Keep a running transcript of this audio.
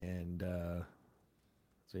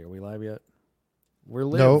See, are we live yet? We're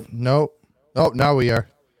live. No. Oh, now we are.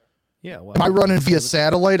 Yeah. Well, am I running via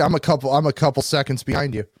satellite? I'm a couple seconds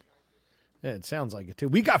behind you. Yeah, it sounds like it too.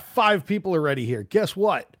 We got 5 people already here. Guess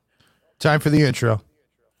what? Time for the intro.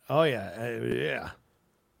 Oh yeah, yeah.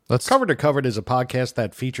 Let's Cover to Covered is a podcast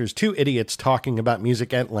that features 2 idiots talking about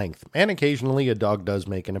music at length, and occasionally a dog does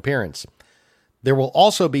make an appearance. There will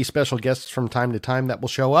also be special guests from time to time that will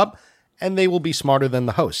show up, and they will be smarter than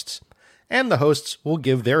the hosts. And the hosts will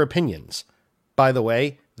give their opinions. By the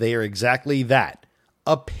way, they are exactly that.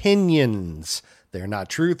 Opinions. They are not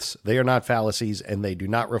truths, they are not fallacies, and they do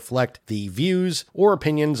not reflect the views or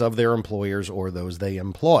opinions of their employers or those they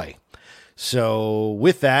employ. So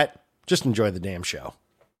with that, just enjoy the damn show.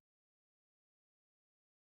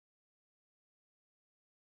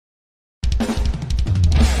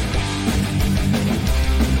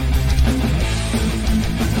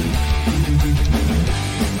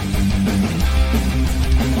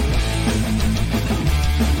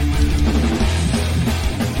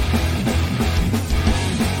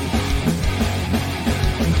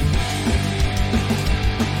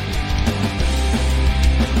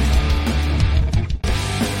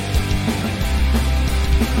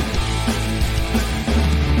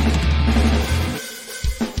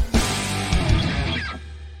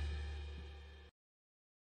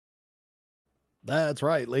 That's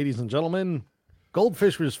right, ladies and gentlemen.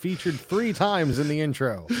 Goldfish was featured 3 times in the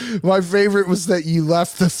intro. My favorite was that you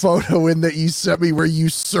left the photo in that you sent me where you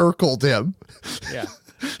circled him. Yeah.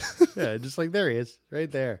 Yeah, just like there he is, right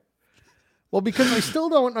there. Well, because I still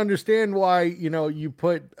don't understand why, you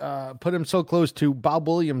put him so close to Bob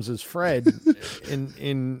Williams as Fred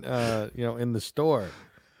in the store.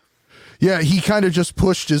 Yeah, he kind of just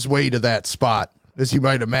pushed his way to that spot, as you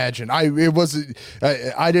might imagine. I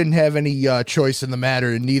didn't have any choice in the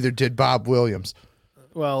matter, and neither did Bob Williams.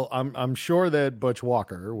 Well, I'm sure that Butch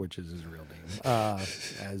Walker, which is his real name,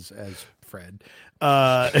 as Fred,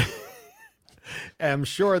 I'm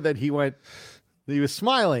sure that he was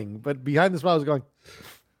smiling, but behind the smile was going,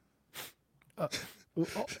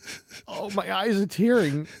 oh, my eyes are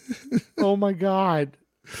tearing. Oh my God.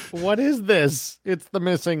 What is this? It's the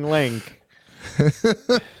missing link.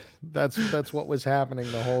 That's what was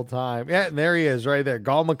happening the whole time. Yeah, and there he is right there.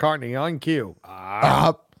 Paul McCartney on cue.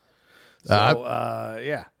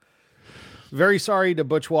 Yeah. Very sorry to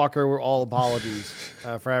Butch Walker. We're all apologies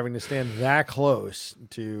for having to stand that close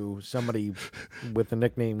to somebody with the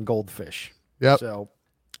nickname Goldfish. Yep. So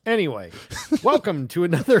anyway, welcome to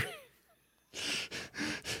another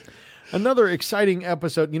exciting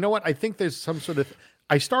episode. You know what? I think there's some sort of,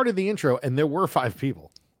 I started the intro and there were 5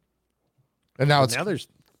 people. And now there's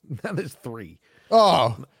 3.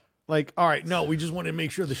 Oh, like, all right, no, we just wanted to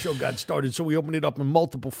make sure the show got started, so we opened it up in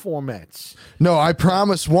multiple formats. No, I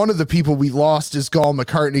promise one of the people we lost is Paul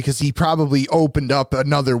McCartney because he probably opened up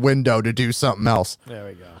another window to do something else. There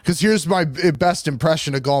we go. Because here's my best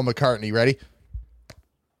impression of Paul McCartney. Ready?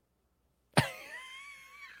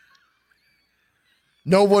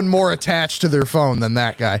 No one more attached to their phone than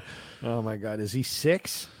that guy. Oh, my God. Is he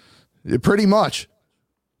 6? Pretty much.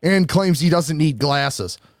 And claims he doesn't need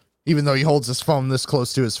glasses, even though he holds his phone this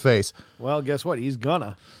close to his face. Well, guess what? He's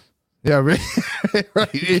gonna. Yeah, right.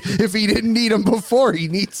 If he didn't need them before, he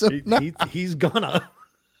needs them now. He's gonna.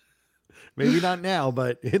 Maybe not now,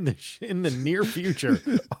 but in the near future.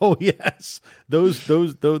 Oh yes, those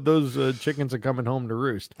chickens are coming home to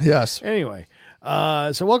roost. Yes. Anyway,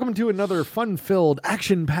 so welcome to another fun-filled,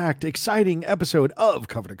 action-packed, exciting episode of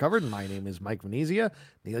Cover to Covered. My name is Mike Venezia.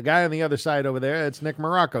 The guy on the other side over there, that's Nick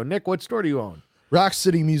Morocco. Nick, what store do you own? Rock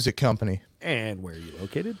City Music Company. And where are you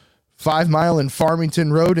located? 5 Mile and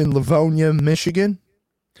Farmington Road in Livonia, Michigan.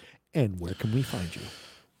 And where can we find you?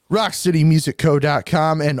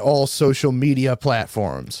 RockCityMusicCo.com and all social media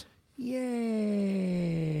platforms. Yay!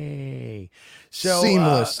 So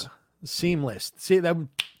seamless. Seamless. See that.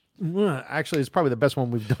 Actually, it's probably the best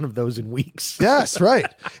one we've done of those in weeks. Yes,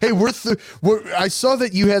 right. Hey, I saw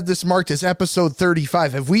that you had this marked as episode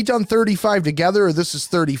 35. Have we done 35 together, or this is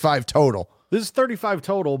 35 total? This is 35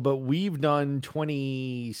 total, but we've done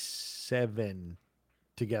 27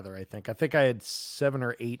 together, I think. I think I had 7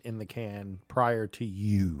 or 8 in the can prior to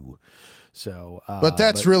you. So, but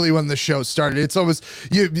that's really when the show started. It's always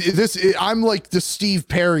I'm like the Steve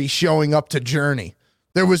Perry showing up to Journey.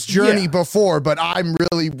 There was Journey before, but I'm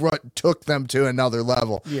really what took them to another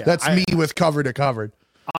level. Yeah, that's me with Cover to Covered.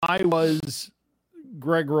 I was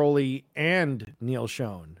Greg Rowley and Neil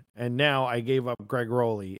Schon, and now I gave up Greg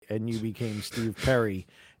Rowley, and you became Steve Perry,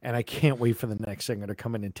 and I can't wait for the next singer to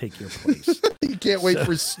come in and take your place. You can't wait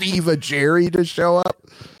for Steve Jerry to show up?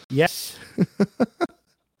 Yes.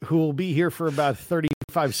 Who will be here for about 35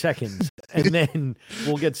 45 seconds, and then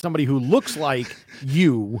we'll get somebody who looks like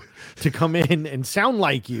you to come in and sound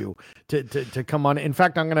like you to come on. In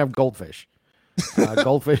fact, I'm going to have Goldfish.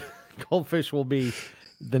 Goldfish will be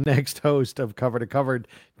the next host of Cover to Covered,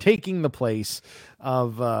 taking the place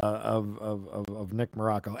of Nick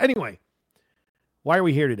Morocco. Anyway, why are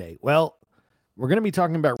we here today? Well, we're going to be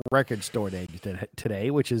talking about Record Store Day today,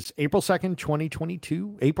 which is April 2nd,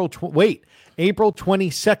 2022. April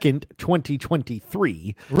 22nd,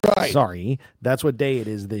 2023. Right. Sorry, that's what day it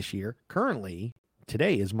is this year. Currently,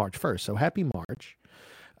 today is March 1st, so happy March.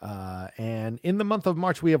 And in the month of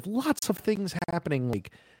March, we have lots of things happening,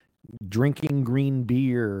 like drinking green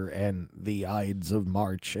beer and the Ides of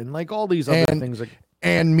March and like all these other things.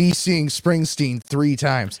 And me seeing Springsteen 3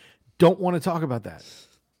 times. Don't want to talk about that.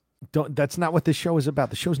 That's not what this show is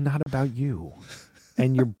about. The show's not about you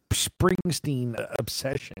and your Springsteen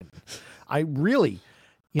obsession. I really,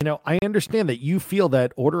 I understand that you feel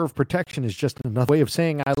that order of protection is just another way of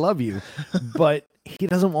saying I love you, but he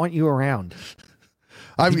doesn't want you around.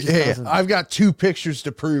 I've got 2 pictures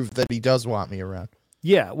to prove that he does want me around.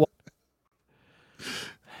 Yeah, well,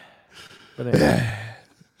 but anyway.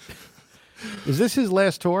 Is this his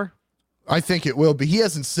last tour? I think it will be. He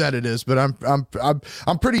hasn't said it is, but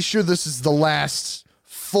I'm pretty sure this is the last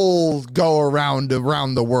full go around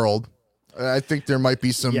the world. I think there might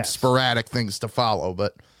be some sporadic things to follow,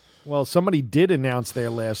 but somebody did announce their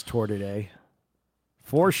last tour today,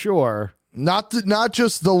 for sure. Not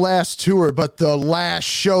just the last tour, but the last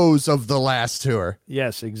shows of the last tour.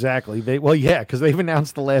 Yes, exactly. Because they've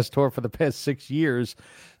announced the last tour for the past 6 years,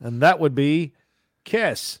 and that would be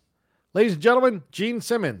Kiss. Ladies and gentlemen, Gene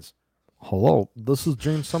Simmons. Hello, this is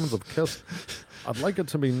Gene Simmons of Kiss. I'd like it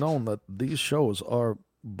to be known that these shows are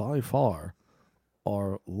by far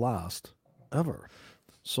our last ever.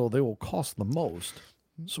 So they will cost the most,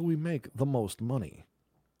 so we make the most money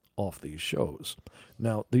off these shows.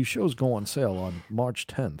 Now, these shows go on sale on March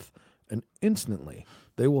 10th, and instantly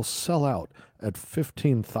they will sell out at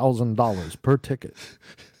 $15,000 per ticket.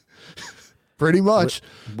 Pretty much.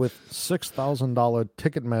 With $6,000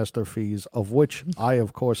 Ticketmaster fees, of which I,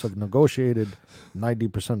 of course, have negotiated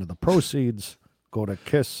 90% of the proceeds. Go to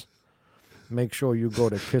Kiss. Make sure you go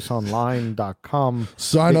to kissonline.com.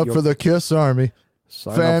 Sign up for the Kiss Army.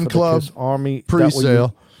 Fan club. Kiss Army.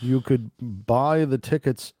 Pre-sale. You could buy the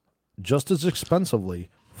tickets just as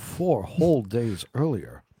expensively 4 whole days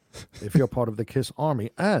earlier if you're part of the Kiss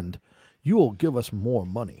Army, and you will give us more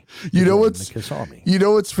money. You know what's the Kiss Army. You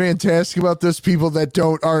know what's fantastic about this? People that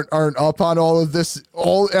aren't up on all of this.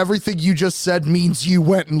 Everything you just said means you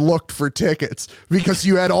went and looked for tickets because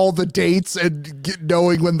you had all the dates and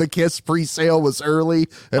knowing when the Kiss pre-sale was early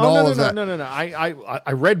and that. No.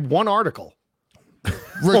 I read one article.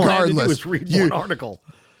 Regardless, one article.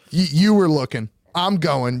 You were looking. I'm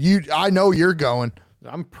going. I know you're going.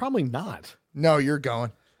 I'm probably not. No, you're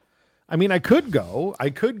going. I mean, I could go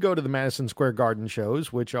to the Madison Square Garden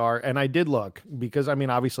shows, which are, and I did look because, I mean,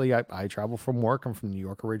 obviously I travel from work. I'm from New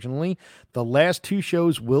York originally. The last 2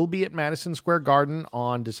 shows will be at Madison Square Garden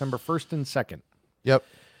on December 1st and 2nd. Yep.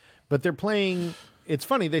 But they're playing, it's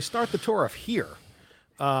funny, they start the tour off here.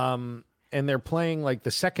 And they're playing, like,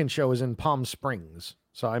 the second show is in Palm Springs.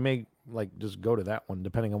 So I may, like, just go to that one,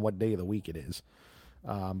 depending on what day of the week it is.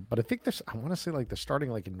 But I think I want to say like they're starting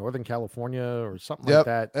like in Northern California or something like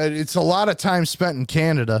that. It's a lot of time spent in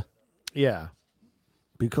Canada. Yeah.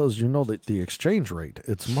 Because that the exchange rate,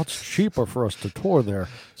 it's much cheaper for us to tour there.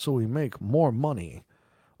 So we make more money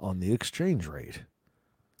on the exchange rate.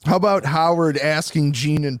 How about Howard asking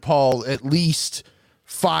Gene and Paul at least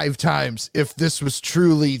 5 times if these were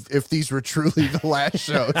truly the last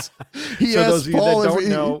shows? He so asked Paul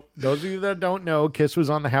those of you that don't know, Kiss was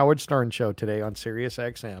on the Howard Stern show today on Sirius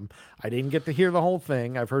XM. I didn't get to hear the whole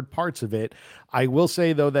thing. I've heard parts of it. I will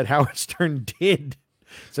say though that Howard Stern did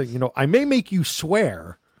say, I may make you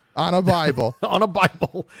swear on a Bible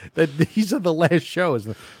that these are the last shows.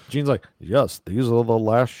 Gene's like, yes, these are the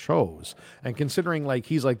last shows. And considering like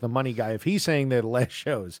he's like the money guy, if he's saying they're the last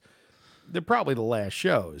shows, they're probably the last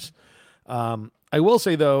shows. I will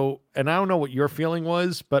say though, and I don't know what your feeling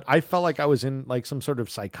was, but I felt like I was in like some sort of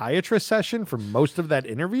psychiatrist session for most of that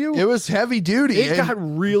interview. It was heavy duty. It got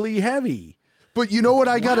really heavy. But you know what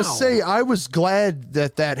I got to say? I was glad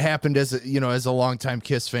that happened as a longtime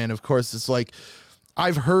Kiss fan. Of course, it's like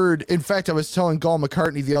I've heard, in fact, I was telling Paul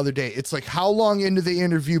McCartney the other day, it's like how long into the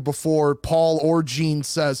interview before Paul or Gene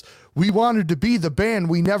says, we wanted to be the band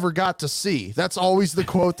we never got to see. That's always the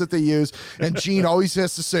quote that they use. And Gene always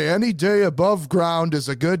has to say, any day above ground is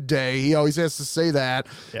a good day. He always has to say that.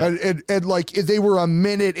 Yeah. And like they were a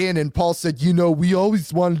minute in and Paul said, you know, we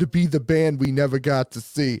always wanted to be the band we never got to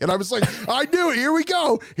see. And I was like, I knew it. Here we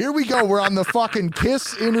go. Here we go. We're on the fucking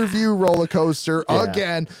Kiss interview roller coaster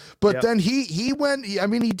again. But then he went, I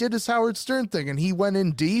mean, he did his Howard Stern thing and he went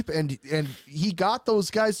in deep and he got those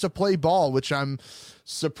guys to play ball, which I'm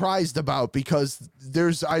surprised about, because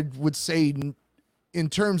there's, I would say, in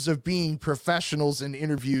terms of being professionals in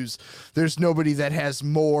interviews, there's nobody that has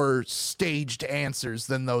more staged answers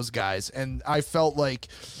than those guys. And I felt like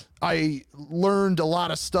I learned a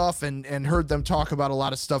lot of stuff and heard them talk about a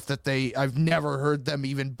lot of stuff that I've never heard them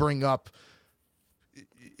even bring up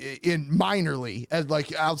in minorly, as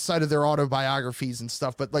like outside of their autobiographies and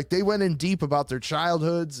stuff. But like they went in deep about their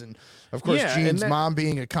childhoods, and of course Gene's mom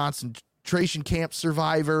being a concentration camp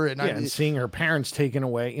survivor, and seeing her parents taken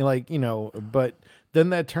away, like, you know. But then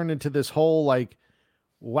that turned into this whole like,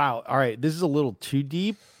 wow, all right, this is a little too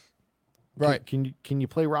deep. Right? Can you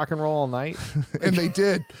play Rock and Roll All Night? And they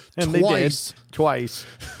did, and twice. They did twice.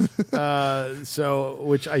 So,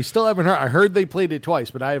 which I still haven't heard. I heard they played it twice,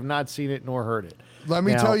 but I have not seen it nor heard it. Let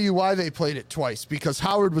me tell you why they played it twice, because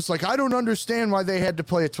Howard was like, I don't understand why they had to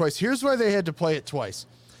play it twice. Here's why they had to play it twice.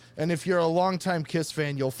 And if you're a longtime Kiss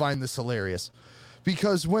fan, you'll find this hilarious.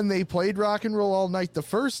 Because when they played Rock and Roll All Night the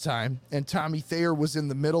first time, and Tommy Thayer was in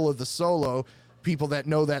the middle of the solo, people that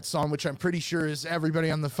know that song, which I'm pretty sure is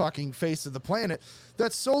everybody on the fucking face of the planet,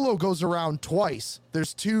 that solo goes around twice.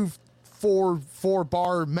 There's two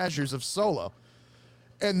four-bar measures of solo.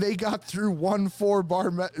 And they got through one 4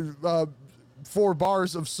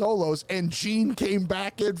 bars of solos, and Gene came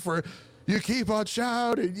back in for you keep on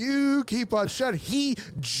shouting, you keep on shouting.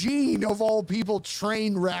 Gene of all people,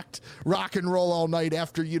 train wrecked Rock and Roll All Night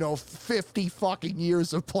after, 50 fucking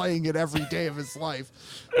years of playing it every day of his life.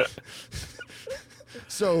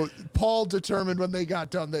 So Paul determined when they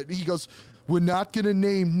got done that he goes, we're not going to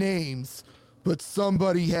name names, but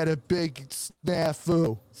somebody had a big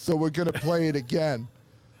snafu, so we're going to play it again.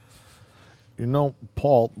 You know,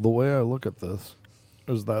 Paul, the way I look at this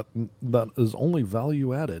is that is only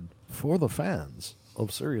value added for the fans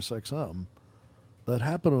of SiriusXM that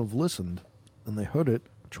happen to have listened and they heard it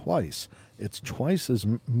twice. It's twice as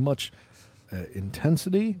much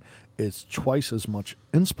intensity. It's twice as much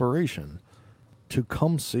inspiration to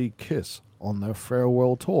come see Kiss on their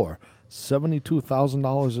farewell tour.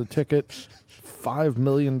 $72,000 a ticket, $5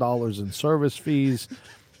 million in service fees,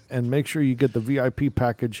 and make sure you get the VIP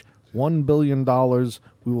package. $1 billion,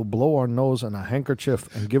 we will blow our nose in a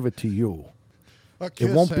handkerchief and give it to you.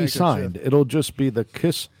 It won't be signed. It'll just be the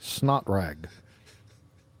Kiss snot rag.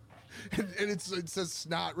 And it says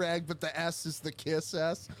snot rag, but the S is the Kiss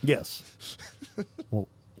S? Yes. Well,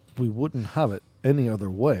 we wouldn't have it any other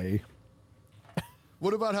way.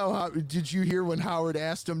 What about how did you hear when Howard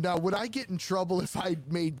asked him, now, would I get in trouble if I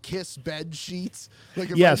made Kiss bed sheets?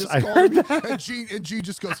 Like if yes, I heard that. And Gene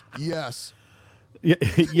just goes, yes. Yeah,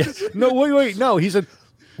 yes. No, wait. No, he said,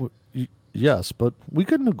 yes, but we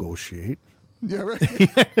could negotiate. Yeah, right.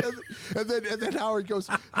 and then Howard goes,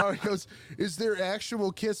 is there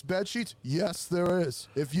actual Kiss bed sheets? Yes, there is.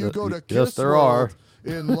 If you go to Kiss yes, there are.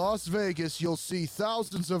 In Las Vegas, you'll see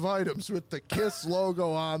thousands of items with the Kiss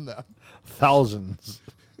logo on them. Thousands.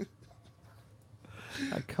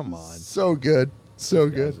 Come on. So good. So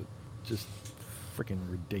good. Just freaking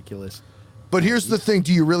ridiculous. But here's the thing.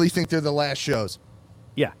 Do you really think they're the last shows?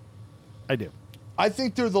 Yeah, I do. I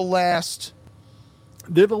think they're the last.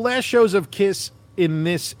 They're the last shows of Kiss in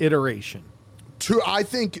this iteration. I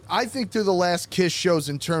think they're the last Kiss shows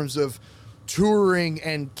in terms of touring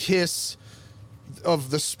and Kiss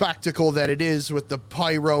of the spectacle that it is with the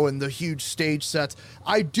pyro and the huge stage sets.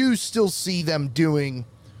 I do still see them doing,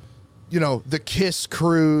 the Kiss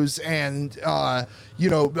cruise and, a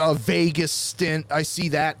Vegas stint. I see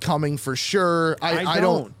that coming for sure. I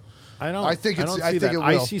don't. I think it will.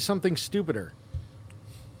 I see something stupider.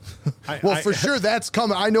 For sure that's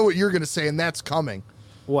coming. I know what you're going to say, and that's coming.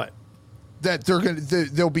 What? That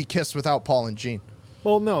they'll be Kiss without Paul and Gene.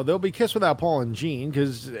 Well, no, they'll be Kiss without Paul and Gene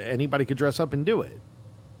because anybody could dress up and do it,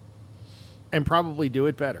 and probably do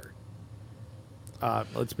it better.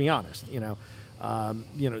 Let's be honest. You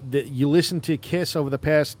listen to Kiss over the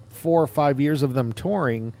past 4 or 5 years of them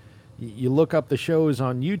touring. You look up the shows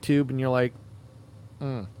on YouTube, and you're like,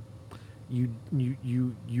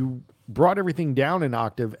 you brought everything down an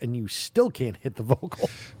octave, and you still can't hit the vocal,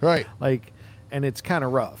 right? And it's kind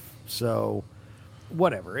of rough. So.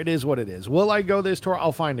 Whatever. It is what it is. Will I go this tour?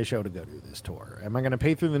 I'll find a show to go to this tour. Am I going to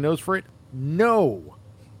pay through the nose for it? No.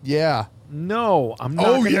 Yeah. No, I'm not.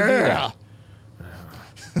 Oh, gonna do yeah.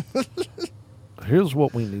 that. Here's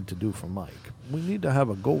what we need to do for Mike. We need to have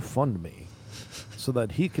a GoFundMe so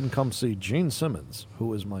that he can come see Gene Simmons,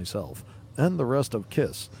 who is myself, and the rest of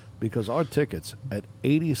KISS, because our tickets at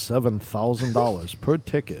 $87,000 per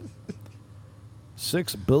ticket,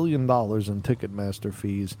 $6 billion in Ticketmaster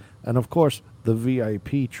fees, and of course the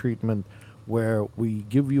VIP treatment where we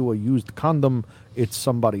give you a used condom. It's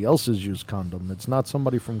somebody else's used condom. It's not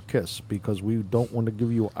somebody from KISS, because we don't want to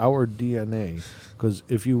give you our DNA, because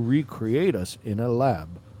if you recreate us in a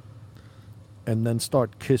lab and then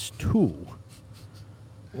start KISS 2,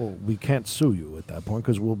 well, we can't sue you at that point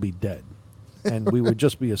because we'll be dead. And we would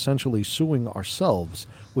just be essentially suing ourselves,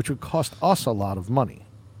 which would cost us a lot of money.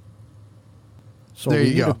 So There we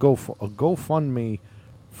you need go. to go for a GoFundMe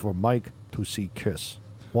for Mike to see KISS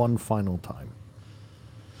one final time.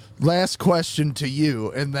 Last question to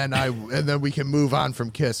you, and then we can move on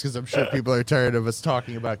from KISS, because I'm sure people are tired of us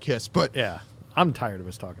talking about KISS. But Yeah, I'm tired of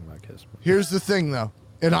us talking about KISS. here's the thing, though,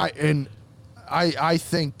 and I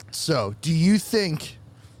think so. Do you think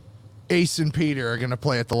Ace and Peter are going to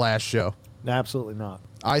play at the last show? Absolutely not.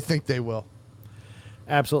 I think they will.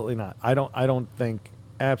 Absolutely not. I don't think.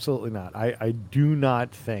 Absolutely not. I do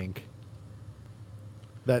not think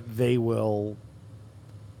that they will.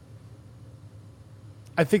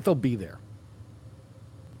 I think they'll be there.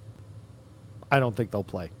 I don't think they'll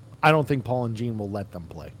play. I don't think Paul and Gene will let them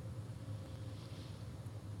play.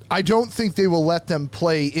 I don't think they will let them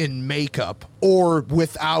play in makeup or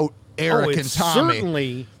without Eric and Tommy.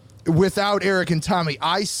 Certainly. Without Eric and Tommy,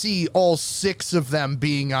 I see all 6 of them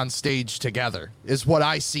being on stage together is what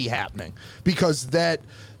I see happening, because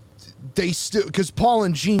Paul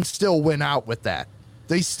and Gene still went out with that.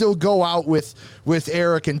 They still go out with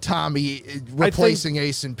Eric and Tommy replacing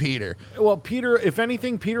Ace and Peter. Well, Peter, if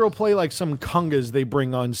anything, Peter will play like some congas they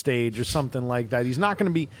bring on stage or something like that. He's not going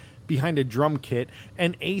to be behind a drum kit,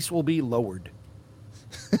 and Ace will be lowered.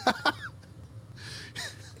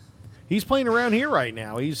 He's playing around here right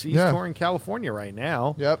now. He's touring California right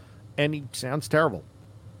now. Yep. And he sounds terrible.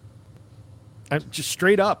 Just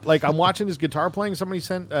straight up. Like, I'm watching his guitar playing. Somebody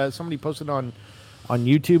posted on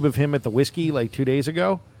YouTube of him at the Whiskey like 2 days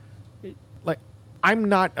ago. Like, I'm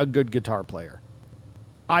not a good guitar player.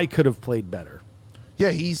 I could have played better.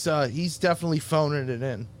 Yeah, he's definitely phoning it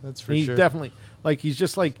in. That's for He's sure. definitely, like, he's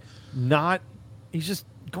just like not, he's just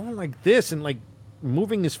going like this and like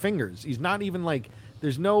moving his fingers. He's not even like,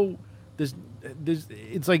 there's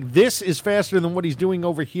it's like this is faster than what he's doing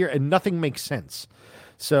over here, and nothing makes sense.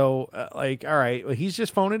 So, like, all right, well, he's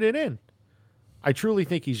just phoning it in. I truly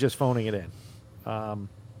think he's just phoning it in.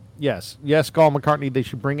 Yes, Paul McCartney, they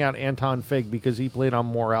should bring out Anton Fig, because he played on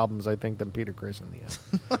more albums, I think, than Peter Criss in the end.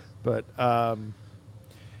 But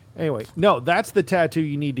anyway, no, that's the tattoo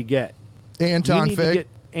you need to get. Anton you need Fig. to get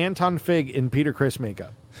Anton Fig in Peter Criss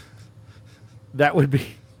makeup. That would be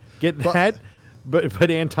that,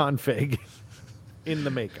 but Anton Fig in the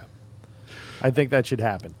makeup. I think that should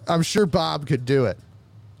happen. I'm sure Bob could do it.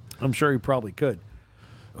 I'm sure he probably could.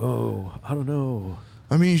 Oh, I don't know.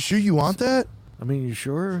 I mean, you sure you want that? I mean, you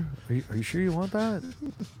sure? Are you sure you want that?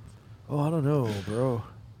 Oh, I don't know, bro.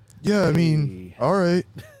 Yeah, I mean, all right.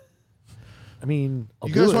 I mean,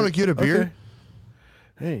 You guys want to get a beer? Okay.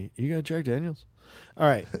 Hey, you got Jack Daniels? All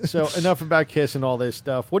right, so enough about KISS and all this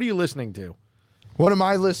stuff. What are you listening to? What am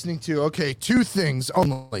I listening to? Okay, 2 things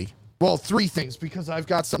only. Well, 3 things, because I've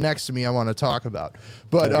got some next to me I want to talk about.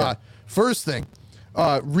 But first thing,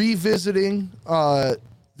 revisiting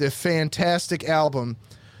the fantastic album.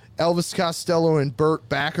 Elvis Costello and Burt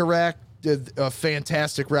Bacharach did a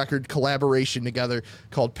fantastic record collaboration together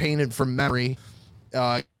called Painted from Memory.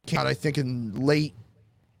 Came out, I think, in late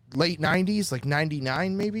 90s, like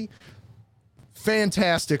 99 maybe.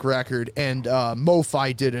 Fantastic record, and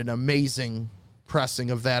MoFi did an amazing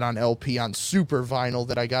pressing of that on LP on Super Vinyl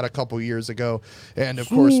that I got a couple years ago. And of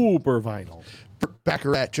course, Super Vinyl. Burt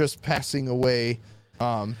Bacharach just passing away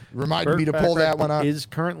reminded Burt me to pull Bacharach that one out. Is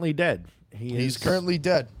currently dead. He's currently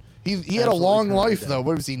dead. He had a Absolutely long currently life, dead. though.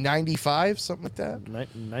 What was he, 95, something like that?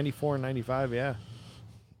 94 and 95, yeah.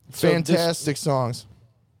 So Fantastic songs.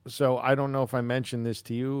 So I don't know if I mentioned this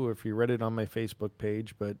to you or if you read it on my Facebook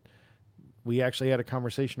page, but we actually had a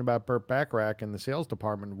conversation about Burt Bacharach in the sales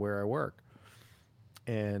department where I work.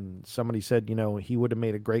 And somebody said, he would have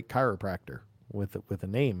made a great chiropractor with a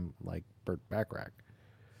name like Burt Bacharach.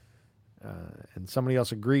 And somebody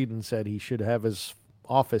else agreed and said he should have his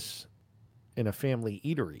office in a family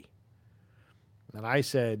eatery. And I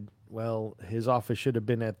said, well, his office should have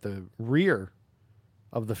been at the rear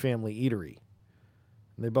of the family eatery,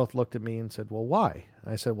 And they both looked at me and said, well, why?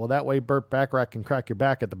 And I said, well, that way Burt Bacharach can crack your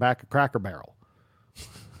back at the back of Cracker Barrel.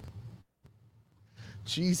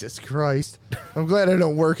 Jesus Christ. I'm glad I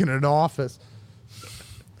don't work in an office.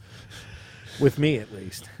 With me, at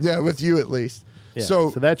least. Yeah, with you at least. Yeah,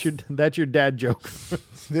 so that's your dad joke.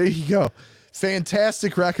 There you go.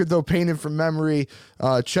 Fantastic record, though, Painted from Memory.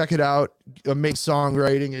 Check it out. Amazing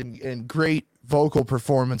songwriting and great vocal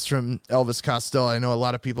performance from Elvis Costello. I know a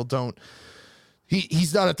lot of people don't.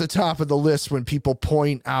 He's not at the top of the list when people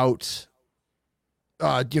point out,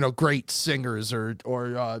 great singers or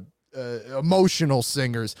emotional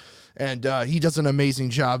singers. And he does an amazing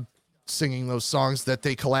job singing those songs that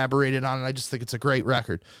they collaborated on. And I just think it's a great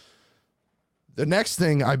record. The next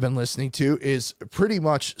thing I've been listening to is pretty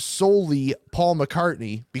much solely Paul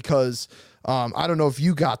McCartney because I don't know if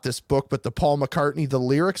you got this book, but the Paul McCartney, the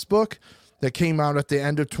lyrics book that came out at the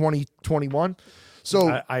end of 2021.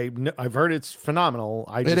 So I've heard it's phenomenal.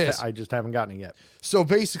 I just haven't gotten it yet. So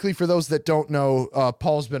basically, for those that don't know,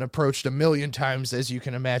 Paul's been approached a million times, as you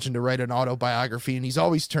can imagine, to write an autobiography, and he's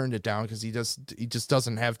always turned it down because he just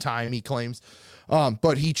doesn't have time, he claims.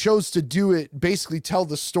 But he chose to do it, basically tell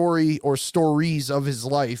the story or stories of his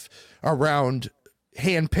life around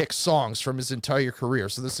hand-picked songs from his entire career.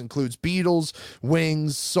 So this includes Beatles,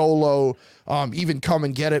 Wings, solo, even Come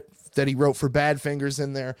and Get It that he wrote for Badfingers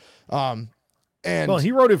in there. And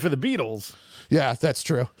he wrote it for the Beatles. Yeah, that's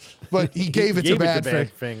true. But he gave it to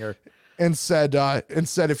Badfinger and said,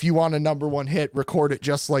 if you want a number one hit, record it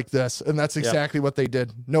just like this. And that's exactly what they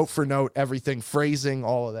did. Note for note, everything, phrasing,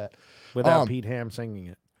 all of that. Without Pete Ham singing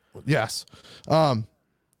it. Yes.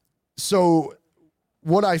 So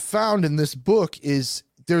what I found in this book is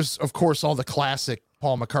there's, of course, all the classic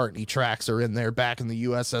Paul McCartney tracks are in there back in the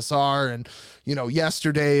USSR and,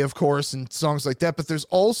 Yesterday, of course, and songs like that. But there's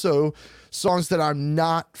also songs that I'm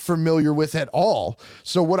not familiar with at all.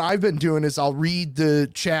 So what I've been doing is I'll read the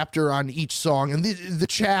chapter on each song, and the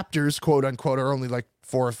chapters, quote unquote, are only like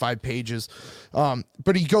 4 or 5 pages.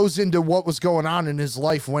 But he goes into what was going on in his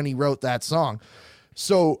life when he wrote that song.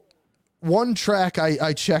 So one track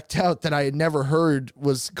I checked out that I had never heard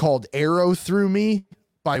was called Arrow Through Me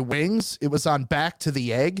by Wings. It was on Back to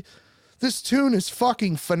the Egg. This tune is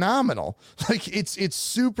fucking phenomenal. Like it's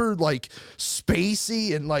super like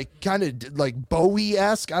spacey and like kind of like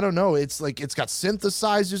Bowie-esque. I don't know. It's like it's got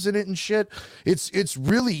synthesizers in it and shit. It's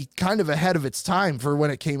really kind of ahead of its time for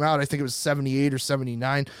when it came out. I think it was 78 or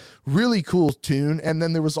 79. Really cool tune. And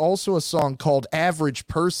then there was also a song called Average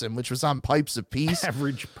Person, which was on Pipes of Peace.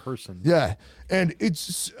 Average Person. Yeah. And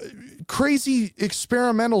it's crazy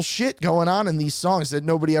experimental shit going on in these songs that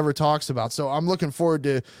nobody ever talks about. So I'm looking forward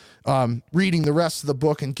to reading the rest of the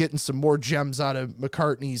book and getting some more gems out of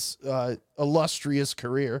McCartney's illustrious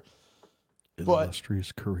career. But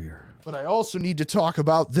I also need to talk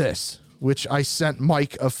about this, which I sent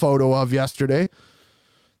Mike a photo of yesterday.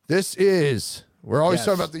 This is, we're always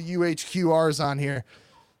talking about the UHQRs on here.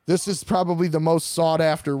 This is probably the most sought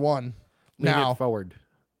after one. Lean it forward.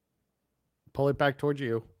 Pull it back towards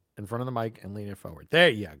you in front of the mic and lean it forward. There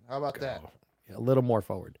you go. How about that? Yeah, a little more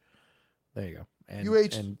forward. There you go. And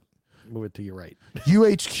move it to your right.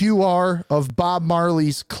 UHQR of Bob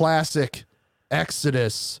Marley's classic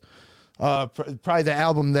Exodus. Probably the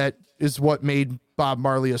album that is what made Bob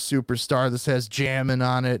Marley a superstar. This has Jammin'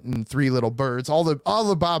 on it and Three Little Birds. All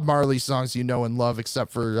the Bob Marley songs you know and love,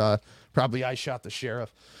 except for probably I Shot the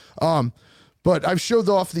Sheriff. But I've showed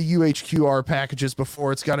off the UHQR packages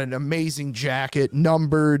before. It's got an amazing jacket,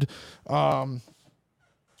 numbered, clear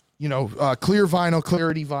vinyl,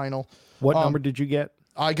 clarity vinyl. What number did you get?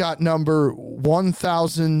 I got number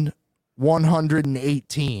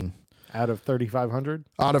 1,118. Out of 3,500?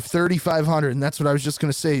 Out of 3,500. And that's what I was just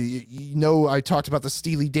going to say. I talked about the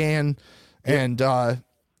Steely Dan, and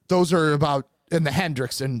those are about, and the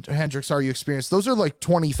Hendrix Are You Experienced? Those are like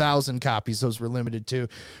 20,000 copies those were limited to,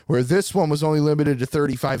 where this one was only limited to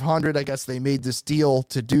 3,500. I guess they made this deal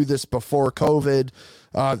to do this before COVID.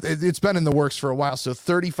 It's been in the works for a while, so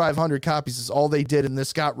 3,500 copies is all they did, and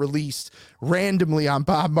this got released randomly on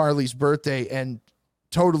Bob Marley's birthday and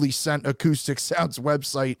totally sent Acoustic Sound's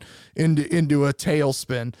website into a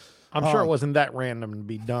tailspin. I'm sure it wasn't that random to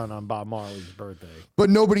be done on Bob Marley's birthday. But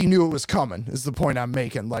nobody knew it was coming, is the point I'm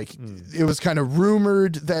making. Like, it was kind of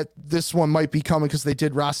rumored that this one might be coming because they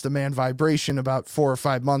did Rasta Man Vibration about 4 or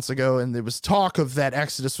 5 months ago, and there was talk of that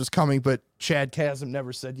Exodus was coming, but Chad Chasm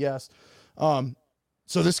never said yes.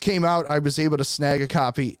 So this came out. I was able to snag a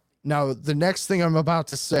copy. Now, the next thing I'm about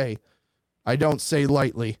to say, I don't say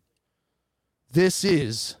lightly. This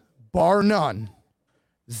is, bar none,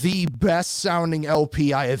 the best sounding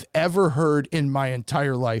LP I have ever heard in my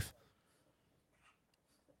entire life.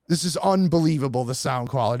 This is unbelievable, the sound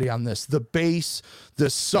quality on this. The bass, the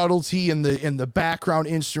subtlety in the background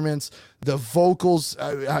instruments, the vocals,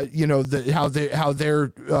 how they're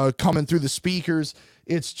coming through the speakers.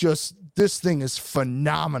 It's just, this thing is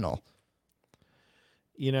phenomenal.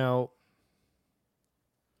 You know,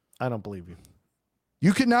 I don't believe you.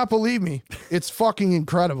 You cannot believe me. It's fucking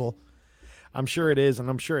incredible. I'm sure it is, and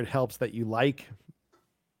I'm sure it helps that you like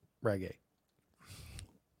reggae.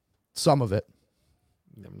 Some of it.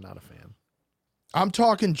 I'm not a fan. I'm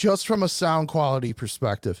talking just from a sound quality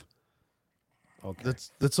perspective. Okay.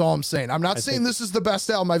 That's all I'm saying. I'm not saying this is the best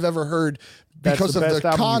album I've ever heard because of the best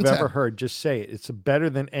album content. you've ever heard. Just say it. It's better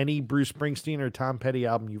than any Bruce Springsteen or Tom Petty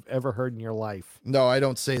album you've ever heard in your life. No, I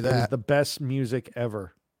don't say It is that. the best music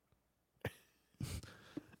ever.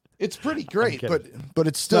 It's pretty great, but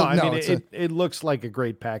it's still it looks like a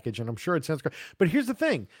great package, and I'm sure it sounds great. But here's the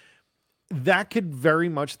thing. That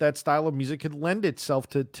style of music could lend itself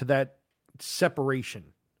to that separation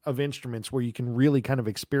of instruments where you can really kind of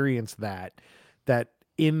experience that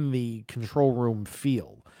in the control room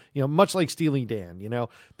feel, much like Steely Dan,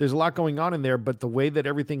 there's a lot going on in there, but the way that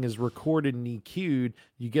everything is recorded and EQ'd,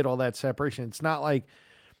 you get all that separation. It's not like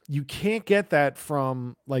you can't get that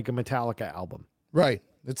from like a Metallica album. Right.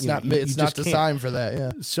 It's not designed for that.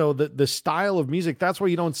 Yeah. So the style of music, that's why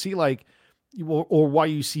you don't see or why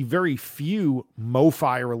you see very few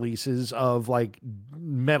Mo-Fi releases of like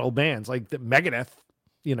metal bands like the Megadeth,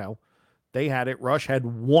 they had it. Rush had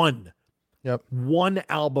one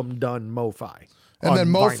album done Mo-Fi. And then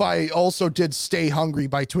Mo-Fi also did Stay Hungry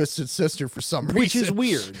by Twisted Sister for some reason. Which is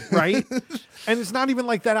weird, right? And it's not even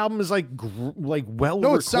like that album is like well recorded.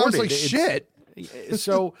 No, it sounds like shit.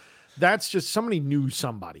 So that's just somebody knew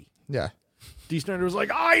somebody. Yeah. D. Snyder was like,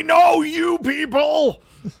 I know you people.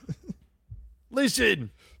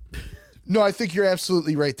 Listen. No, I think you're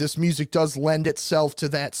absolutely right. This music does lend itself to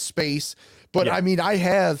that space. But I mean, I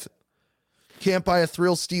have Can't Buy a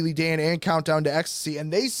Thrill, Steely Dan, and Countdown to Ecstasy,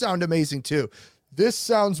 and they sound amazing too. This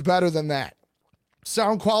sounds better than that.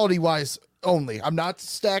 Sound quality wise only. I'm not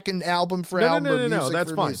stacking album for album or music that's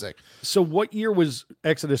for fine. music. So what year was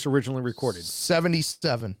Exodus originally recorded?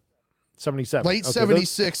 77. 77. Late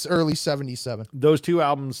 76, early 77. Those two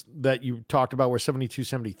albums that you talked about were 72,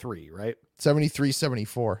 73, right? 73,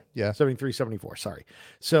 74. Yeah. 73, 74. Sorry.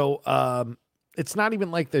 So it's not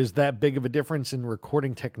even like there's that big of a difference in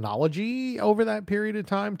recording technology over that period of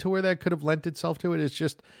time to where that could have lent itself to it. It's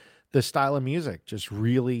just the style of music just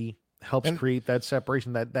really helps create that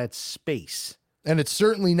separation, that space. And it's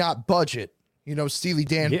certainly not budget. Steely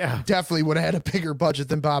Dan definitely would have had a bigger budget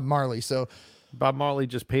than Bob Marley. So Bob Marley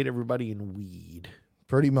just paid everybody in weed.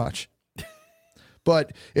 Pretty much.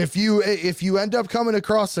 But if you end up coming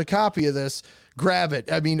across a copy of this, grab it.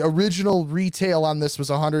 I mean, original retail on this was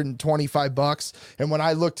 $125. And when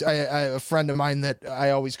I looked, I a friend of mine that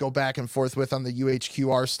I always go back and forth with on the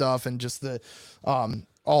UHQR stuff and just the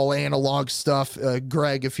all analog stuff,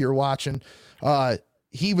 Greg, if you're watching,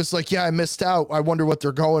 he was like, yeah, I missed out. I wonder what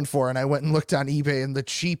they're going for. And I went and looked on eBay, and the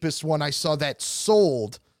cheapest one I saw that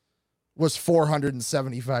sold was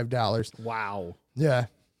 $475. Wow. Yeah.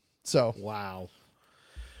 So. Wow.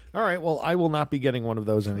 All right. Well, I will not be getting one of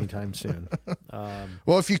those anytime soon.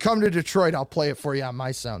 Well, if you come to Detroit, I'll play it for you on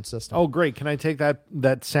my sound system. Oh, great. Can I take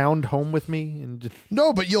that sound home with me? And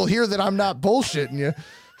No, but you'll hear that I'm not bullshitting you.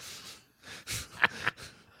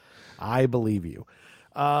 I believe you.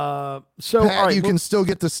 So Pat, all right, you can still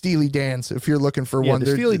get the Steely Dans if you're looking for one. The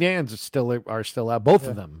Steely Dans are still out. Both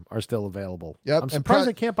of them are still available. Yep. I'm surprised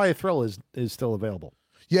I Can't Buy a Thrill is still available.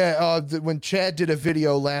 Yeah, when Chad did a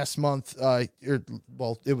video last month,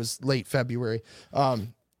 it was late February.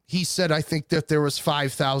 He said I think that there was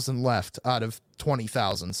 5,000 left out of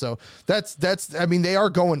 20,000. So that's I mean, they are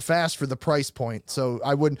going fast for the price point. So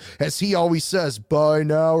I wouldn't, as he always says, buy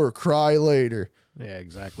now or cry later. Yeah,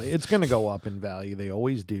 exactly. It's going to go up in value. They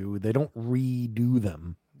always do. They don't redo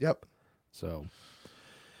them. Yep. So,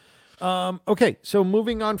 okay. So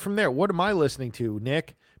moving on from there, what am I listening to,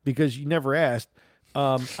 Nick? Because you never asked.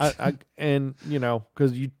 And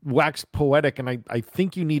because you waxed poetic, and I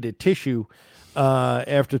think you need a tissue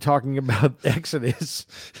after talking about Exodus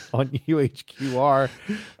on UHQR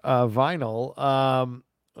vinyl.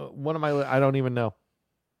 What am I don't even know.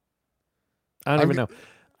 I don't even know.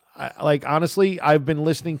 Honestly, I've been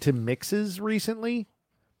listening to mixes recently.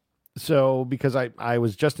 So because I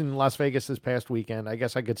was just in Las Vegas this past weekend, I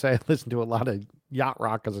guess I could say I listened to a lot of yacht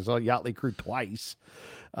rock because I saw Yachtly Crew twice.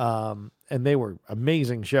 And they were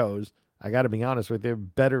amazing shows. I got to be honest with you,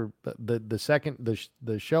 better.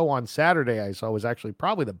 The show on Saturday I saw was actually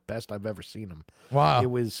probably the best I've ever seen them. Wow.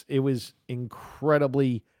 It was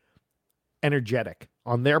incredibly energetic.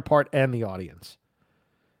 on their part and the audience.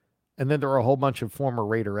 And then there are a whole bunch of former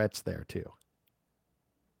Raiderettes there too.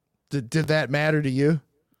 Did that matter to you?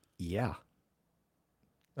 Yeah.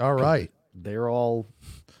 All right. They're all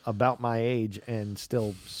about my age and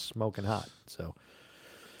still smoking hot. So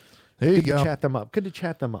there you go. go. Chat them up. Good to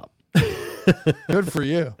chat them up. Good for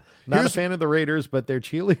you. Not a fan of the Raiders, but their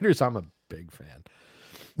cheerleaders, I'm a big fan.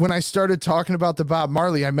 When I started talking about the Bob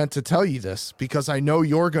Marley, I meant to tell you this because I know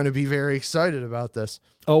you're going to be very excited about this.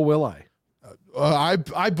 Oh, will I?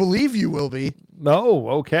 I believe you will be. No,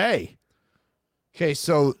 okay. Okay,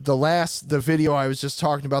 so the video I was just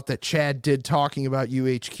talking about that Chad did talking about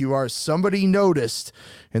UHQR, somebody noticed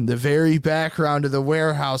in the very background of the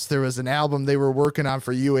warehouse there was an album they were working on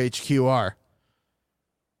for UHQR.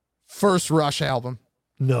 First Rush album.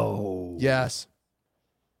 No. Yes.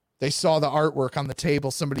 They saw the artwork on the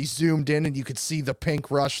table. Somebody zoomed in and you could see the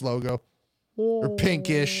pink Rush logo. Or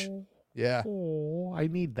pinkish. Yeah. Oh, I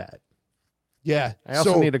need that. Yeah. I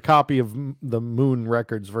also need a copy of the Moon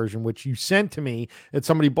Records version, which you sent to me that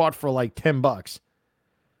somebody bought for like $10.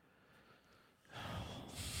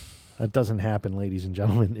 That doesn't happen, ladies and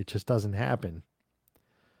gentlemen. It just doesn't happen.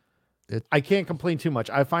 I can't complain too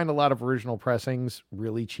much. I find a lot of original pressings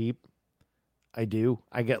really cheap. I do.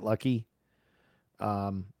 I get lucky.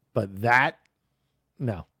 But that,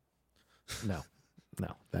 no.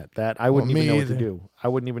 That I wouldn't even know what to do. I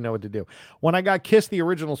wouldn't even know what to do. When I got Kiss the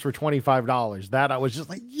originals for $25, that I was just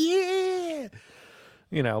like, yeah,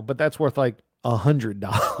 but that's worth like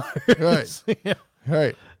 $100. Right. Yeah.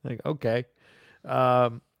 Right. Like, okay.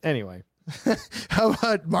 Anyway. How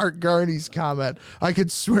about Mark Garney's comment? I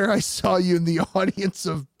could swear I saw you in the audience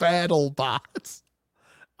of BattleBots.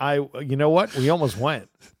 You know what? We almost went.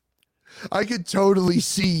 I could totally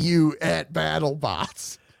see you at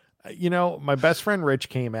BattleBots. My best friend Rich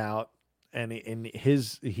came out, and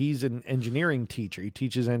he's an engineering teacher. He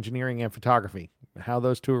teaches engineering and photography. How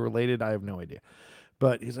those two are related, I have no idea.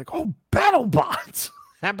 But he's like, "Oh, BattleBots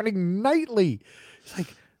happening nightly." He's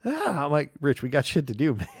like, I'm like, "Rich, we got shit to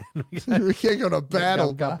do, man. We can't go to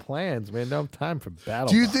BattleBots. Got plans, man. Don't have time for BattleBots."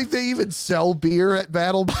 Do you think they even sell beer at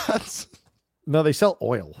BattleBots? No, they sell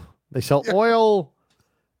oil. They sell oil,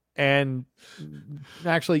 and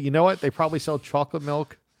actually, you know what? They probably sell chocolate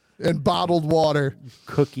milk. And bottled water.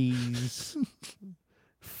 Cookies.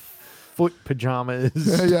 Foot pajamas.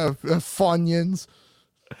 Yeah, Funyuns.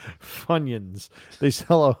 Funyuns. They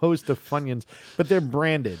sell a host of Funyuns, but they're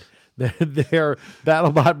branded. They're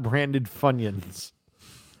BattleBot branded Funyuns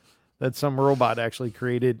that some robot actually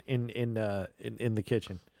created in the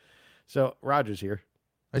kitchen. So Roger's here.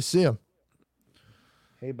 I see him.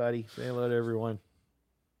 Hey, buddy. Say hello to everyone.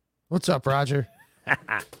 What's up, Roger?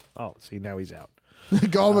 Oh, see, now he's out.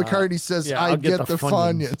 Gall McCartney says, yeah, I get the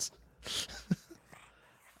Funyuns.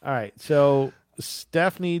 All right. So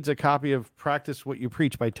Steph needs a copy of Practice What You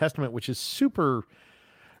Preach by Testament, which is super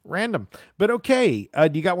random. But okay.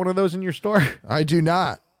 Do you got one of those in your store? I do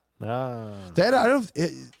not. That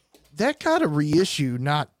that got a reissue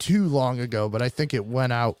not too long ago, but I think it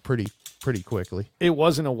went out pretty quickly. It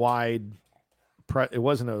wasn't it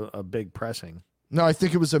wasn't a big pressing. No, I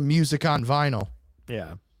think it was a music on vinyl.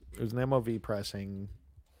 Yeah. It was an MOV pressing.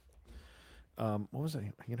 What was it?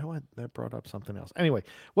 You know what? That brought up something else. Anyway,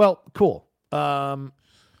 well, cool.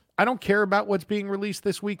 I don't care about what's being released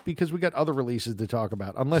this week because we got other releases to talk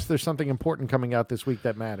about, unless there's something important coming out this week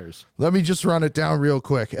that matters. Let me just run it down real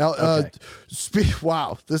quick. Okay.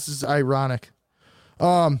 Wow, this is ironic.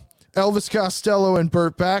 Elvis Costello and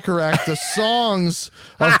Burt Bacharach, the songs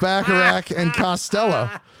of Bacharach and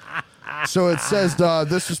Costello. So it says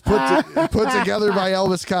this was put together by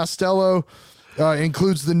Elvis Costello,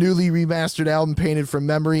 includes the newly remastered album Painted from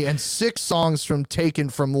Memory and 6 songs from Taken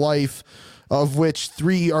from Life, of which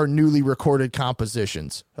 3 are newly recorded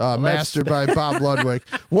compositions, mastered by Bob Ludwig.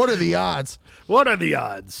 What are the odds? What are the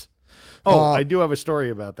odds? Oh, I do have a story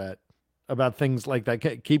about that, about things like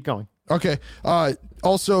that. Keep going. Okay.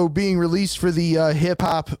 Also being released for the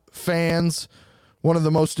hip-hop fans, one of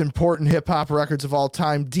the most important hip-hop records of all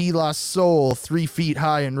time, De La Soul, 3 Feet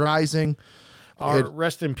High and Rising.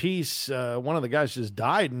 Rest in peace. One of the guys just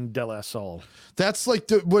died in De La Soul. That's like,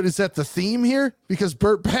 what is that, the theme here? Because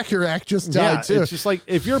Burt Bacharach just died too. It's just like,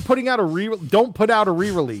 if you're putting out don't put out a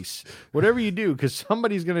re-release. Whatever you do, because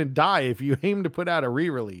somebody's going to die if you aim to put out a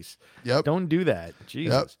re-release. Yep. Don't do that.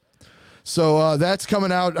 Jesus. Yep. So that's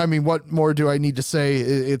coming out. I mean, what more do I need to say?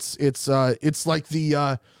 It's like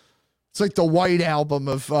the White Album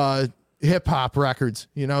of hip hop records.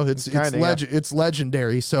 It's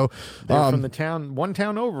legendary. So they're from one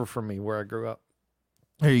town over from me where I grew up.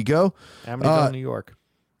 There you go. Amityville, New York.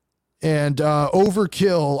 And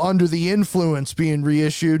Overkill, Under the Influence, being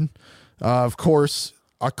reissued. Of course,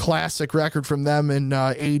 a classic record from them in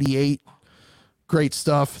 88. Great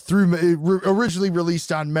stuff. Originally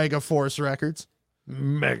released on Megaforce Records.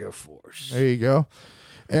 Megaforce. There you go.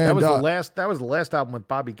 And that was the last album with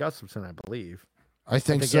Bobby Gustafson, I believe. I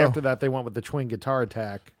think so. After that, they went with the Twin Guitar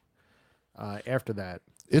Attack. After that,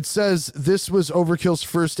 it says this was Overkill's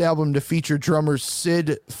first album to feature drummer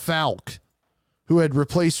Sid Falk, who had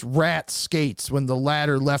replaced Rat Skates when the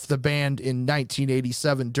latter left the band in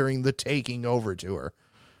 1987 during the Taking Over tour.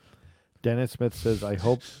 Dennis Smith says, I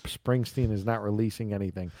hope Springsteen is not releasing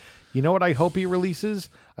anything. You know what I hope he releases?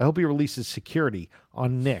 I hope he releases security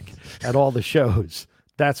on Nick at all the shows.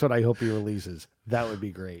 That's what I hope he releases. That would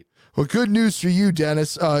be great. Well, good news for you,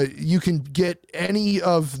 Dennis. You can get any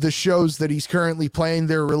of the shows that he's currently playing.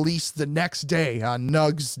 They're released the next day on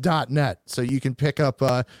nugs.net. So you can pick up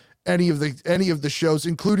any of the shows,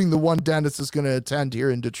 including the one Dennis is going to attend here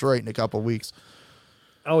in Detroit in a couple weeks.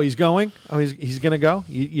 Oh, he's going? Oh, he's going to go?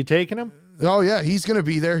 You taking him? Oh, yeah, he's going to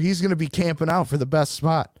be there. He's going to be camping out for the best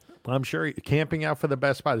spot. I'm sure camping out for the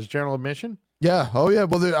best spot is general admission? Yeah. Oh, yeah.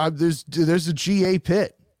 Well, there's a GA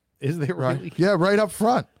pit. Is there really? Right. Yeah, right up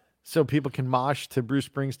front. So people can mosh to Bruce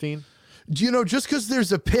Springsteen? Do you know, just because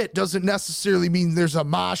there's a pit doesn't necessarily mean there's a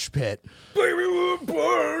mosh pit.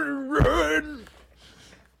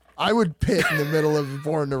 I would pit in the middle of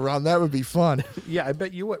Born to Run. That would be fun. Yeah, I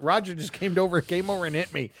bet you would. Roger just came over and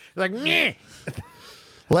hit me. He's like, meh.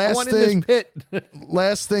 Last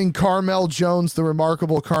thing, Carmel Jones, the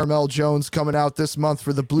remarkable Carmel Jones, coming out this month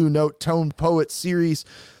for the Blue Note Tone Poet series.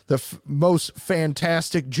 The most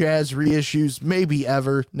fantastic jazz reissues maybe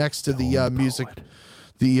ever, next to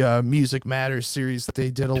the Music Matters series that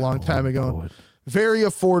they did a long time ago. Very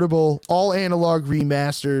affordable, all analog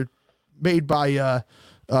remastered, made by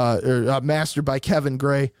mastered by Kevin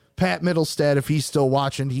Gray. Pat Middlestad, if he's still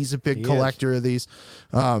watching, he's a big collector of these.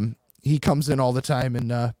 He comes in all the time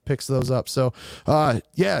and picks those up. So,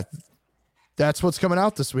 yeah, that's what's coming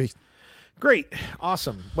out this week. Great.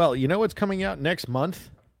 Awesome. Well, you know what's coming out next month?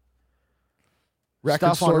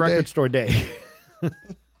 Record Store Day.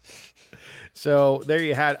 So there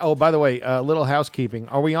you had. Oh, by the way, a little housekeeping.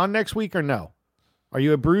 Are we on next week or no? Are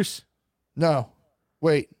you at Bruce? No.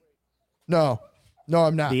 Wait. No,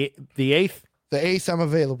 I'm not. The 8th? The 8th, I'm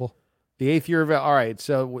available. The 8th, you're available. All right.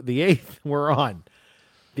 So the 8th, we're on.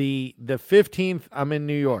 The 15th, I'm in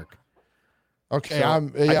New York. Okay.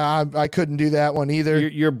 So I couldn't do that one either.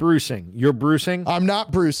 You're bruising. You're bruising? I'm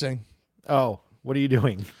not bruising. Oh, what are you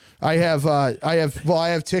doing? I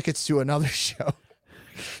have tickets to another show.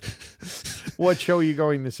 What show are you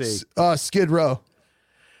going to see? Skid Row.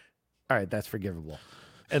 All right, that's forgivable.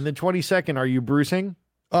 And the 22nd, are you bruising?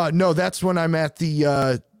 No, that's when I'm at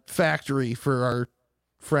the factory for our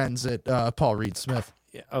friends at Paul Reed Smith.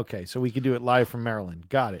 Yeah, okay, so we could do it live from Maryland.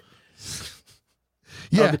 Got it.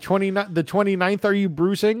 Yeah. The 29th, are you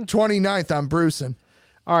bruising? 29th, I'm bruising.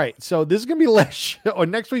 All right, so this is going to be the last show, or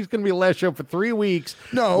next week's going to be the last show for 3 weeks.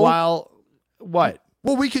 No. While, what?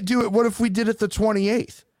 Well, we could do it. What if we did it the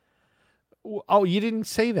 28th? Oh, you didn't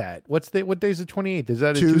say that. What day's the 28th? Is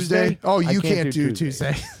that a Tuesday? Oh, you can't do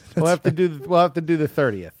Tuesday. We'll have to do the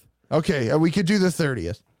 30th. Okay, we could do the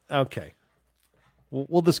 30th. Okay.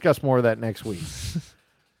 We'll discuss more of that next week.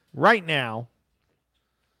 Right now,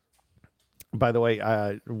 by the way,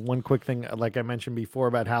 one quick thing, like I mentioned before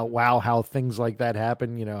about how things like that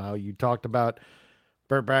happen, you know, how you talked about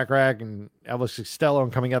Burt Bacharach and Elvis Costello,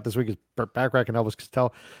 and coming out this week is Burt Bacharach and Elvis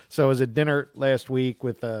Costello. So I was at dinner last week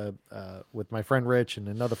with my friend Rich and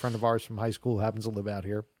another friend of ours from high school who happens to live out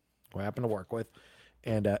here, who I happen to work with.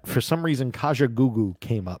 And for some reason, Kaja Gugu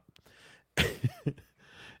came up.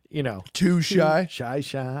 You know. Too shy?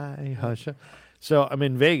 Shy, hush. So I'm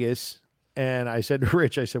in Vegas, and I said to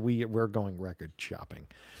Rich, I said, we're going record shopping.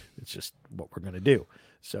 It's just what we're going to do.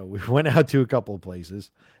 So we went out to a couple of places,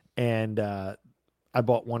 and I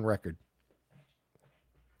bought one record.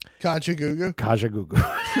 Kaja Gugu.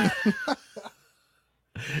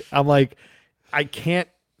 I'm like, I can't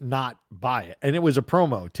not buy it. And it was a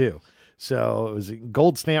promo, too. So it was a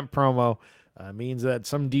gold stamp promo. Means that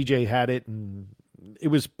some DJ had it, and it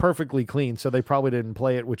was perfectly clean, so they probably didn't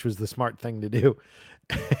play it, which was the smart thing to do.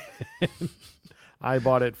 I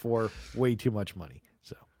bought it for way too much money.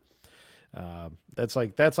 So that's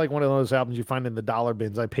like one of those albums you find in the dollar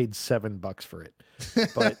bins. I paid $7 for it.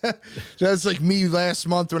 But that's like me last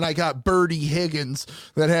month when I got Birdie Higgins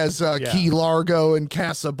that has Key Largo and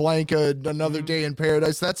Casablanca, Another Day in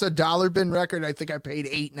Paradise. That's a dollar bin record. I think I paid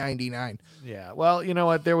 $8.99. Yeah. Well, you know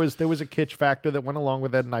what? There was a kitsch factor that went along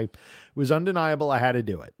with it, and it was undeniable. I had to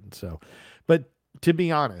do it. So, but to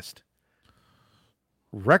be honest,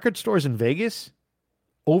 record stores in Vegas,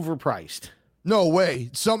 overpriced. No way.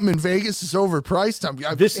 Something in Vegas is overpriced.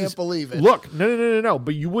 I can't believe it. Look, no.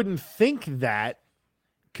 But you wouldn't think that,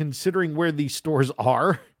 considering where these stores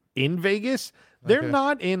are in Vegas. They're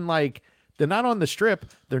not in they're not on the Strip.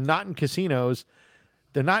 They're not in casinos.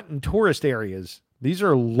 They're not in tourist areas. These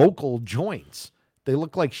are local joints. They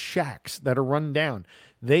look like shacks that are run down.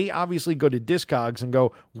 They obviously go to Discogs and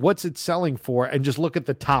go, what's it selling for? And just look at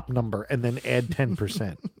the top number and then add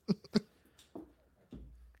 10%.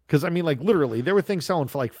 Because, I mean, like, literally, there were things selling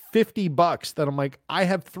for like $50 that I'm like, I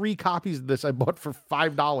have 3 copies of this I bought for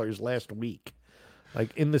 $5 last week.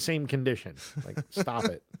 Like, in the same condition. Like, stop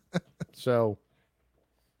it. So,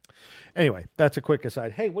 anyway, that's a quick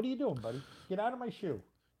aside. Hey, what are you doing, buddy? Get out of my shoe.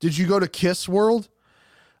 Did you go to Kiss World?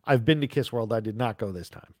 I've been to Kiss World. I did not go this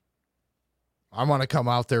time. I want to come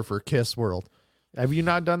out there for Kiss World. Have you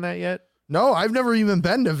not done that yet? No, I've never even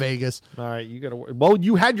been to Vegas. All right, you got to. Well,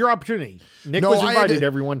 you had your opportunity. Nick was invited.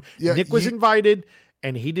 Everyone. Yeah, Nick was invited,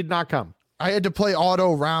 and he did not come. I had to play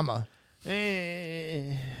Autorama.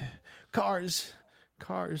 Cars,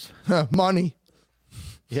 money.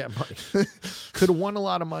 Yeah, money. Could have won a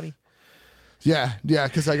lot of money. Yeah,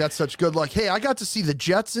 because I got such good luck. Hey, I got to see the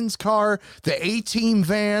Jetsons car, the A-Team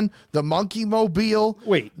van, the Monkey Mobile.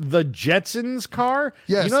 Wait, the Jetsons car?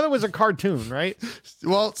 Yes. You know that was a cartoon, right?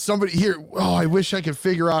 Well, somebody here. Oh, I wish I could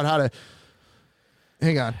figure out how to.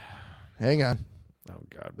 Hang on. Oh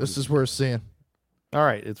God, this is worth seeing. All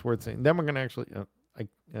right, it's worth seeing. Then we're gonna actually.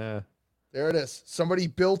 There it is. Somebody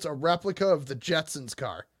built a replica of the Jetsons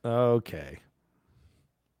car. Okay.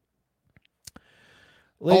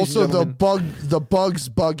 Also, the Bugs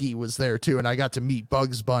Buggy was there too, and I got to meet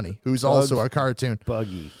Bugs Bunny, who's also a cartoon.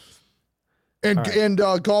 Buggy. And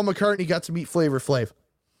Paul McCartney got to meet Flavor Flav.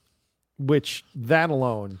 Which that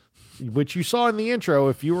alone, which you saw in the intro,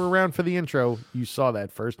 if you were around for the intro, you saw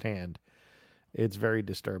that firsthand. It's very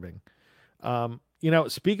disturbing.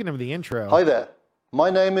 Speaking of the intro. Hi there.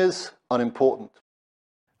 My name is Unimportant.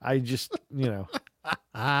 I just, we've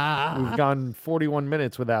gone 41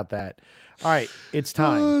 minutes without that. All right, it's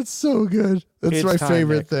time. Oh, it's so good. That's my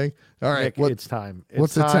favorite thing. All right, Nick, it's time.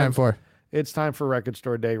 What's the time for? It's time for Record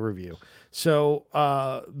Store Day review. So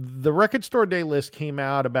the Record Store Day list came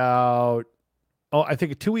out about, I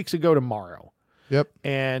think 2 weeks ago tomorrow. Yep.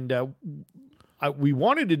 And we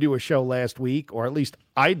wanted to do a show last week, or at least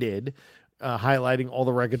I did, highlighting all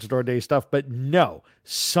the Record Store Day stuff. But no,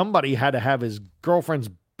 somebody had to have his girlfriend's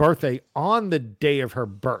birthday on the day of her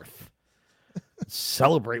birth.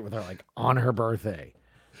 Celebrate with her on her birthday.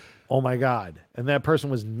 Oh my God. And that person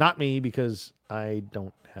was not me, because I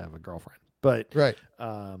don't have a girlfriend. But right.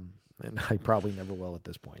 And I probably never will at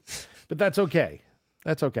this point. But that's okay.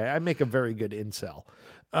 That's okay. I make a very good incel.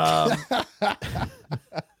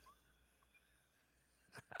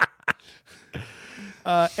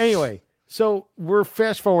 Anyway, so we're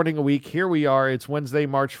fast forwarding a week. Here we are. It's Wednesday,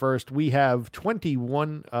 March 1st. We have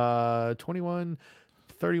 21, 31.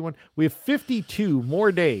 We have 52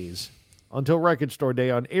 more days until Record Store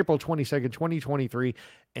Day on April 22nd, 2023.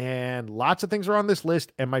 And lots of things are on this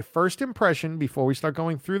list. And my first impression before we start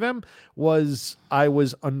going through them was I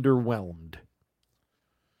was underwhelmed.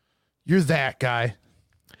 You're that guy.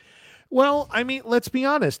 Well, I mean, let's be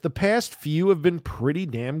honest. The past few have been pretty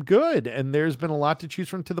damn good. And there's been a lot to choose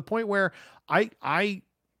from, to the point where I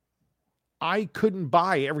couldn't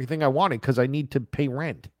buy everything I wanted because I need to pay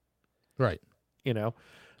rent. Right.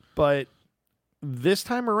 But this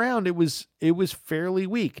time around, it was fairly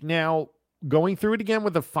weak. Now, going through it again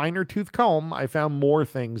with a finer tooth comb, I found more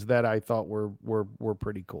things that I thought were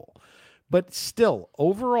pretty cool. But still,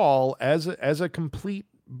 overall, as a complete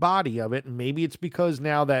body of it, and maybe it's because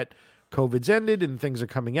now that COVID's ended and things are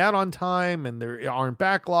coming out on time and there aren't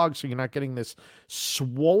backlogs, so you're not getting this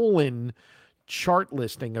swollen chart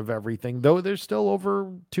listing of everything, though there's still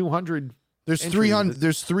over 200. There's 300.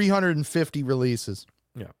 There's 350 releases.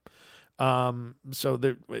 Yeah. So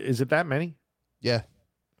is it that many? Yeah.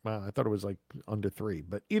 Well, I thought it was under 3,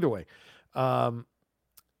 but either way,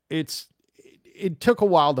 it took a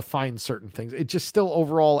while to find certain things. It just still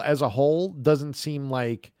overall as a whole doesn't seem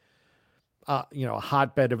like, a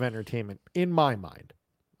hotbed of entertainment in my mind.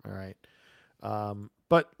 All right.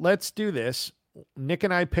 But let's do this. Nick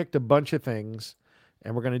and I picked a bunch of things,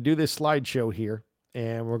 and we're going to do this slideshow here,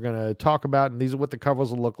 and we're going to talk about, and these are what the covers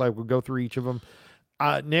will look like. We'll go through each of them.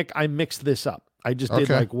 Nick, I mixed this up. I just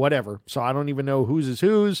did whatever. So I don't even know whose is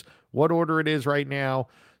whose, what order it is right now.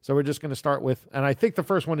 So we're just going to start with, and I think the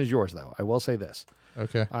first one is yours, though. I will say this.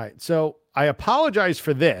 Okay. All right. So I apologize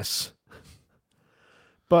for this,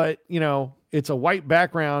 But, it's a white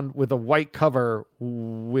background with a white cover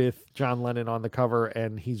with John Lennon on the cover,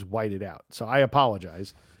 and he's whited out. So I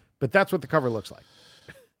apologize, but that's what the cover looks like.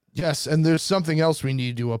 Yes, and there's something else we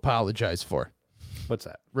need to apologize for. What's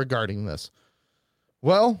that? Regarding this?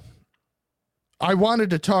 Well, I wanted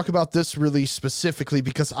to talk about this release specifically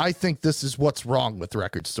because I think this is what's wrong with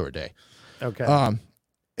Record Store Day. Okay.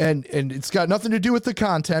 And it's got nothing to do with the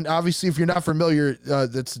content. Obviously, if you're not familiar,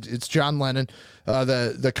 it's John Lennon.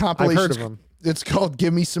 The compilation. I've heard of him. It's called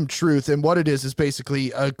Give Me Some Truth. And what it is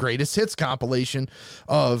basically a greatest hits compilation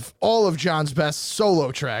of all of John's best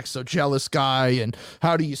solo tracks. So Jealous Guy and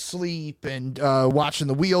How Do You Sleep and Watching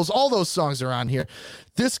the Wheels. All those songs are on here.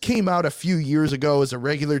 This came out a few years ago as a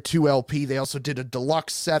regular 2 LP. They also did a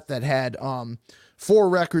deluxe set that had 4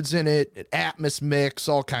 records in it, an Atmos mix,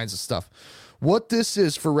 all kinds of stuff. What this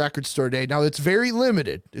is for Record Store Day, now it's very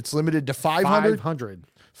limited. It's limited to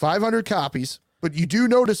 500 copies, but you do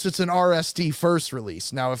notice it's an RSD first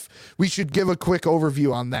release. Now, if we should give a quick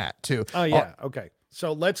overview on that too. Oh, yeah. Okay.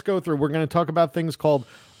 So let's go through. We're going to talk about things called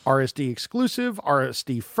RSD exclusive,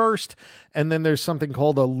 RSD first, and then there's something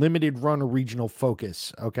called a limited run regional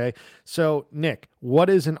focus. Okay. So, Nick,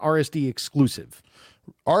 what is an RSD exclusive?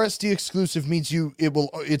 RSD exclusive means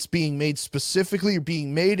it's being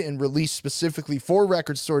made and released specifically for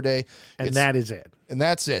Record Store Day. And that is it. And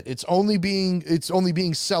that's it. It's only being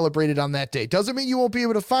celebrated on that day. Doesn't mean you won't be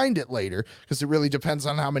able to find it later, because it really depends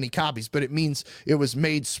on how many copies, but it means it was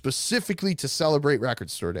made specifically to celebrate Record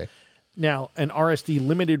Store Day. Now, an RSD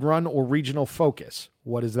limited run or regional focus,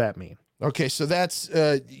 what does that mean? Okay, so that's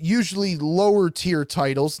usually lower tier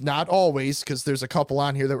titles, not always, because there's a couple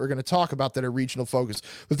on here that we're going to talk about that are regional focus.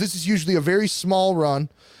 But this is usually a very small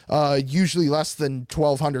run, usually less than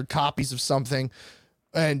 1,200 copies of something,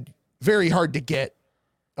 and very hard to get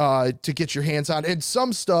your hands on. And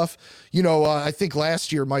some stuff, I think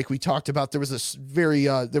last year, Mike, we talked about there was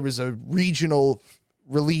a regional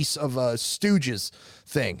release of a Stooges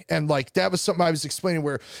thing, and that was something I was explaining,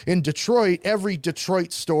 where in Detroit, every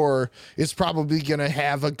Detroit store is probably going to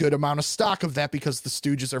have a good amount of stock of that because the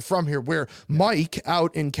Stooges are from here, where Mike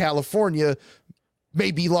out in California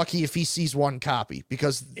may be lucky if he sees one copy,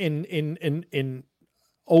 because in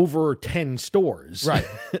over 10 stores, right?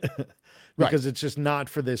 Because it's just not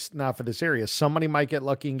for this area. Somebody might get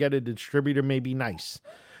lucky and get a distributor, may be nice,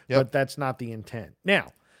 but that's not the intent.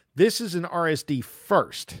 Now, this is an RSD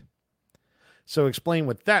first. So explain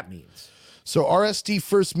what that means. So RSD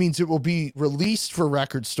first means it will be released for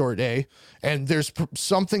Record Store Day, and there's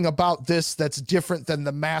something about this that's different than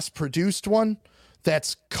the mass-produced one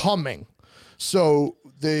that's coming. So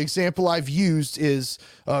the example I've used is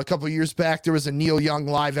a couple of years back, there was a Neil Young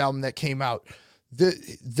live album that came out.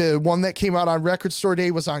 The one that came out on Record Store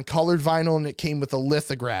Day was on colored vinyl, and it came with a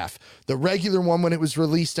lithograph. The regular one, when it was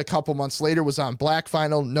released a couple months later, was on black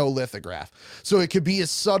vinyl, no lithograph. So it could be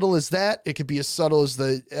as subtle as that. It could be as subtle as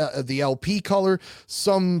the LP color.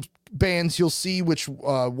 Some bands you'll see, which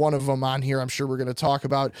one of them on here I'm sure we're going to talk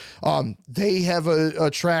about, they have a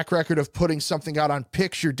track record of putting something out on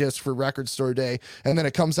picture disc for Record Store Day, and then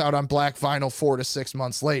it comes out on black vinyl 4 to 6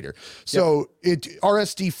 months later. So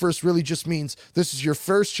RSD first really just means this is your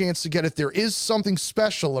first chance to get it. There is something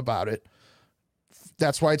special about it.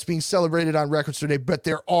 That's why it's being celebrated on Record Store Day, but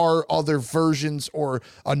there are other versions or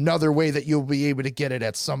another way that you'll be able to get it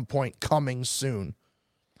at some point coming soon.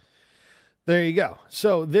 There you go.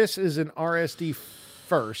 So this is an RSD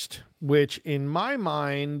first, which in my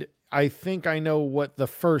mind, I think I know what the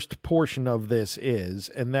first portion of this is.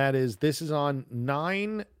 And that is, this is on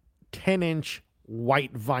 9 10-inch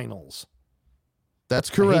white vinyls. That's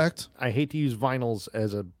correct. I hate to use vinyls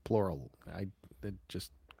as a plural. It just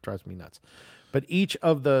drives me nuts. But each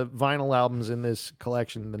of the vinyl albums in this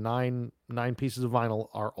collection, the nine pieces of vinyl,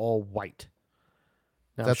 are all white.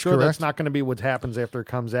 Now, I'm sure that's not going to be what happens after it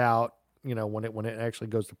comes out, when it actually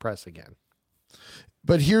goes to press again.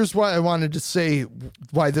 But here's why I wanted to say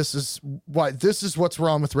why this is what's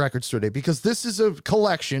wrong with Record Store Day, because this is a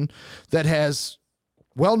collection that has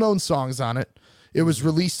well-known songs on it. It was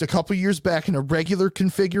released a couple years back in a regular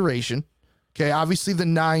configuration. Okay, obviously the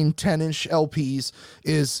 9 10-inch LPs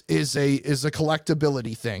is a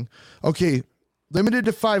collectability thing. Okay, limited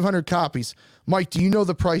to 500 copies. Mike, do you know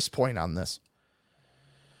the price point on this?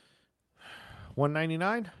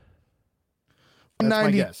 $199? That's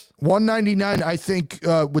my guess. $199, I think,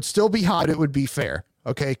 would still be hot. It would be fair,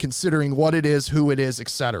 okay, considering what it is, who it is,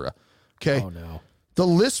 etc. Okay. Oh no. The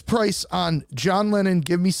list price on John Lennon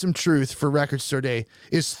Give Me Some Truth for Record Store Day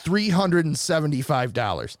is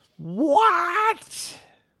 $375. What?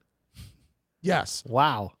 Yes.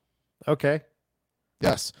 Wow. Okay.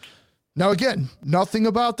 Yes. Now, again, nothing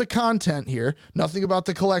about the content here, nothing about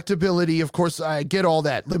the collectability. Of course, I get all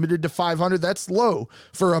that. Limited to 500, that's low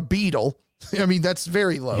for a Beatle. I mean, that's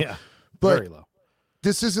very low. Yeah, but very low.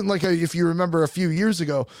 This isn't like if you remember a few years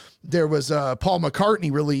ago, there was a Paul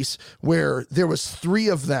McCartney release where there was 3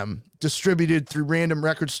 of them distributed through random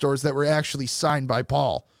record stores that were actually signed by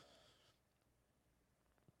Paul.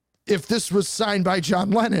 If this was signed by John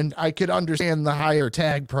Lennon, I could understand the higher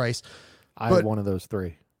tag price. I had one of those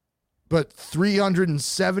 3. But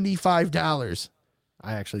 $375.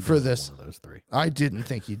 I actually for did this. One of those 3. I didn't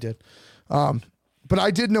think you did. But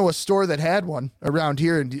I did know a store that had one around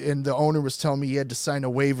here, and the owner was telling me he had to sign a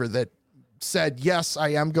waiver that said, yes, I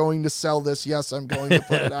am going to sell this. Yes, I'm going to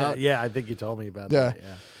put it out. Yeah, I think you told me about that.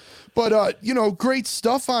 Yeah. But, great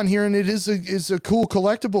stuff on here, and it is a cool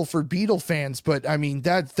collectible for Beatle fans. But, I mean,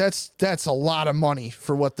 that's a lot of money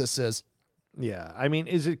for what this is. Yeah. I mean,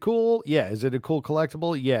 is it cool? Yeah. Is it a cool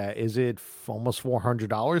collectible? Yeah. Is it almost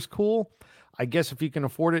 $400 cool? I guess if you can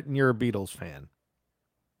afford it and you're a Beatles fan.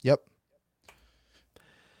 Yep.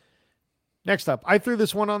 Next up, I threw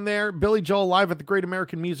this one on there. Billy Joel live at the Great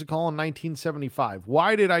American Music Hall in 1975.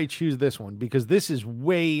 Why did I choose this one? Because this is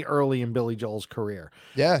way early in Billy Joel's career.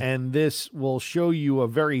 Yeah. And this will show you a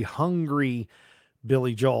very hungry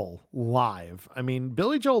Billy Joel live. I mean,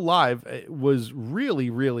 Billy Joel live was really,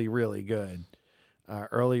 really, really good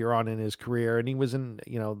earlier on in his career. And he was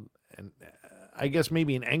I guess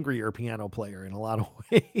maybe an angrier piano player in a lot of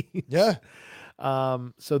ways. Yeah.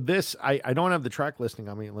 So this, I don't have the track listing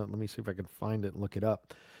on me. Let me see if I can find it and look it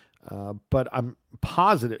up. But I'm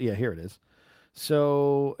positive. Yeah, here it is.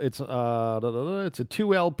 So it's a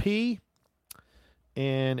 2 LP,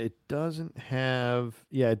 and it doesn't have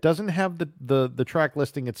the track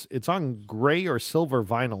listing. It's on gray or silver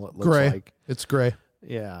vinyl. It looks like it's gray.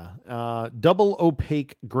 Yeah. Double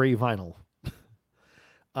opaque gray vinyl.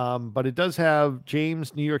 But it does have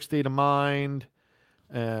James, New York State of Mind,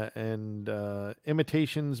 and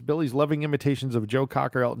imitations, Billy's loving imitations of Joe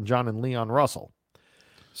Cocker, Elton John, and Leon Russell.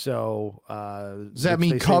 So does that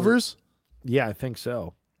mean covers? Yeah, I think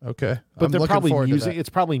so. Okay, but they're probably musing. It's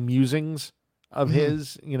probably musings of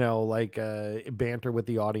his, like banter with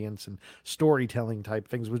the audience and storytelling type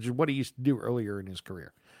things, which is what he used to do earlier in his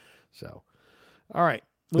career. So, all right.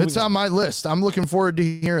 It's on my list. I'm looking forward to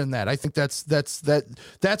hearing that. I think that's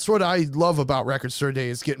what I love about Record Store Day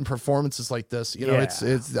is getting performances like this.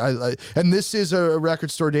 And this is a Record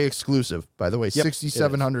Store Day exclusive, by the way. Yep,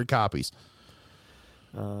 6,700 copies.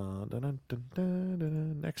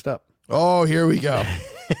 Next up. Oh, here we go.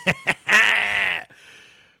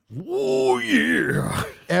 Oh yeah!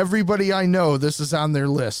 Everybody I know, this is on their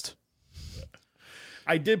list.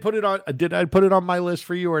 I did put it on. Did I put it on my list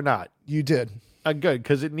for you or not? You did. Good,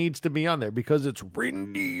 because it needs to be on there because it's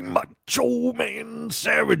Randy Macho Man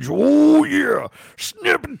Savage. Oh, yeah.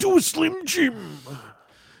 Snap into a Slim Jim.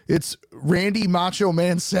 It's Randy Macho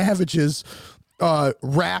Man Savage's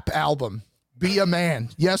rap album, Be a Man.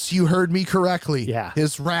 Yes, you heard me correctly. Yeah.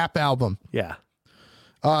 His rap album. Yeah.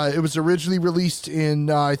 It was originally released in,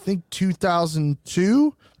 I think,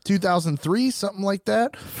 2002, 2003, something like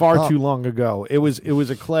that. Far too long ago. It was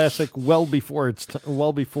a classic well before its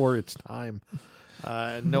time.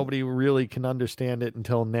 Nobody really can understand it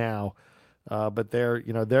until now, but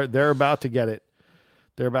they're about to get it.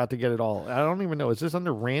 They're about to get it all. I don't even know. Is this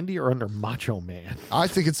under Randy or under Macho Man? I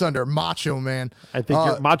think it's under Macho Man. I think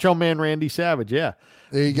you're Macho Man Randy Savage. Yeah,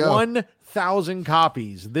 there you go. 1,000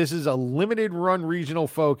 copies. This is a limited run regional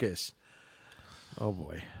focus. Oh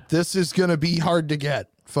boy, this is going to be hard to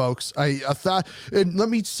get, folks. I thought, and let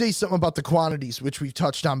me say something about the quantities, which we've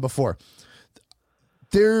touched on before.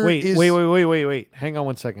 Wait. Hang on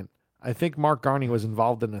one second. I think Mark Garney was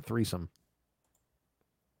involved in a threesome.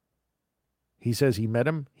 He says he met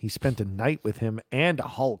him. He spent a night with him and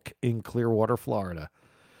Hulk in Clearwater, Florida.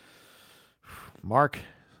 Mark,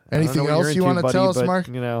 anything else you want to tell us, Mark?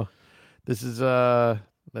 This is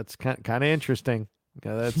that's kind of interesting.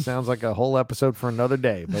 That sounds like a whole episode for another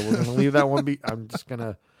day, but we're gonna leave that one be. I'm just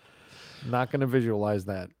not gonna visualize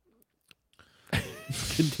that.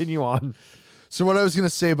 Continue on. So what I was going to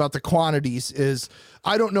say about the quantities is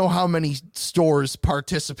I don't know how many stores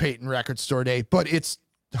participate in Record Store Day, but it's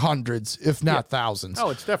hundreds, if not thousands.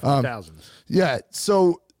 Oh, it's definitely thousands. Yeah.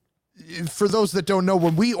 So for those that don't know,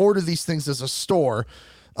 when we order these things as a store,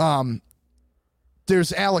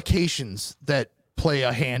 there's allocations that play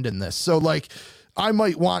a hand in this. So like I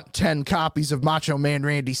might want 10 copies of Macho Man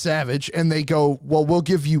Randy Savage, and they go, well, we'll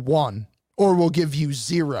give you 1 or we'll give you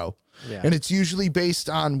 0. Yeah. And it's usually based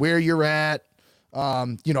on where you're at,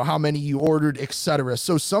 how many you ordered, etc.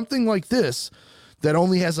 So something like this that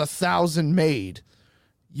only has 1,000 made,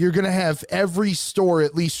 you're going to have every store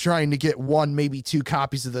at least trying to get one, maybe two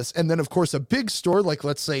copies of this. And then, of course, a big store like,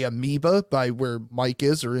 let's say, Amoeba by where Mike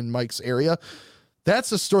is or in Mike's area,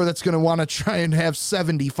 that's a store that's going to want to try and have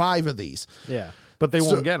 75 of these. Yeah, but they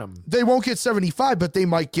won't get them. They won't get 75, but they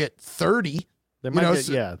might get 30. They might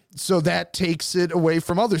get, So that takes it away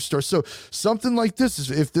from other stores. So something like this,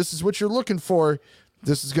 if this is what you're looking for,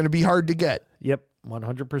 this is going to be hard to get. Yep,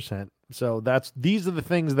 100%. So these are the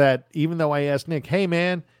things that, even though I asked Nick, hey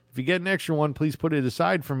man, if you get an extra one, please put it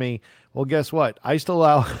aside for me. Well, guess what? I still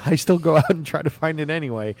go out and try to find it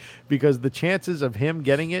anyway, because the chances of him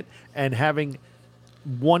getting it and having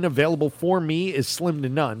one available for me is slim to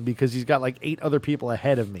none, because he's got like 8 other people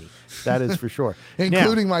ahead of me. That is for sure.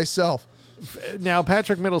 Including myself. Now,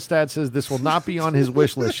 Patrick Middlestad says this will not be on his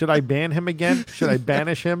wish list. Should I ban him again? Should I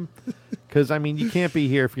banish him? Because, I mean, you can't be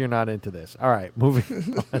here if you're not into this. All right,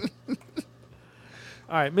 moving on.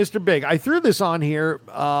 All right, Mr. Big. I threw this on here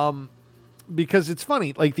because it's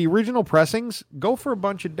funny. Like, the original pressings go for a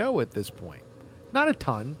bunch of dough at this point. Not a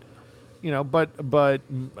ton,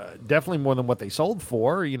 but definitely more than what they sold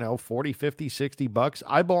for, 40, 50, 60 bucks.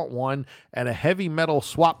 I bought one at a heavy metal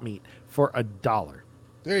swap meet for $1.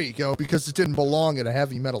 There you go, because it didn't belong at a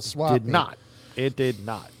heavy metal swap meet. It did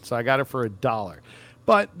not. So I got it for $1.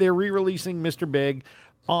 But they're re-releasing Mr. Big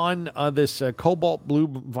on this cobalt blue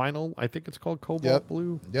vinyl. I think it's called cobalt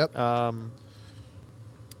blue. Yep. And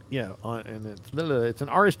it's an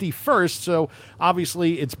RSD first, so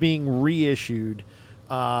obviously it's being reissued.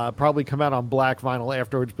 Probably come out on black vinyl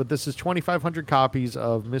afterwards, but this is 2,500 copies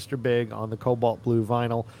of Mr. Big on the cobalt blue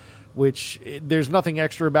vinyl, which there's nothing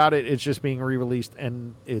extra about it. It's just being re-released,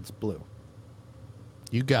 and it's blue.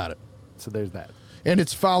 You got it. So there's that. And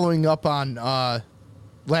it's following up on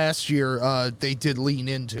last year. They did lean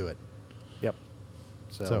into it. Yep.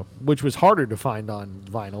 So which was harder to find on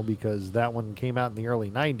vinyl, because that one came out in the early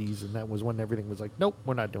 90s, and that was when everything was like, nope,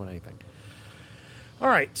 we're not doing anything. All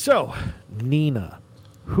right, so Nina.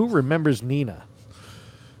 Who remembers Nina?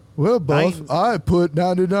 Well, boss, I put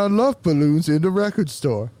 99 Luft balloons in the record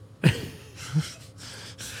store.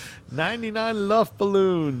 99 Luft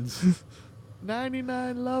balloons.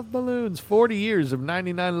 99 Luft balloons. 40 years of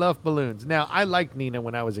 99 Luft balloons. Now, I liked Nina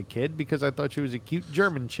when I was a kid because I thought she was a cute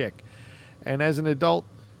German chick. And as an adult,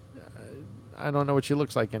 I don't know what she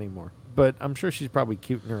looks like anymore. But I'm sure she's probably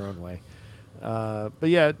cute in her own way. But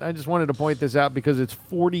yeah, I just wanted to point this out because it's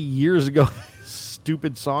 40 years ago this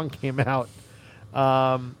stupid song came out.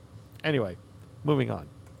 Anyway, moving on.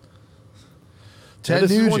 Ted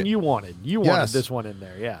this Nugent. is one you wanted. You wanted this one in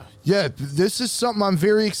there, yeah. Yeah, this is something I'm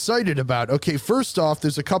very excited about. Okay, first off,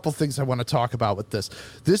 there's a couple things I want to talk about with this.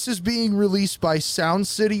 This is being released by Sound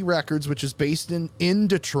City Records, which is based in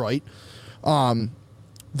Detroit.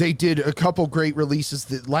 They did a couple great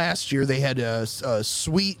releases last year. They had a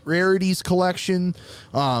Sweet Rarities collection,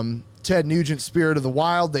 Ted Nugent Spirit of the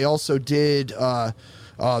Wild. They also did the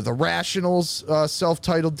Rationals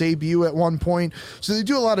self-titled debut at one point. So they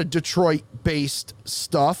do a lot of Detroit-based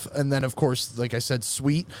stuff. And then, of course, like I said,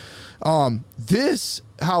 Sweet. This,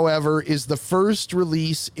 however, is the first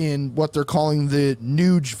release in what they're calling the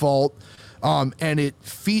Nuge Vault. And it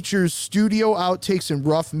features studio outtakes and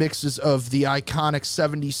rough mixes of the iconic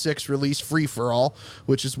 76 release Free For All,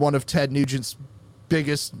 which is one of Ted Nugent's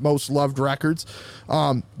biggest, most loved records.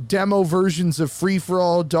 Demo versions of Free For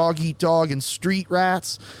All, Dog Eat Dog, and Street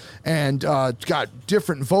Rats. And got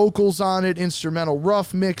different vocals on it, instrumental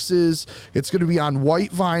rough mixes. It's going to be on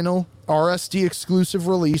white vinyl, RSD exclusive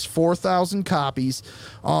release, 4,000 copies.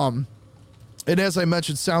 And as I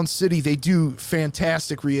mentioned, Sound City, they do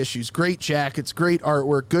fantastic reissues, great jackets, great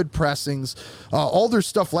artwork, good pressings. All their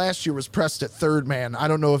stuff last year was pressed at Third Man. I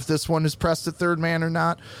don't know if this one is pressed at Third Man or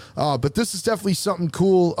not, but this is definitely something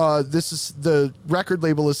cool. The record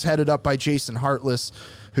label is headed up by Jason Hartless,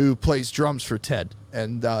 who plays drums for Ted,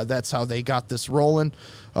 and that's how they got this rolling.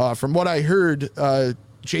 From what I heard,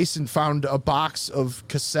 Jason found a box of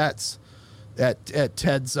cassettes at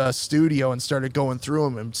Ted's studio and started going through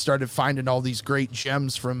them and started finding all these great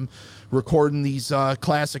gems from recording these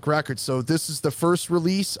classic records. So this is the first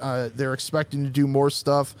release. They're expecting to do more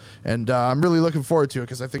stuff, and I'm really looking forward to it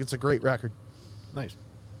because I think it's a great record. Nice.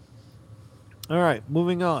 All right,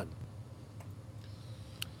 moving on.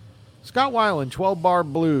 Scott Weiland, 12 Bar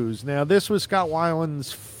Blues. Now, this was Scott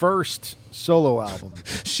Weiland's first solo album.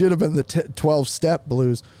 Should have been the 12-step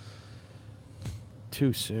blues.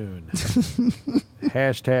 Too soon.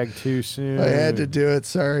 Hashtag too soon. I had to do it.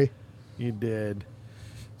 Sorry. You did.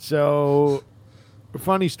 So, a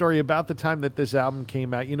funny story about the time that this album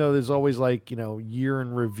came out. There's always year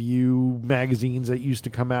in review magazines that used to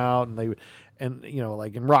come out, and And, you know,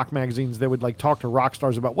 like in rock magazines, they would like talk to rock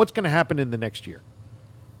stars about what's going to happen in the next year,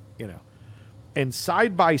 you know. And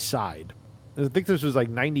side by side, I think this was like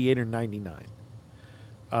 98 or 99.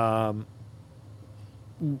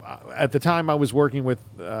 At the time, I was working with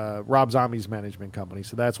Rob Zombie's management company,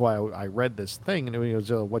 so that's why I read this thing. And it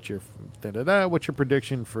was, what's your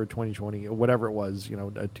prediction for 2020 or whatever it was, you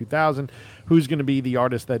know, 2000? Who's going to be the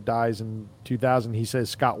artist that dies in 2000? He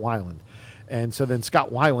says Scott Weiland. And so then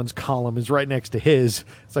Scott Weiland's column is right next to his.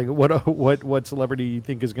 It's like, what celebrity do you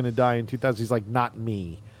think is going to die in 2000? He's like, not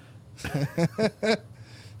me. Good.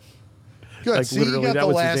 Like, See, you got the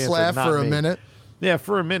last laugh for a minute. Yeah,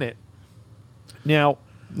 for a minute. Now,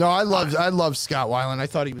 no, I love Scott Weiland. I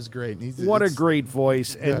thought he was great. What a great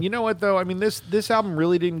voice. And you know what, though? I mean, this album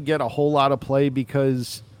really didn't get a whole lot of play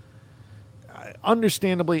because,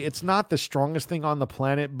 understandably, it's not the strongest thing on the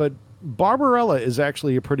planet, but Barbarella is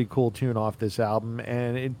actually a pretty cool tune off this album,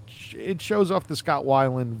 and it shows off the Scott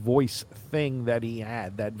Weiland voice thing that he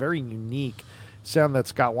had, that very unique sound that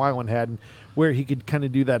Scott Weiland had, where he could kind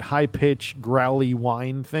of do that high-pitched, growly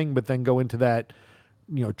whine thing, but then go into that,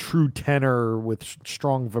 you know, true tenor with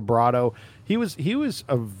strong vibrato. He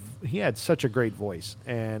had such a great voice,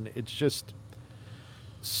 and it's just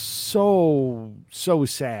so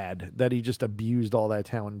sad that he just abused all that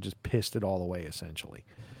talent and just pissed it all away, essentially.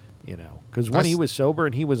 You know, because when he was sober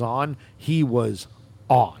and he was on, he was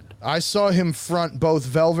on. I saw him front both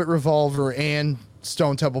Velvet Revolver and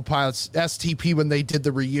Stone Temple Pilots STP when they did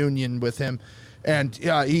the reunion with him. And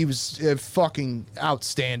he was fucking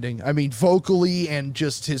outstanding. I mean, vocally and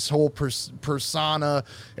just his whole persona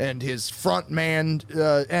and his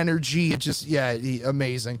frontman energy. It just,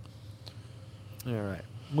 amazing. All right,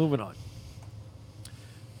 moving on.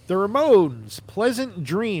 The Ramones, Pleasant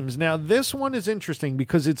Dreams. Now, this one is interesting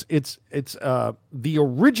because it's the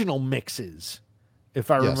original mixes,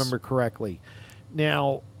 if I remember correctly.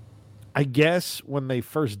 Now, I guess when they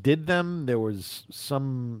first did them, there was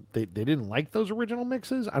some they didn't like those original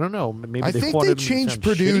mixes. I don't know. Maybe I think they changed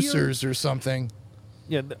producers or something.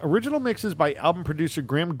 Yeah, the original mixes by album producer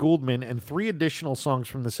Graham Gouldman and 3 additional songs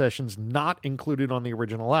from the sessions not included on the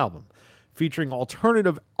original album, featuring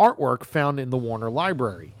alternative artwork found in the Warner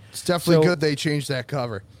Library. It's definitely good they changed that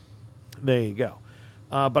cover. There you go.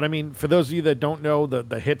 But I mean, for those of you that don't know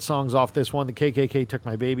the hit songs off this one, the KKK Took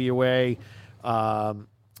My Baby Away.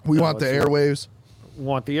 We Want the Airwaves.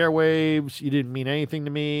 Want the Airwaves. You Didn't Mean Anything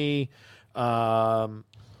to Me. Let's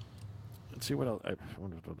see what else.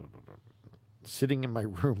 Sitting in My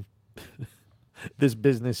Room. This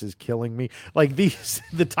business is killing me. Like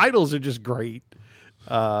the titles are just great.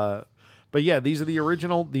 But yeah, these are the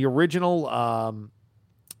original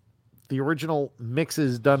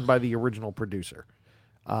mixes done by the original producer.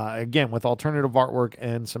 Again, with alternative artwork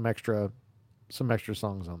and some extra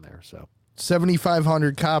songs on there. So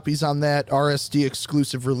 7,500 copies on that RSD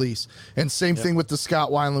exclusive release. And same thing with the Scott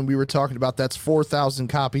Weiland we were talking about. That's 4,000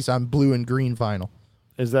 copies on blue and green vinyl.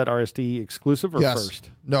 Is that RSD exclusive or first?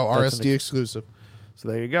 No, RSD exclusive. So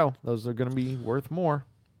there you go. Those are going to be worth more.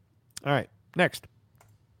 All right, next.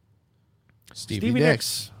 Stevie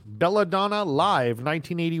Nicks, Belladonna Live,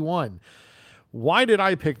 1981. Why did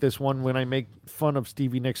I pick this one when I make fun of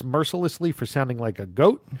Stevie Nicks mercilessly for sounding like a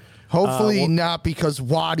goat? Hopefully not because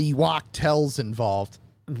Waddy Wachtel's involved.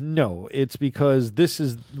 No, it's because this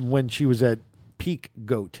is when she was at peak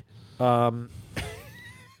goat.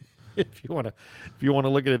 If you want to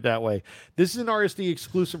look at it that way. This is an RSD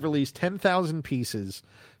exclusive release, 10,000 pieces.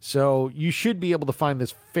 So you should be able to find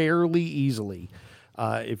this fairly easily.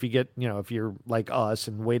 If you get, if you're like us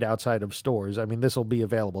and wait outside of stores, I mean, this will be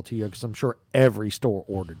available to you because I'm sure every store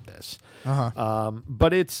ordered this.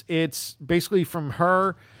 But it's basically from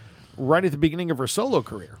her right at the beginning of her solo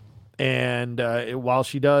career. And while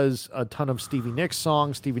she does a ton of Stevie Nicks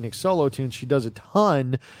songs, Stevie Nicks solo tunes, she does a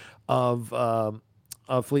ton of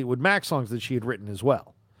Fleetwood Mac songs that she had written as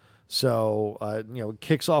well. So, it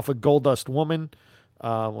kicks off with Gold Dust Woman.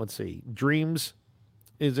 Let's see, Dreams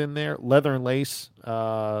is in there. Leather and Lace,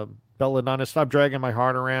 Belladonna, Stop Dragging My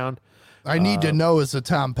Heart Around. I Need to Know is a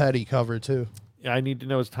Tom Petty cover too. I Need to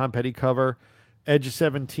Know is a Tom Petty cover. Edge of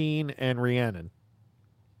 17 and Rhiannon.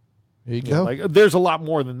 There you go. Like, there's a lot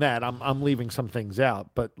more than that. I'm leaving some things out,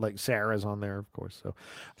 but like Sarah's on there, of course.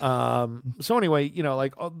 So anyway,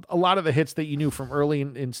 like a lot of the hits that you knew from early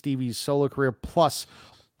in Stevie's solo career, plus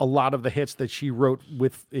a lot of the hits that she wrote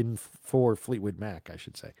for Fleetwood Mac, I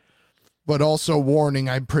should say. But also warning,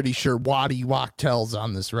 I'm pretty sure Waddy Wachtel's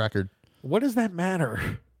on this record. What does that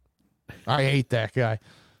matter? I hate that guy.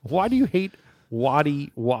 Why do you hate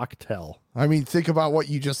Waddy Wachtel? I mean, think about what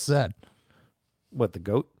you just said. What, the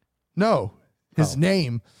goat? No, his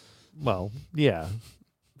name. Well, yeah.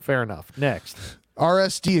 Fair enough. Next.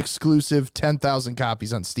 RSD exclusive, 10,000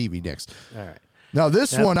 copies on Stevie Nicks. All right. Now,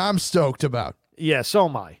 this one I'm stoked about. Yeah, so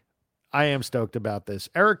am I. I am stoked about this.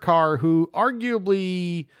 Eric Carr, who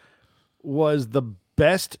arguably was the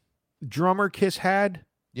best drummer Kiss had.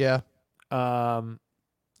 Yeah. In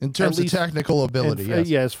terms of least, technical ability, yes.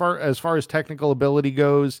 Yeah, as far as technical ability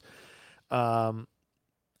goes,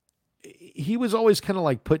 he was always kind of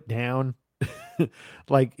like put down.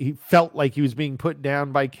 Like he felt like he was being put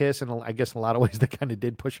down by Kiss, and I guess in a lot of ways they kind of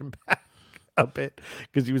did push him back a bit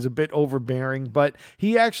because he was a bit overbearing, but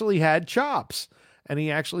he actually had chops and he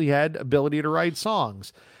actually had ability to write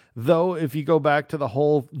songs. Though if you go back to the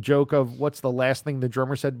whole joke of what's the last thing the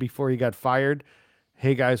drummer said before he got fired,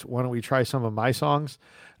 hey guys, why don't we try some of my songs?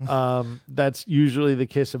 That's usually the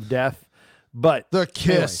kiss of death. But the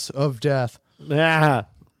kiss of death. Yeah.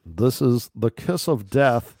 This is the kiss of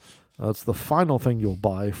death. That's the final thing you'll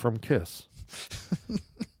buy from Kiss.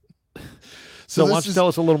 So why don't you tell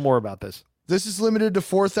us a little more about this? This is limited to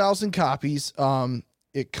 4,000 copies.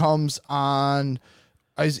 It comes on.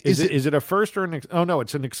 Is it a first or an? Oh no,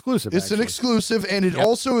 it's an exclusive. It's an exclusive, and it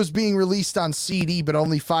also is being released on CD, but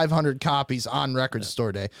only 500 copies on Record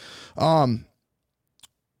Store Day.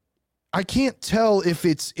 I can't tell if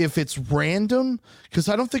it's random because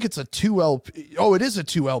I don't think it's a 2 LP. Oh, it is a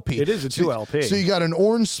 2 LP. It is a 2 LP. So you got an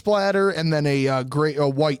orange splatter and then a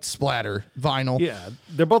white splatter vinyl. Yeah,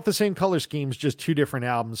 they're both the same color schemes, just two different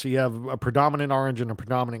albums. So you have a predominant orange and a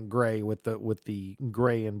predominant gray, with the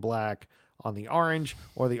gray and black on the orange,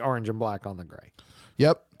 or the orange and black on the gray.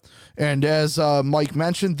 Yep. And as Mike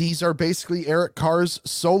mentioned, these are basically Eric Carr's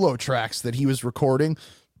solo tracks that he was recording.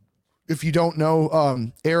 If you don't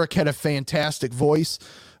know, Eric had a fantastic voice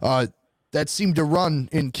that seemed to run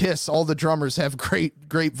in Kiss. All the drummers have great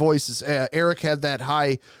voices. Eric had that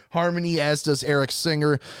high harmony, as does Eric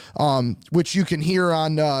Singer, which you can hear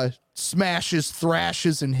on Smashes,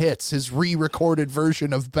 Thrashes, and Hits, his re-recorded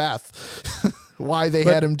version of Beth. Why they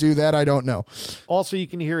had him do that, I don't know. Also, you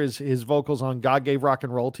can hear his vocals on God Gave Rock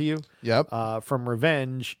and Roll to You. Yep. From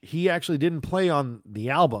Revenge. He actually didn't play on the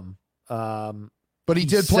album. But he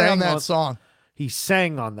did play on that song. He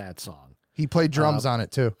sang on that song. He played drums on it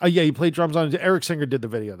too. Yeah, he played drums on it. Eric Singer did the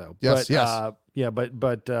video though. Yes,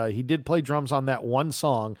 but he did play drums on that one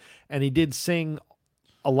song, and he did sing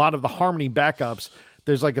a lot of the harmony backups.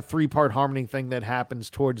 There's like a 3-part harmony thing that happens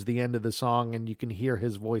towards the end of the song, and you can hear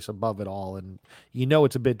his voice above it all, and you know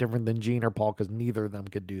it's a bit different than Gene or Paul because neither of them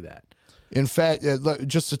could do that. In fact,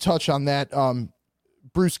 just to touch on that,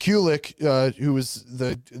 Bruce Kulick, who was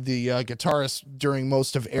the guitarist during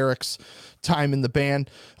most of Eric's time in the band,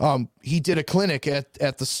 he did a clinic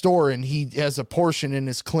at the store, and he has a portion in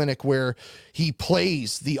his clinic where he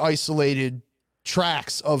plays the isolated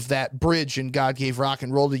tracks of that bridge in God Gave Rock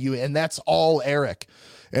and Roll to You, and that's all Eric,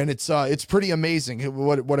 and it's pretty amazing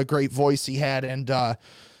what a great voice he had, and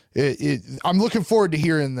I'm looking forward to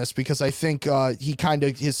hearing this because I think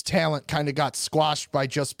his talent kind of got squashed by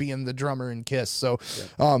just being the drummer in Kiss. So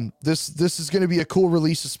this is going to be a cool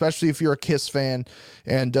release, especially if you're a Kiss fan.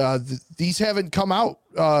 And these haven't come out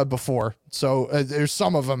before, so there's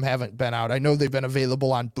some of them haven't been out. I know they've been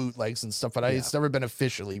available on bootlegs and stuff, but it's never been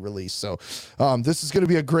officially released. So this is going to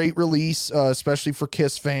be a great release, especially for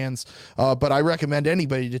Kiss fans. But I recommend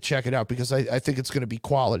anybody to check it out because I think it's going to be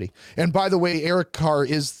quality. And by the way, Eric Carr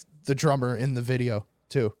is the drummer in the video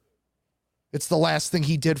too. It's the last thing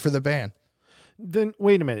he did for the band. Then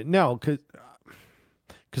wait a minute. No, because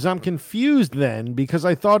I'm confused then, because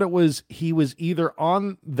I thought he was either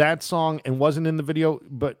on that song and wasn't in the video,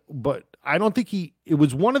 but I don't think it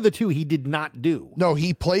was one of the two he did not do. No,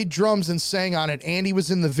 he played drums and sang on it, and he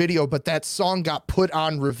was in the video, but that song got put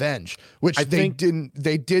on Revenge, which he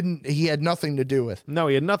had nothing to do with. No,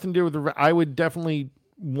 he had nothing to do with I would definitely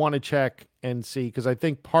want to check and see, because I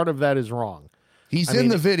think part of that is wrong. He's in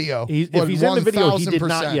the video. If he's in the video, he did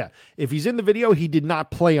not. Yeah, if he's in the video, he did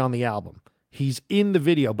not play on the album. He's in the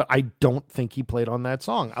video, but I don't think he played on that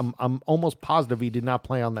song. I'm almost positive he did not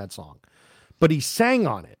play on that song, but he sang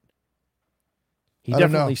on it. He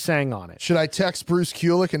definitely sang on it. Should I text Bruce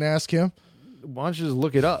Kulick and ask him? Why don't you just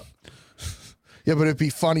look it up? Yeah, but it'd be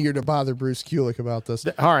funnier to bother Bruce Kulick about this.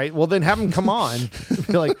 All right, well then have him come on.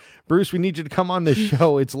 Be like, Bruce, we need you to come on this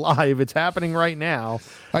show. It's live. It's happening right now.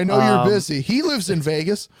 I know you're busy. He lives in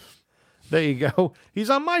Vegas. There you go. He's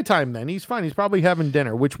on my time then. He's fine. He's probably having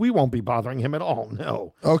dinner, which we won't be bothering him at all.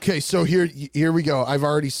 No. Okay, so here we go. I've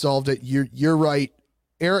already solved it. You're right.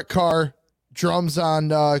 Eric Carr, drums on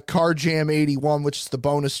Car Jam 81, which is the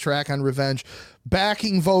bonus track on Revenge.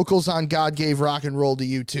 Backing vocals on God Gave Rock and Roll to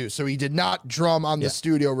You too. So he did not drum on the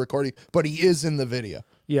studio recording, but he is in the video.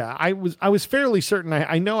 Yeah, I was fairly certain.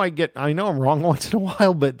 I know I'm wrong once in a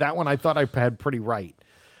while, but that one I thought I had pretty right.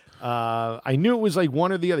 I knew it was like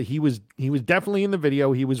one or the other. He was definitely in the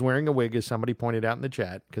video. He was wearing a wig, as somebody pointed out in the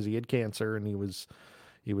chat, because he had cancer and he was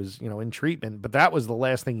in treatment. But that was the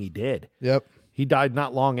last thing he did. Yep. He died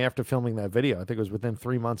not long after filming that video. I think it was within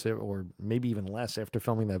 3 months or maybe even less after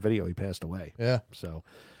filming that video. He passed away. Yeah. So,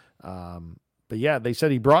 but yeah, they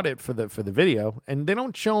said he brought it for the video, and they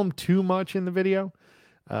don't show him too much in the video,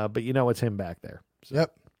 but it's him back there. So.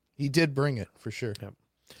 Yep. He did bring it for sure. Yep.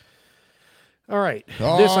 All right.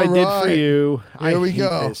 This I did for you. Here we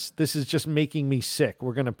go. This is just making me sick.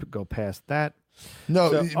 We're going to go past that.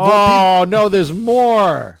 No. No, there's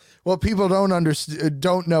more. What people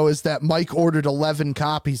don't know is that Mike ordered 11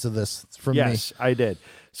 copies of this from me. Yes, I did.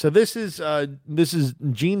 So this is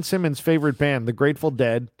Gene Simmons' favorite band, The Grateful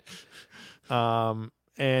Dead. And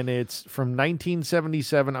it's from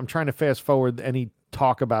 1977. I'm trying to fast forward any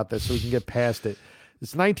talk about this so we can get past it.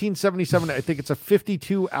 It's 1977. I think it's a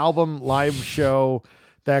 52 album live show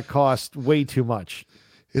that cost way too much.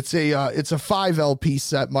 It's a 5 LP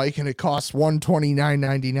set, Mike, and it costs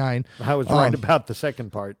 $129.99. I was right about the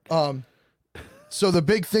second part. So the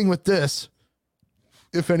big thing with this,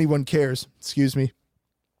 if anyone cares, excuse me,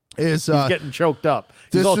 is he's getting choked up.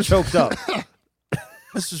 He's all choked up.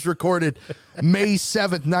 This is recorded May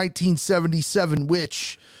 7th, 1977,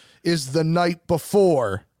 which is the night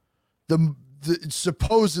before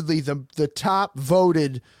supposedly the top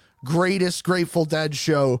voted greatest Grateful Dead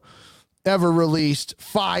show ever released,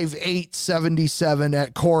 5/8/77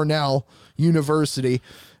 at Cornell University,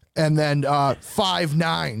 and then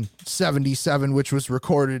 5/9/77, which was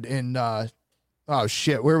recorded in where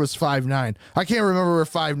was 5/9? I can't remember where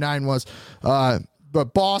 5/9 was.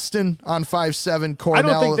 But Boston on 5/7, Cornell. I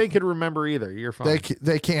don't think they could remember either. You're fine.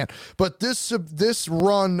 They can't. But this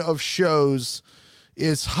run of shows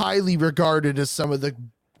is highly regarded as some of the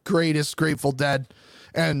greatest Grateful Dead.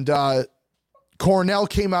 And Cornell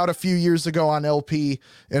came out a few years ago on LP,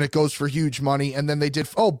 and it goes for huge money. And then they did,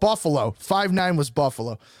 Buffalo. 5/9 was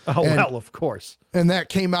Buffalo. Well, of course. And that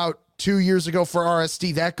came out 2 years ago for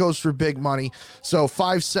RSD. That goes for big money. So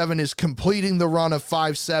 5/7 is completing the run of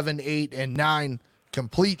 5, 7, 8, and 9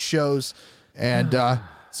 complete shows. And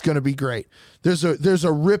it's going to be great. There's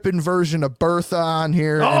a ripping version of Bertha on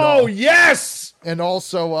here. Yes! And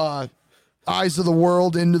also Eyes of the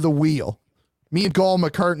World, Into the Wheel. Me and Gall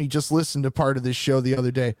McCartney just listened to part of this show the other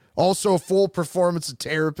day. Also a full performance of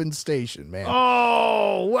Terrapin Station, man.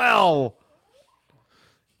 Oh, well.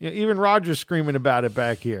 Yeah, even Roger's screaming about it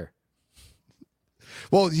back here.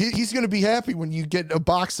 Well, he's going to be happy when you get a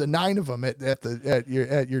box of 9 of them at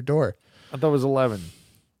your door. I thought it was 11.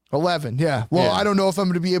 11, yeah. Well, Yeah. I don't know if I'm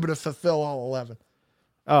going to be able to fulfill all 11.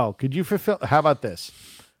 Oh, could you fulfill? How about this?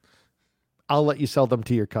 I'll let you sell them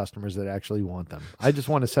to your customers that actually want them. I just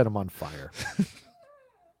want to set them on fire.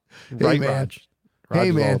 Right, man. Raj? Raj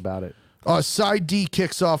is man. all about it. Side D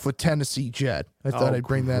kicks off with Tennessee Jet. I thought I'd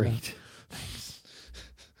bring that in.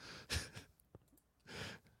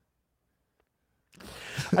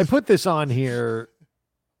 I put this on here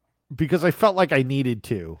because I felt like I needed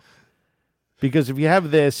to. Because if you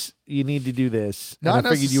have this, you need to do this. Not and I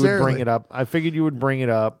figured you would bring necessarily. it up. I figured you would bring it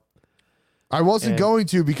up. I wasn't going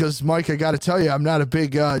to because, Mike, I got to tell you, I'm not a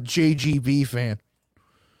big JGB fan.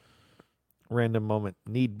 Random moment.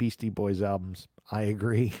 Need Beastie Boys albums. I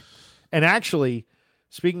agree. And actually,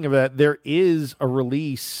 speaking of that, there is a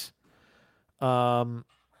release where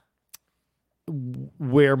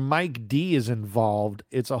Mike D is involved.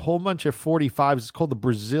 It's a whole bunch of 45s. It's called the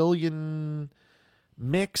Brazilian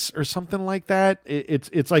Mix or something like that.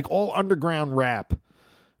 It's like all underground rap.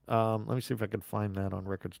 Let me see if I can find that on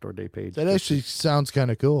Record Store Day page. That actually sounds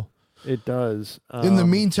kind of cool. It does. In the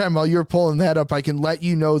meantime, while you're pulling that up, I can let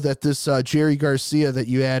you know that this Jerry Garcia that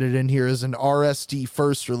you added in here is an RSD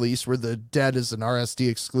first release, where the Dead is an RSD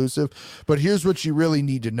exclusive. But here's what you really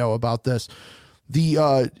need to know about this. The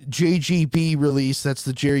JGB release, that's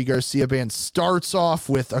the Jerry Garcia band, starts off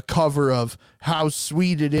with a cover of How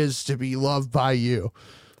Sweet It Is to Be Loved by You.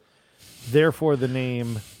 Therefore, the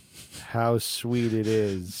name How Sweet It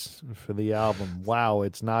Is for the album. Wow,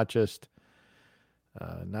 it's not just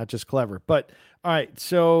clever. But all right,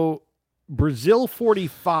 so Brazil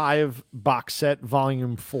 45 box set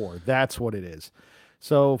volume 4. That's what it is.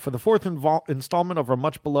 So for the fourth installment of our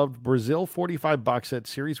much beloved Brazil 45 box set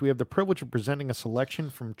series, we have the privilege of presenting a selection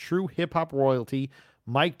from true hip hop royalty,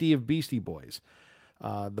 Mike D of Beastie Boys.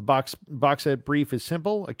 The box set brief is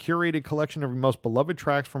simple: a curated collection of your most beloved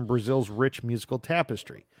tracks from Brazil's rich musical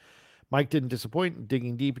tapestry. Mike didn't disappoint,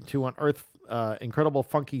 digging deep into unearthed incredible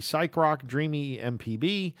funky psych rock, dreamy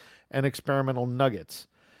MPB, and experimental nuggets.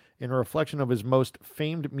 In a reflection of his most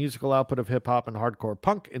famed musical output of hip-hop and hardcore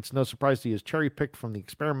punk, it's no surprise he is cherry-picked from the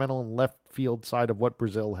experimental and left-field side of what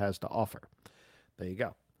Brazil has to offer. There you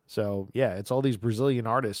go. So, yeah, it's all these Brazilian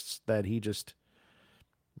artists that he just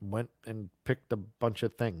went and picked a bunch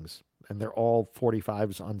of things, and they're all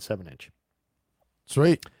 45s on 7-inch.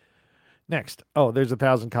 Sweet. Next. Oh, there's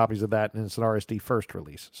 1,000 copies of that, and it's an RSD first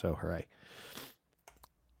release, so hooray.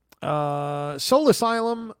 Soul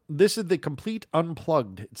Asylum, this is the complete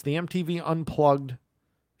Unplugged. It's the MTV Unplugged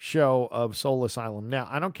show of Soul Asylum. Now,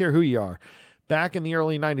 I don't care who you are. Back in the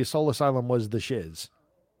early 90s, Soul Asylum was the shiz.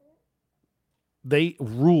 They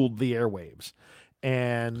ruled the airwaves.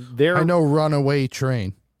 And they're... I know Runaway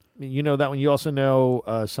Train. You know that one. You also know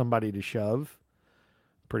Somebody to Shove.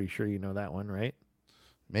 Pretty sure you know that one, right?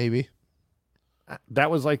 Maybe.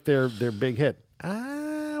 That was like their big hit.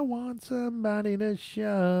 I want somebody to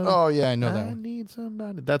shove. Oh, yeah, I know that one. I need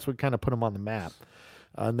somebody. That's what kind of put them on the map.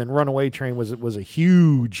 And then Runaway Train was a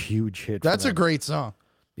huge hit. That's a great song.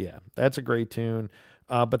 Yeah, that's a great tune.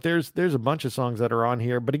 But there's a bunch of songs that are on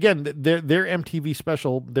here. But again, their MTV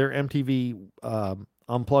special, their MTV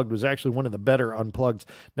Unplugged was actually one of the better Unplugged.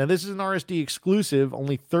 Now, this is an RSD exclusive,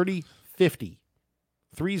 only 3050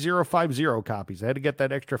 copies. I had to get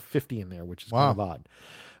that extra 50 in there, which is kind of odd.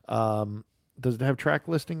 Does it have track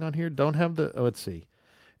listing on here? Don't have the... Oh, let's see.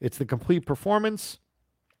 It's the complete performance.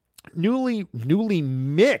 Newly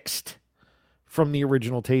mixed from the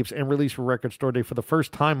original tapes and released for Record Store Day for the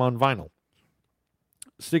first time on vinyl.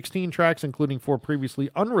 16 tracks, including 4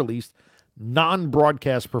 previously unreleased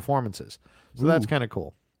non-broadcast performances. So that's kind of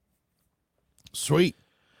cool. Sweet.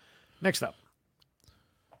 Next up.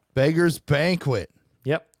 Beggar's Banquet.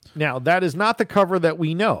 Yep. Now, that is not the cover that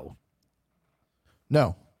we know.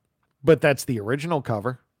 No. But that's the original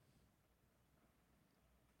cover.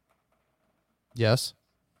 Yes.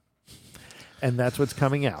 And that's what's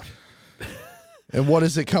coming out. And what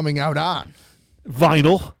is it coming out on?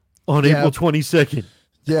 Vinyl on April 22nd.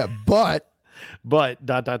 Yeah, but... Let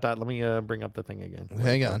me bring up the thing again.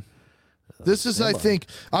 Hang on. This is, I think...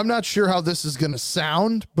 I'm not sure how this is going to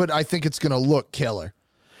sound, but I think it's going to look killer.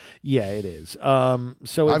 Yeah, it is.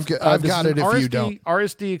 So I've got it if RSD, you don't.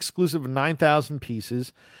 RSD exclusive of 9,000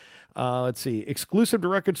 pieces. Let's see. Exclusive to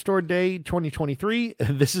Record Store Day 2023.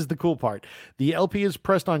 This is the cool part. The LP is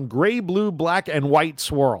pressed on gray, blue, black, and white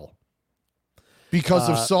swirl. Because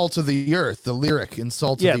of Salt of the Earth, the lyric in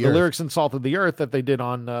Salt of the Earth. Yeah, the lyrics in Salt of the Earth that they did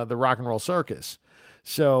on the Rock and Roll Circus.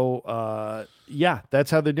 So, yeah, that's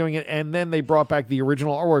how they're doing it. And then they brought back the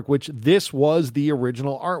original artwork, which this was the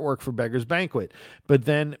original artwork for Beggar's Banquet. But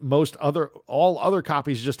then all other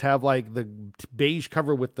copies just have like the beige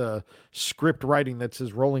cover with the script writing that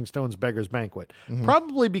says Rolling Stones Beggar's Banquet. Mm-hmm.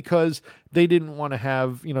 Probably because they didn't want to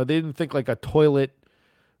have, they didn't think like a toilet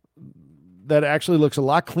that actually looks a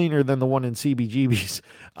lot cleaner than the one in CBGB's.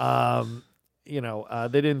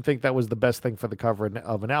 They didn't think that was the best thing for the cover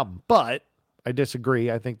of an album. But I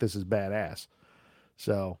disagree. I think this is badass.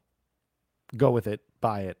 So go with it,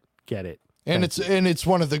 buy it, get it. And it's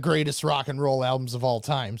one of the greatest rock and roll albums of all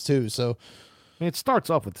time too. So it starts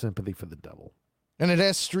off with Sympathy for the Devil. And it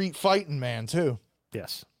has Street Fighting Man too.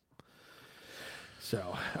 Yes.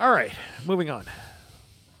 So, all right, moving on.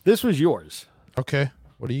 This was yours. Okay.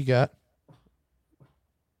 What do you got?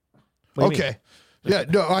 Okay. Yeah,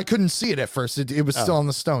 no, I couldn't see it at first. It was still on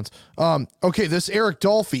the Stones. Okay, this Eric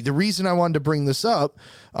Dolphy. The reason I wanted to bring this up,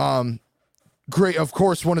 great, of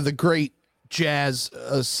course, one of the great jazz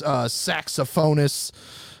saxophonists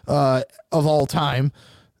of all time.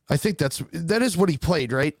 I think that is what he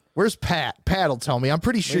played, right? Where's Pat? Pat'll tell me. I'm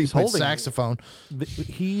pretty sure he's played saxophone.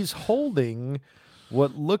 He's holding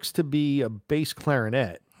what looks to be a bass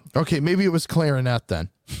clarinet. Okay, maybe it was clarinet then.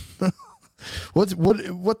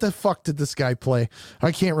 What the fuck did this guy play?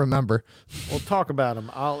 I can't remember. We'll talk about him.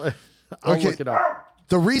 I'll look it up.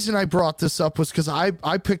 The reason I brought this up was because I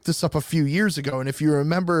picked this up a few years ago, and if you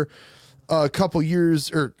remember, last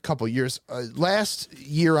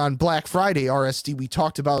year on Black Friday RSD, we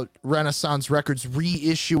talked about Renaissance Records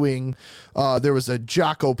reissuing. There was a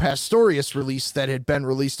Jaco Pastorius release that had been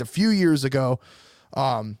released a few years ago.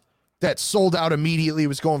 That sold out immediately,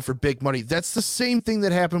 was going for big money. That's the same thing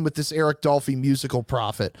that happened with this Eric Dolphy Musical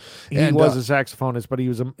Prophet. He was a saxophonist, but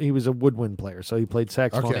he was a woodwind player, so he played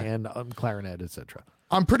saxophone and clarinet, etc.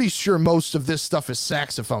 I'm pretty sure most of this stuff is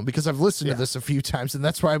saxophone because I've listened to this a few times, and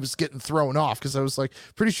that's why I was getting thrown off because I was like,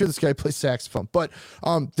 pretty sure this guy plays saxophone. But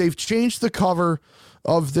they've changed the cover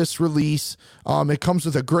of this release. It comes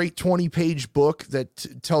with a great 20-page book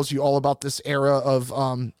that tells you all about this era of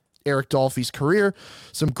Eric Dolphy's career.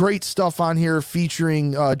 Some great stuff on here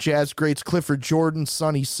featuring jazz greats Clifford Jordan,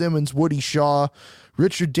 Sonny Simmons, Woody Shaw,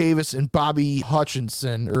 Richard Davis and Bobby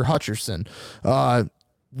Hutcherson.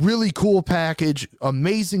 Really cool package,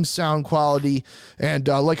 amazing sound quality, and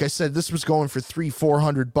like I said, this was going for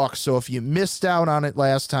 $300-400. So if you missed out on it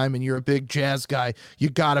last time and you're a big jazz guy, you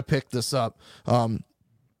gotta pick this up.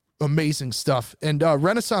 Amazing stuff, and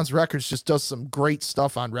Renaissance Records just does some great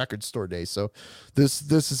stuff on Record Store Day. So this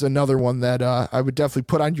is another one that I would definitely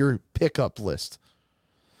put on your pickup list.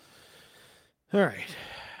 All right,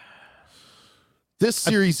 this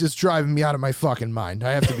series is driving me out of my fucking mind.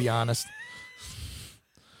 I have to be honest.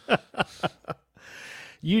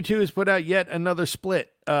 U2 has put out yet another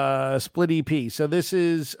split EP. So this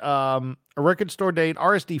is a Record Store Date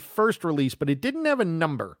RSD first release, but it didn't have a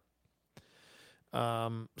number. So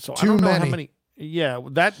I don't know how many. Yeah,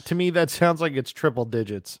 that to me that sounds like it's triple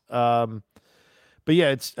digits. But yeah,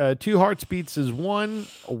 it's Two Heartbeats is one,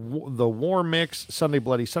 the War Mix, Sunday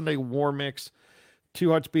Bloody Sunday War Mix.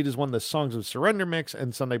 Two Heartbeat is one, the Songs of Surrender mix,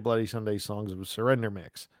 and Sunday Bloody Sunday Songs of Surrender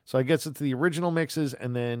mix. So I guess it's the original mixes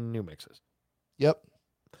and then new mixes. Yep.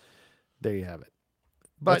 There you have it.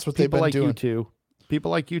 But that's what they've been doing. People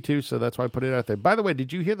like U2, so that's why I put it out there. By the way,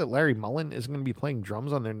 did you hear that Larry Mullen is going to be playing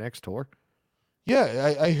drums on their next tour?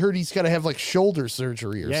 Yeah, I heard he's got to have like shoulder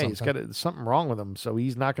surgery or something. Yeah, he's got something wrong with him, so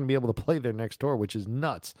he's not going to be able to play their next tour, which is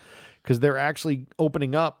nuts because they're actually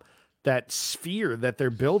opening up that sphere that they're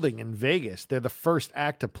building in Vegas. They're the first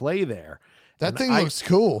act to play there. That thing looks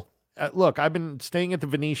cool. Look, I've been staying at the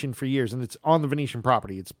Venetian for years, and it's on the Venetian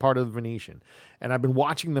property. It's part of the Venetian. And I've been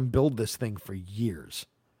watching them build this thing for years.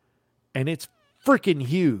 And it's freaking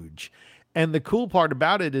huge. And the cool part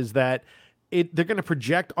about it is that they're going to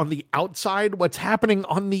project on the outside what's happening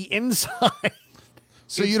on the inside.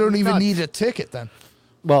 So you don't even need a ticket then.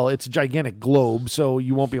 Well, it's a gigantic globe, so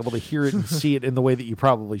you won't be able to hear it and see it in the way that you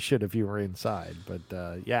probably should if you were inside. But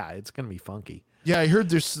yeah, it's going to be funky. Yeah, I heard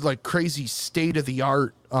there's like crazy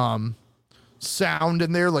state-of-the-art sound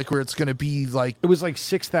in there, like where it's going to be like... It was like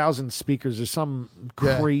 6,000 speakers or some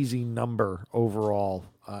crazy number overall.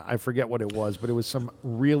 I forget what it was, but it was some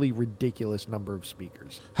really ridiculous number of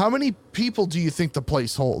speakers. How many people do you think the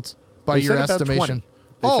place holds by your estimation?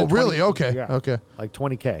 Oh, really? 20, okay. Yeah, okay. Like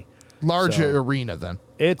 20K. Large arena then.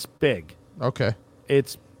 It's big. Okay.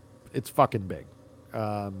 It's fucking big.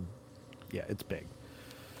 Yeah, it's big.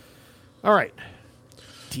 All right.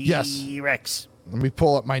 T-Rex. Let me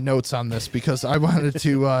pull up my notes on this because I wanted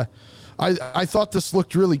to I thought this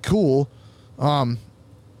looked really cool.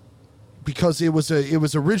 Because it was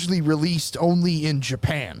originally released only in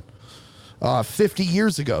Japan 50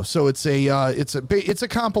 years ago. So it's a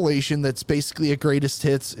compilation that's basically a greatest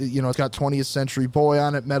hits. You know, it's got 20th Century Boy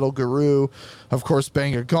on it, Metal Guru, of course,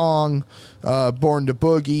 Bang a Gong, Born to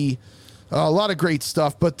Boogie, a lot of great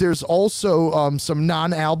stuff. But there's also some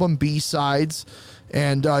non-album B-sides,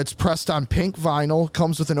 and it's pressed on pink vinyl,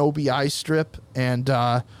 comes with an OBI strip and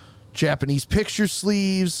Japanese picture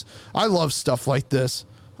sleeves. I love stuff like this.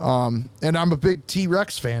 And I'm a big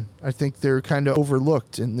T-Rex fan. I think they're kind of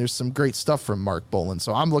overlooked, and there's some great stuff from Mark Bolan.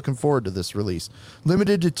 So I'm looking forward to this release.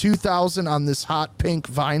 Limited to 2,000 on this hot pink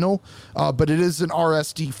vinyl, but it is an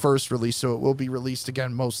RSD first release, so it will be released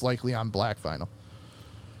again, most likely on black vinyl.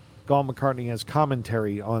 Paul McCartney has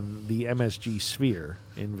commentary on the MSG Sphere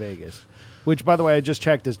in Vegas, which, by the way, I just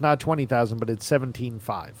checked, is not 20,000, but it's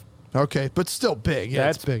 17.5. Okay, but still big. Yeah,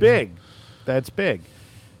 that's big. That's big.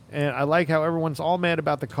 And I like how everyone's all mad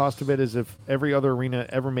about the cost of it, as if every other arena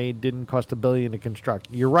ever made didn't cost $1 billion to construct.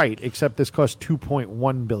 You're right, except this cost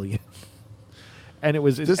 $2.1 billion, and it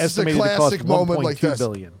was estimated to cost $1.2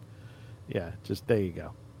 billion. Yeah, just there you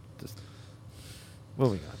go. Just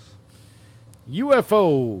moving on.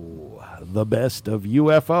 UFO, the best of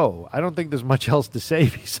UFO. I don't think there's much else to say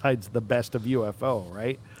besides the best of UFO,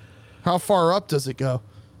 right? How far up does it go?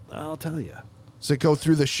 I'll tell you. Does it go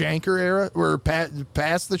through the Shanker era or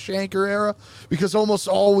past the Shanker era? Because almost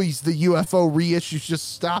always the UFO reissues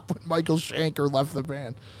just stop when Michael Shanker left the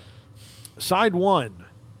band. Side 1.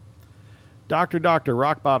 Dr. Doctor,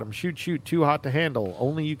 Rock Bottom, Shoot Shoot, Too Hot to Handle,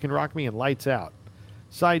 Only You Can Rock Me, and Lights Out.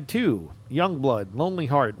 Side 2. Youngblood, Lonely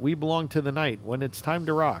Heart, We Belong to the Night, When It's Time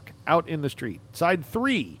to Rock, Out in the Street. Side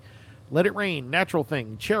 3. Let It Rain, Natural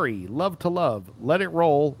Thing, Cherry, Love to Love, Let It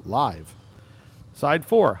Roll, Live. Side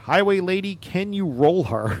 4, Highway Lady, Can You Roll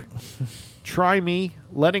Her? Try Me,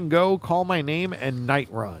 Letting Go, Call My Name, and Night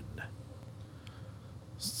Run.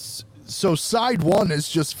 So side 1 is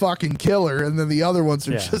just fucking killer, and then the other ones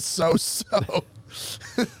are just so.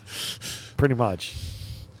 Pretty much.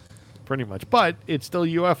 But it's still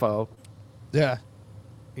UFO. Yeah.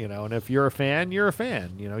 You know, and if you're a fan, you're a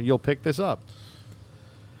fan. You know, you'll pick this up.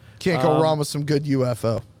 Can't go wrong with some good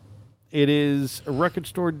UFO. It is a Record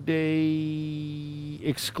Store Day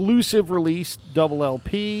exclusive release, double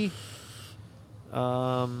LP.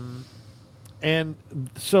 And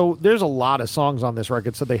so there's a lot of songs on this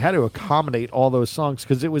record, so they had to accommodate all those songs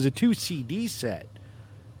because it was a 2 CD set.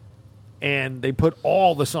 And they put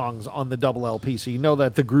all the songs on the double LP, so you know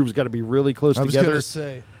that the groove's got to be really close together. I was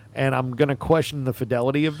going to say. And I'm going to question the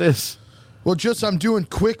fidelity of this. Well, I'm doing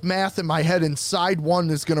quick math in my head, and side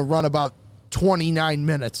 1 is going to run about 29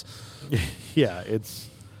 minutes. Yeah,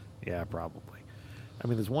 probably. I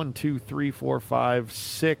mean, there's 1, 2, 3, 4, 5,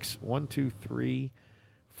 6. 1, 2, 3,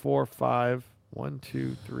 4, 5. 1,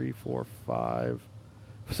 2, 3, 4, 5.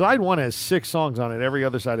 Side 1 has 6 songs on it. Every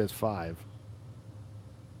other side has 5.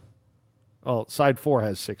 Oh, side 4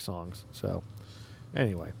 has 6 songs. So,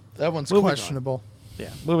 anyway. That one's questionable.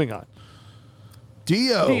 Yeah, moving on.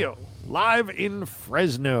 Dio, live in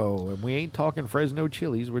Fresno. And we ain't talking Fresno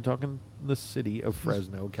Chili's. We're talking the city of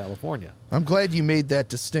Fresno, California. I'm glad you made that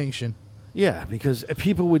distinction. Yeah, because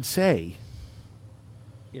people would say,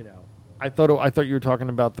 I thought you were talking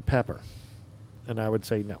about the pepper. And I would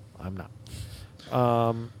say, no, I'm not.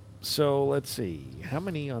 So let's see. How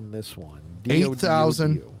many on this one?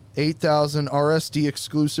 8,000 RSD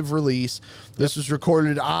exclusive release. This was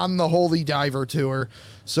recorded on the Holy Diver tour.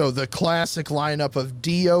 So the classic lineup of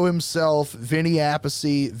Dio himself, Vinny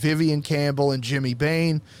Appice, Vivian Campbell, and Jimmy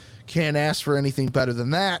Bain. Can't ask for anything better than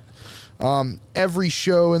that. Every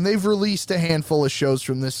show, and they've released a handful of shows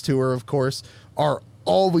from this tour, of course, are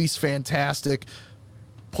always fantastic.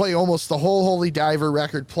 Play almost the whole Holy Diver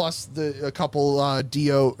record, plus a couple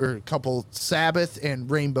Dio or a couple Sabbath and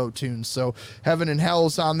Rainbow tunes. So Heaven and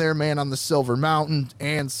Hell's on there, Man on the Silver Mountain,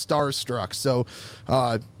 and Starstruck. So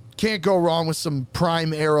can't go wrong with some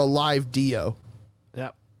prime era live Dio.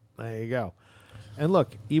 Yep, there you go. And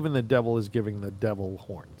look, even the devil is giving the devil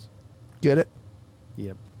horns. Get it?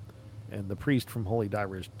 Yep. And the priest from Holy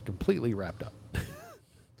Diver is completely wrapped up.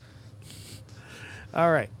 All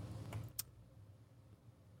right.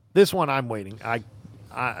 This one I'm waiting.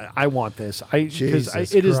 I want this.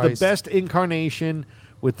 Because it is the best incarnation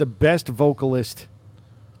with the best vocalist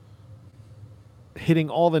hitting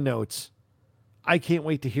all the notes. I can't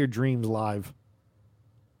wait to hear Dreams live.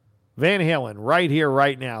 Van Halen, right here,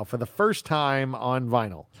 right now, for the first time on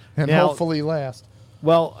vinyl. And now, hopefully last.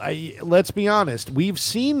 Well, let's be honest. We've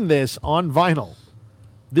seen this on vinyl.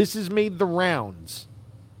 This has made the rounds,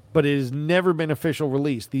 but it has never been official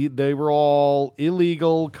release. They were all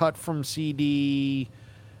illegal, cut from CD,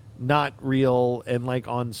 not real, and like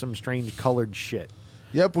on some strange colored shit.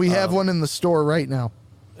 Yep, we have one in the store right now.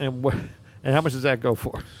 And how much does that go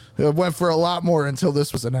for? It went for a lot more until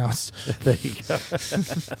this was announced. There you go.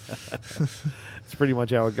 It's pretty much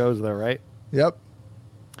how it goes, though, right? Yep.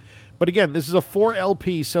 But again, this is a 4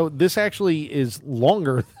 LP, so this actually is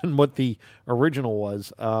longer than what the original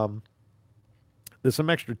was. There's some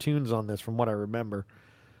extra tunes on this from what I remember.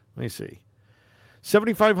 Let me see.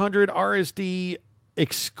 7500 RSD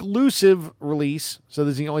exclusive release. So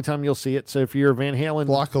this is the only time you'll see it. So if you're a Van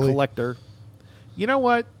Halen collector, you know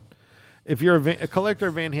what? If you're a collector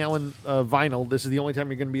of Van Halen vinyl, this is the only time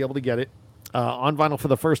you're going to be able to get it on vinyl for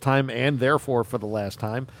the first time and therefore for the last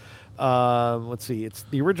time. Let's see. It's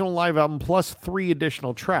the original live album plus 3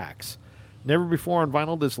 additional tracks. Never before on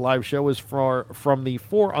vinyl, this live show is from the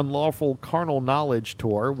For Unlawful Carnal Knowledge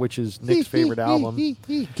tour, which is Nick's favorite album.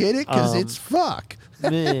 Get it? Because it's fuck.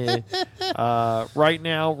 Right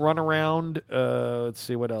now, Run Around. Let's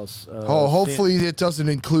see what else. Hopefully it doesn't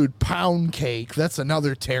include Pound Cake. That's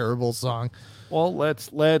another terrible song. Well,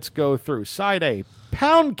 let's go through. Side A,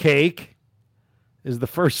 Pound Cake is the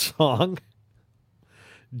first song.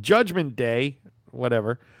 Judgment Day,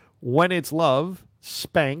 whatever. When It's Love,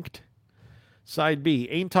 Spanked. Side B,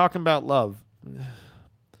 Ain't Talking About Love.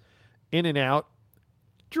 In and Out.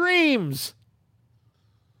 Dreams.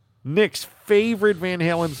 Nick's favorite Van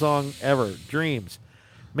Halen song ever. Dreams.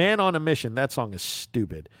 Man on a Mission. That song is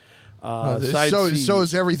stupid. So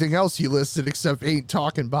is everything else you listed except Ain't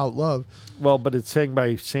Talking About Love. Well, but it's sang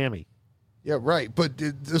by Sammy. Yeah, right. But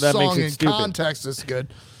the song in context is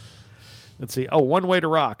good. Let's see. Oh, One Way to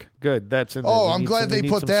Rock. Good. That's in there. I'm glad they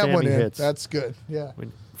put that one in. Hits. That's good. Yeah.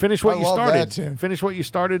 Finish what you started. Finish what you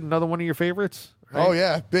started. Another one of your favorites. Right? Oh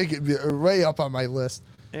yeah, big, way up on my list.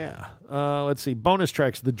 Yeah. Let's see. Bonus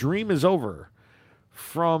tracks. The Dream Is Over.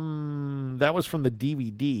 That was from the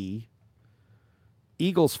DVD.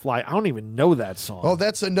 Eagles Fly. I don't even know that song. Oh,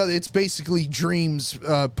 that's another. It's basically Dreams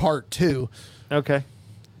Part 2. Okay.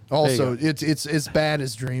 Also, it's as bad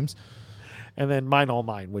as Dreams. And then Mine All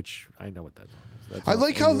Mine, which I know what that is. I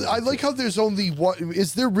like how there's only one.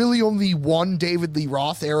 Is there really only one David Lee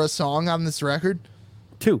Roth era song on this record?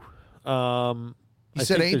 2. You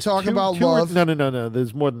said Ain't Talking About Love. No.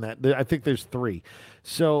 There's more than that. I think there's 3.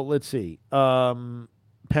 So let's see.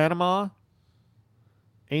 Panama.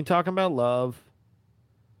 Ain't Talking About Love.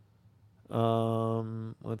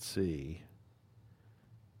 Let's see.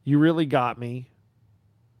 You Really Got Me.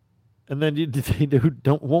 And then they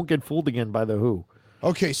won't Get Fooled Again by The Who.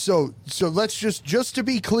 Okay, so let's just to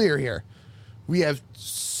be clear here. We have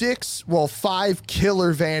 5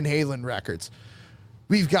 killer Van Halen records.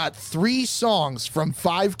 We've got 3 songs from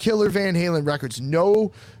 5 killer Van Halen records.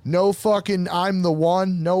 No fucking I'm the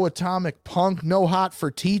One, no Atomic Punk, no Hot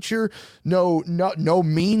for Teacher, no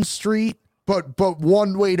Mean Street, but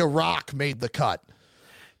One Way to Rock made the cut.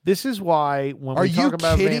 This is why when we talk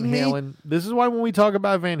about Van Halen, this is why when we talk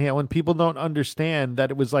about Van Halen, people don't understand that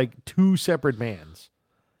it was like 2 separate bands.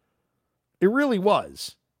 It really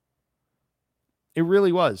was. It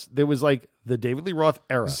really was. There was like the David Lee Roth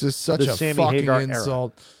era. This is such the a Sammy fucking Hagar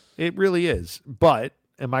insult. Era. It really is. But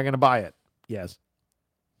am I going to buy it? Yes.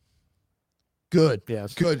 Good.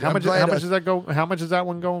 Yes. Good. How much does that go? How much is that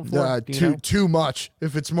one going for? Too much.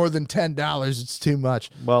 If it's more than $10, it's too much.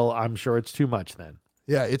 Well, I'm sure it's too much then.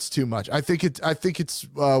 Yeah, it's too much. I think it's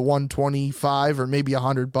 $125 or maybe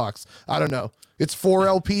 $100. I don't know. It's 4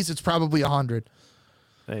 LPs. It's probably 100.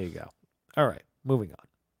 There you go. All right, moving on.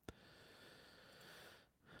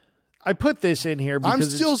 I put this in here because I'm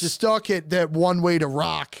still stuck at that One Way to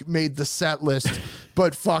Rock made the set list,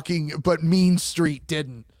 but Mean Street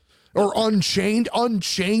didn't. Or Unchained.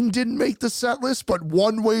 Unchained didn't make the set list, but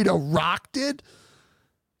One Way to Rock did.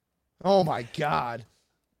 Oh my God.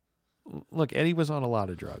 Look, Eddie was on a lot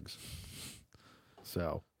of drugs.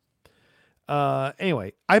 So,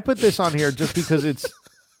 anyway, I put this on here just because it's.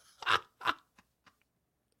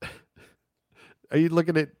 Are you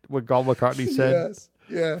looking at what Paul McCartney said? Yes.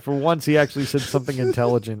 Yeah. For once, he actually said something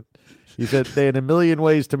intelligent. He said they had a million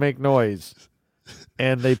ways to make noise,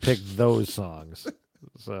 and they picked those songs.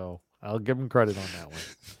 So I'll give him credit on that one.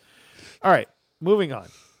 All right, moving on.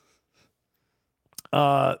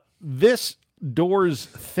 This Doors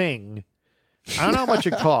thing, I don't know how much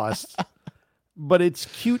it costs, but it's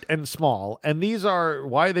cute and small. And these are,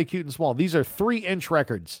 why are they cute and small? These are 3-inch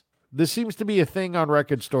records. This seems to be a thing on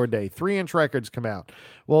Record Store Day. 3-inch records come out.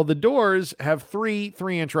 Well, the Doors have 3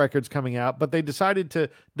 3-inch records coming out, but they decided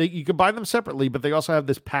you can buy them separately, but they also have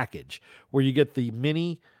this package where you get the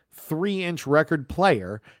mini 3-inch record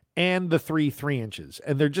player and the 3 3-inches,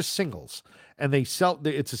 and they're just singles. And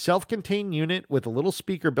it's a self-contained unit with a little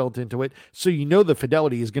speaker built into it, so you know the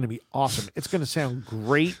fidelity is going to be awesome. It's going to sound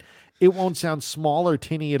great. It won't sound small or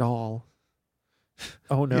tinny at all.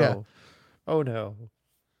 Oh no. Yeah. Oh no.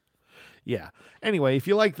 Yeah. Anyway, if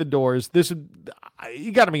you like the Doors,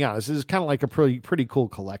 you got to be honest, this is kind of like a pretty cool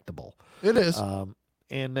collectible. It is.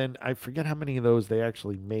 And then I forget how many of those they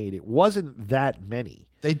actually made. It wasn't that many.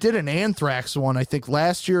 They did an Anthrax one, I think,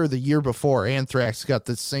 last year or the year before. Anthrax got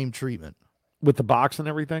the same treatment. With the box and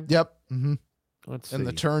everything? Yep. Mm-hmm. Let's see. And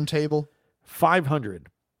the turntable? 500.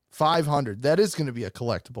 500. That is going to be a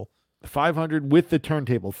collectible. 500 with the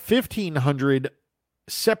turntable. 1,500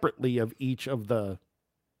 separately of each of the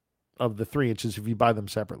 3 inches if you buy them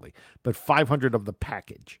separately. But 500 of the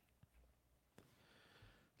package.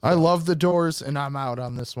 I love the Doors, and I'm out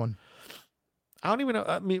on this one. I don't even know.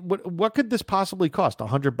 I mean, what could this possibly cost?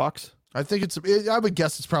 $100? I think I would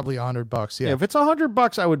guess it's probably $100. Yeah. If it's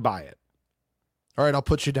 $100, I would buy it. All right, I'll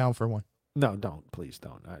put you down for one. No, don't. Please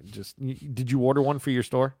don't. Did you order one for your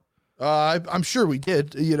store? I'm sure we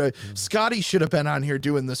did. You know, Scotty should have been on here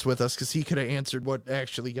doing this with us because he could have answered what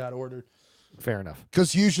actually got ordered. Fair enough.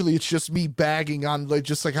 Because usually it's just me bagging on,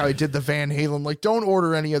 just like how I did the Van Halen. Like, don't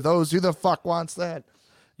order any of those. Who the fuck wants that?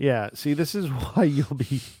 Yeah, see, this is why you'll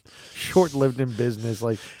be short-lived in business.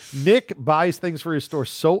 Like, Nick buys things for his store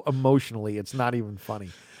so emotionally, it's not even funny.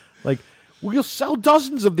 Like, we'll sell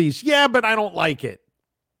dozens of these. Yeah, but I don't like it.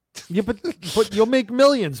 Yeah, but you'll make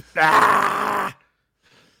millions. Ah!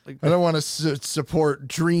 Like, I don't want to support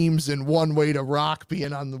Dreams and One Way to Rock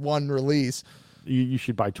being on the one release. You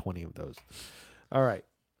should buy 20 of those. All right.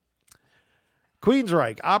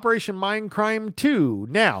 Queensryche, Operation Mindcrime 2.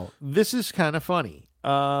 Now, this is kind of funny.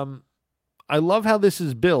 I love how this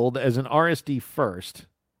is billed as an RSD first.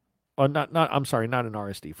 Oh, I'm sorry, not an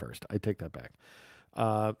RSD first. I take that back.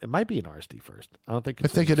 It might be an RSD first. I don't think. I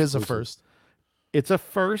think it is a first. It's a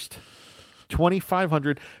first,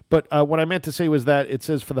 2,500. But what I meant to say was that it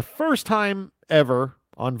says for the first time ever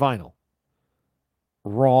on vinyl.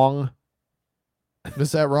 Wrong.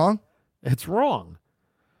 Is that wrong? It's wrong.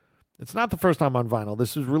 It's not the first time on vinyl.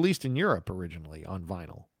 This was released in Europe originally on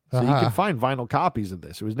vinyl. So you can find vinyl copies of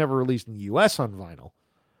this. It was never released in the U.S. on vinyl.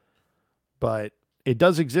 But it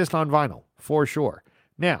does exist on vinyl for sure.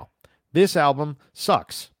 Now, this album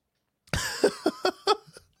sucks.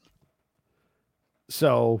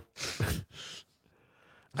 So,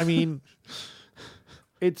 I mean,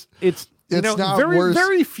 it's not very worse.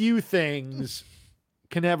 very few things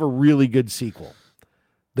can have a really good sequel.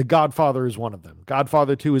 The Godfather is one of them.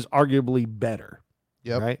 Godfather 2 is arguably better.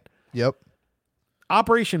 Yep. Right? Yep.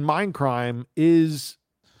 Operation Mindcrime is,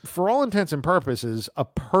 for all intents and purposes, a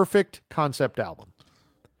perfect concept album.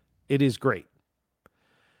 It is great.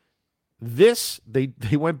 This, they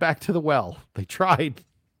went back to the well. They tried.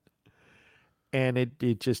 And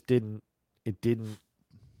it just didn't. It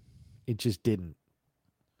just didn't.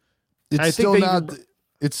 It's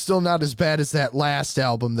still not as bad as that last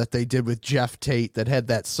album that they did with Jeff Tate that had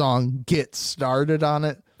that song "Get Started" on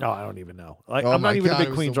it. No, I don't even know. I'm not even a big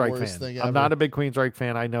Queensryche fan. I'm not a big Queensryche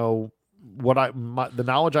fan. I know the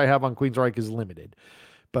knowledge I have on Queensryche is limited,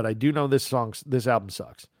 but I do know this album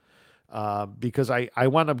sucks because I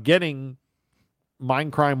wound up getting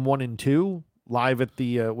Mindcrime 1 and 2 live at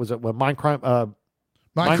the Mindcrime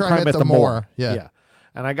at the Moore. Yeah,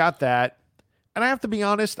 and I got that, and I have to be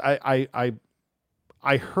honest, I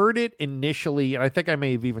heard it initially, and I think I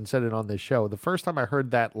may have even said it on this show. The first time I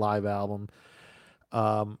heard that live album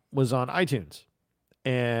was on iTunes,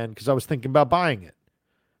 and because I was thinking about buying it,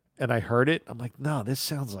 and I heard it, I'm like, no, this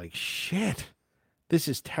sounds like shit. This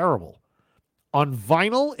is terrible. On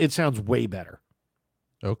vinyl, it sounds way better.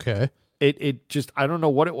 Okay. It just, I don't know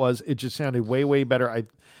what it was. It just sounded way, way better.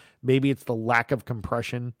 Maybe it's the lack of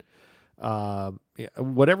compression.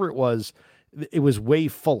 Whatever it was way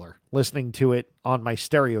fuller listening to it on my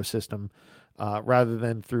stereo system rather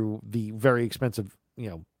than through the very expensive,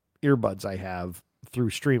 earbuds I have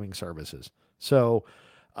through streaming services. So,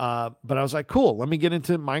 but I was like, cool, let me get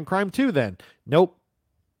into Mindcrime 2 then. Nope.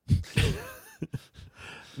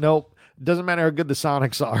 Nope. Doesn't matter how good the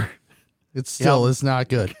Sonics are. It still is not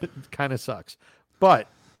good. It kind of sucks. But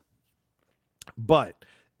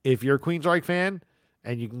if you're a Queensryche fan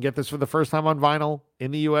and you can get this for the first time on vinyl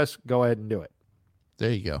in the U.S., go ahead and do it.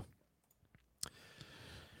 There you go.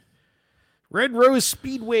 Red Rose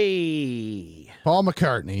Speedway. Paul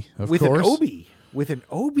McCartney, of course. With an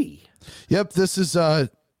Obi. Yep, this is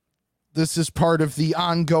part of the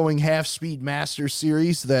ongoing Half Speed Master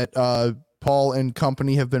series that Paul and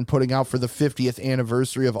company have been putting out for the 50th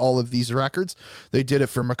anniversary of all of these records. They did it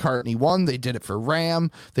for McCartney 1, they did it for Ram,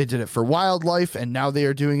 they did it for Wildlife, and now they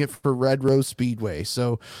are doing it for Red Rose Speedway.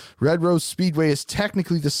 So Red Rose Speedway is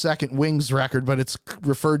technically the second Wings record, but it's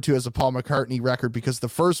referred to as a Paul McCartney record because the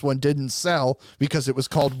first one didn't sell because it was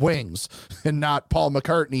called Wings and not Paul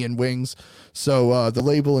McCartney and Wings. So the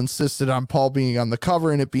label insisted on Paul being on the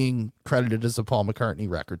cover and it being credited as a Paul McCartney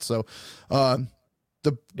record. So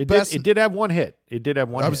it did have one hit. It did have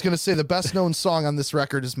one. I was going to say the best known song on this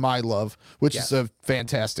record is My Love, which is a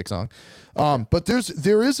fantastic song. But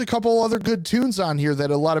there is a couple other good tunes on here that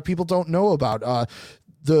a lot of people don't know about.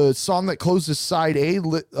 The song that closes side A,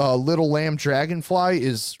 Little Lamb Dragonfly,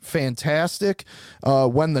 is fantastic.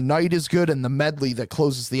 When the Night is good, and the medley that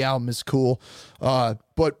closes the album is cool.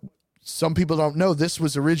 But some people don't know this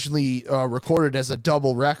was originally recorded as a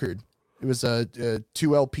double record. It was a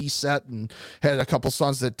 2 LP set and had a couple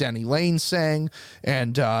songs that Denny Lane sang,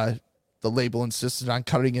 and the label insisted on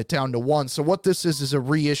cutting it down to one. So what this is a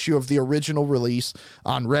reissue of the original release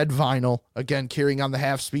on red vinyl, again, carrying on the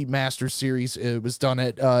Half Speed Master series. It was done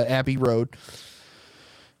at Abbey Road.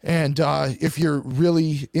 And if you're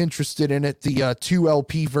really interested in it, the 2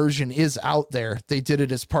 LP version is out there. They did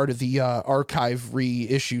it as part of the archive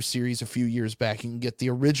reissue series a few years back. You can get the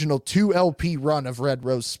original 2 LP run of Red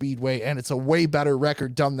Rose Speedway, and it's a way better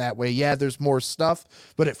record done that way. Yeah, there's more stuff,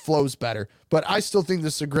 but it flows better. But I still think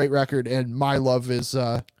this is a great record, and My Love is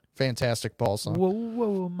a fantastic Paul song. Whoa,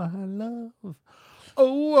 whoa, my love.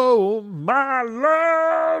 Oh, my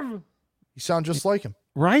love. You sound just like him.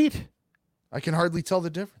 Right? I can hardly tell the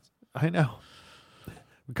difference. I know.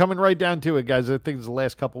 We're coming right down to it, guys. I think it's the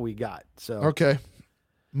last couple we got. So okay.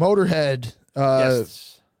 Motorhead.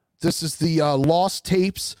 Yes. This is the Lost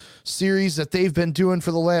Tapes series that they've been doing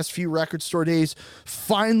for the last few Record Store Days.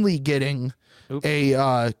 Finally getting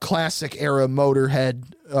a classic era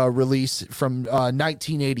Motorhead release from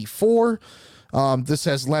 1984. This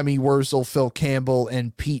has Lemmy Wurzel, Phil Campbell,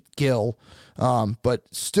 and Pete Gill. But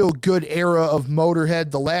still good era of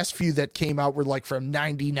Motorhead. The last few that came out were like from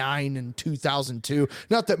 99 and 2002.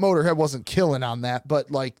 Not that Motorhead wasn't killing on that,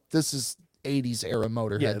 but like this is 80s era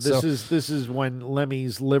Motorhead. Yeah, this is when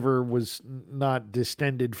Lemmy's liver was not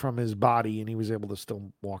distended from his body and he was able to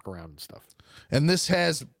still walk around and stuff. And this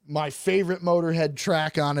has my favorite Motorhead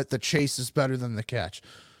track on it, The Chase is Better Than the Catch.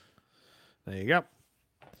 There you go.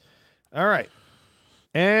 All right.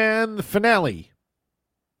 And the finale.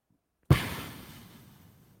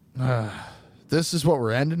 This is what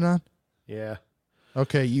we're ending on? Yeah.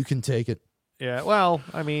 Okay, you can take it. Yeah, well,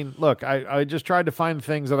 I mean, look, I just tried to find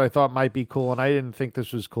things that I thought might be cool, and I didn't think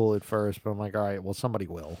this was cool at first, but I'm like, all right, well, somebody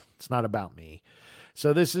will. It's not about me.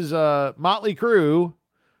 So this is Motley Crue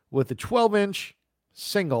with a 12-inch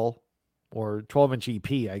single, or 12-inch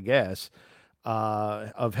EP, I guess,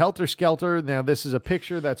 of Helter Skelter. Now, this is a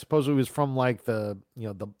picture that supposedly was from, like, the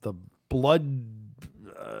blood...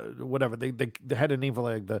 whatever they had a name for,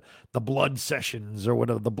 like the blood sessions or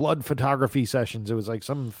whatever, the blood photography sessions. It was like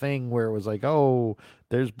some thing where it was like, oh,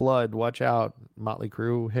 there's blood, watch out, Motley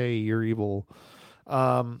Crue, hey, you're evil.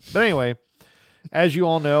 But anyway, as you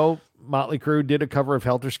all know, Motley Crue did a cover of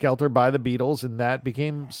Helter Skelter by the Beatles, and that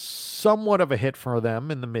became somewhat of a hit for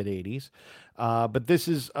them in the mid 80s. But this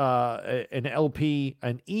is an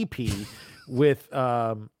EP with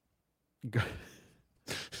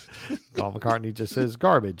Paul McCartney just says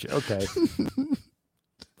garbage. Okay.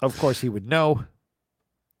 Of course he would know,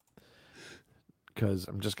 because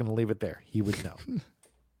I'm just going to leave it there. He would know.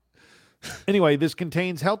 Anyway, this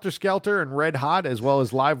contains Helter Skelter and Red Hot, as well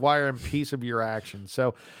as Live Wire and Piece of Your Action.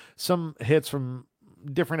 So some hits from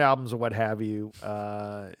different albums and what have you.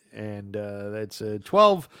 And that's a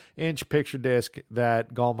 12-inch picture disc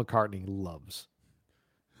that Paul McCartney loves.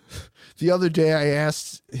 The other day I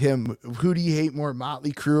asked him, who do you hate more,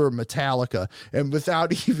 Motley Crue or Metallica? And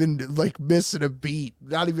without even like missing a beat,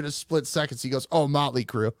 not even a split seconds, he goes, oh, Motley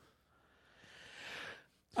Crue.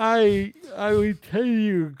 I would tell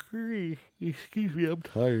you agree. Excuse me, I'm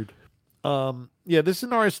tired. Yeah, this is an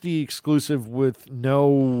RSD exclusive with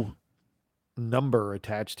no number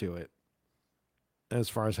attached to it as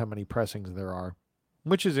far as how many pressings there are,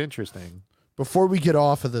 which is interesting. Before we get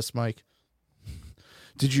off of this, Mike,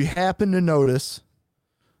 did you happen to notice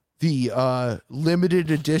the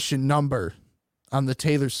limited edition number on the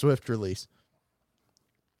Taylor Swift release?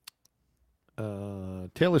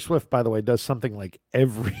 Taylor Swift, by the way, does something like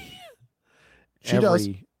every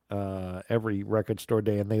record store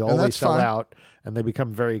day, and they always sell out, and they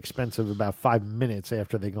become very expensive about 5 minutes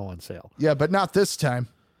after they go on sale. Yeah, but not this time.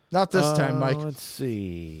 Not this time, Mike. Let's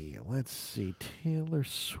see. Taylor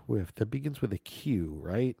Swift. That begins with a Q,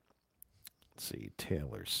 right? Let's see.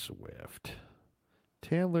 Taylor Swift.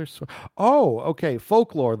 Oh, okay.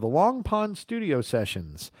 Folklore, the Long Pond Studio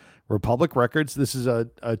Sessions. Republic Records. This is a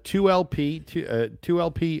 2LP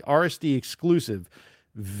RSD exclusive.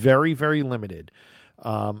 Very, very limited.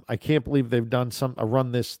 I can't believe they've done a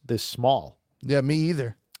run this small. Yeah, me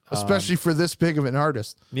either. Especially for this big of an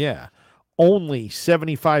artist. Yeah. Only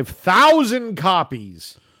 75,000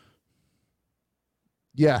 copies.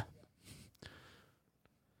 Yeah.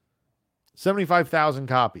 75,000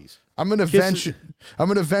 copies. I'm gonna venture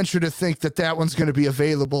to think that one's gonna be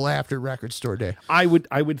available after Record Store Day. I would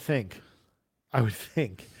think.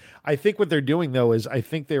 I think what they're doing though is I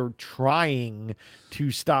think they're trying to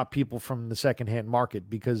stop people from the secondhand market,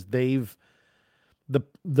 because they've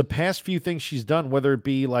the past few things she's done, whether it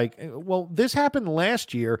be like, well, this happened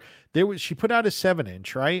last year. She put out a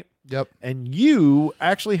 7-inch, right? Yep. And you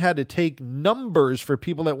actually had to take numbers for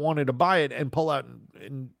people that wanted to buy it and pull out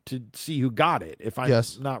and to see who got it, if I'm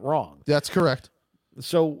not wrong. That's correct.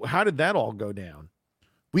 So how did that all go down?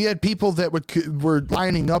 We had people that were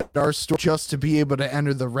lining up at our store just to be able to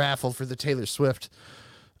enter the raffle for the Taylor Swift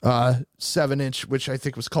 7-inch, which I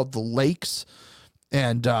think was called the Lakes.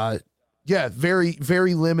 And yeah, very,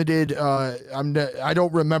 very limited. I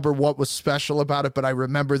don't remember what was special about it, but I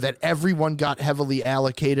remember that everyone got heavily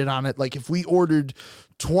allocated on it. Like if we ordered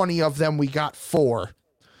 20 of them, we got 4.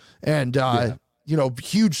 And,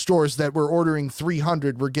 huge stores that were ordering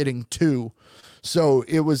 300 were getting 2. So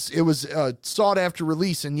it was a sought after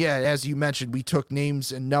release. And yeah, as you mentioned, we took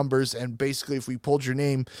names and numbers, and basically if we pulled your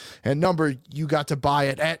name and number, you got to buy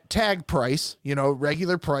it at tag price,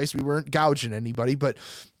 regular price. We weren't gouging anybody, but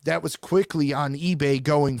that was quickly on eBay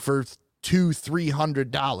going for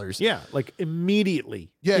 $200-$300. Yeah, like immediately.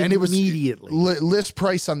 Yeah, and it was immediately. List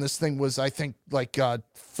price on this thing was, I think, like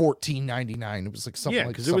 $14.99. It was like something like that. Yeah,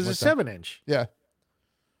 because it was a 7-inch. Yeah.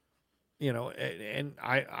 And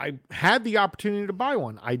I had the opportunity to buy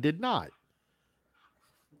one. I did not.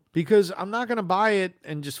 Because I'm not going to buy it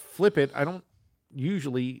and just flip it. I don't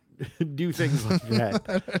usually do things like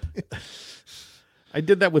that. I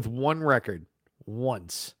did that with one record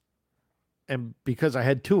once. And because I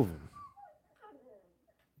had 2 of them.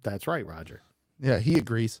 That's right, Roger. Yeah, he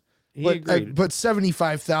agrees. He agreed. But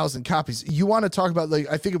 75,000 copies. You want to talk about, like,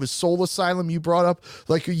 I think it was Soul Asylum you brought up.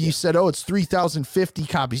 Like you said, oh, it's 3,050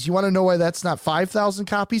 copies. You want to know why that's not 5,000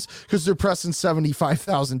 copies? Because they're pressing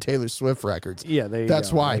 75,000 Taylor Swift records. Yeah,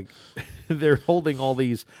 that's why. Like, they're holding all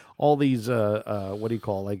these what do you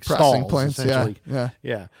call, like, pressing stalls, plants, essentially.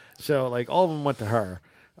 Yeah. So, like, all of them went to her.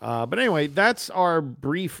 But anyway, that's our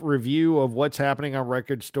brief review of what's happening on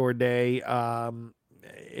Record Store Day.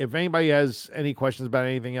 If anybody has any questions about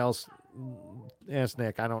anything else, ask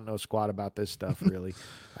Nick. I don't know squat about this stuff, really.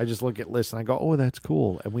 I just look at lists and I go, oh, that's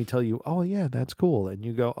cool. And we tell you, oh, yeah, that's cool. And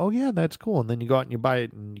you go, oh, yeah, that's cool. And then you go out and you buy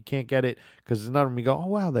it and you can't get it because there's none of them. You go, oh,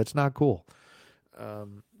 wow, that's not cool.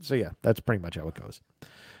 So, yeah, that's pretty much how it goes.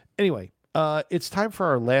 Anyway, it's time for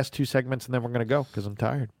our last two segments, and then we're going to go because I'm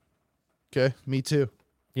tired. Okay, me too.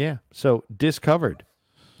 Yeah, so Discovered,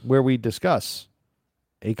 where we discuss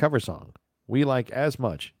a cover song we like as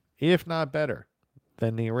much, if not better,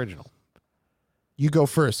 than the original. You go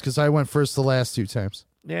first, because I went first the last two times.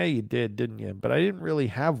 Yeah, you did, didn't you? But I didn't really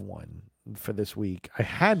have one for this week. I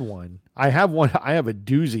had one. I have one. I have a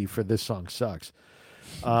doozy for This Song Sucks.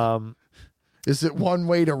 Is it One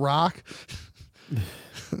Way to Rock?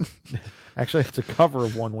 Actually, it's a cover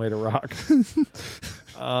of One Way to Rock.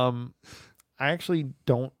 I actually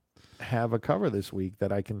don't have a cover this week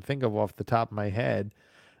that I can think of off the top of my head.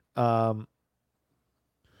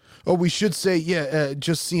 Oh, we should say,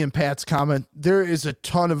 just seeing Pat's comment, there is a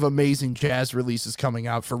ton of amazing jazz releases coming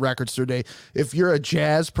out for Record Store Day. If you're a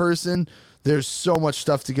jazz person, there's so much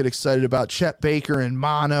stuff to get excited about. Chet Baker and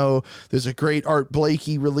Mono. There's a great Art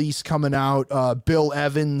Blakey release coming out. Bill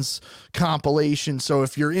Evans compilation. So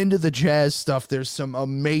if you're into the jazz stuff, there's some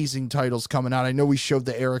amazing titles coming out. I know we showed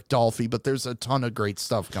the Eric Dolphy, but there's a ton of great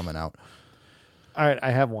stuff coming out. All right,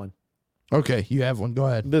 I have one. Okay, you have one. Go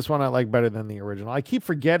ahead. This one I like better than the original. I keep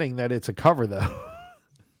forgetting that it's a cover, though.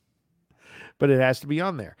 But it has to be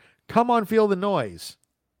on there. Come On Feel the Noise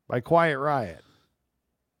by Quiet Riot.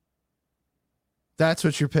 That's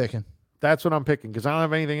what you're picking. That's what I'm picking because I don't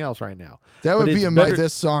have anything else right now. That would be my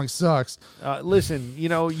This Song Sucks. Listen,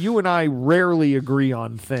 you and I rarely agree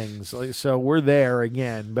on things, so we're there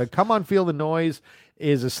again. But Come On Feel the Noise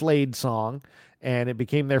is a Slade song, and it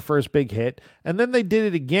became their first big hit. And then they did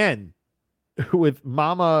it again with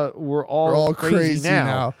Mama We're All Crazy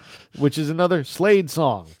now, which is another Slade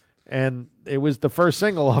song. And it was the first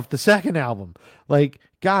single off the second album. Like,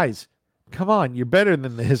 guys, come on, you're better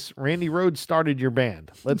than this. Randy Rhoads started your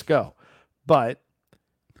band. Let's go. But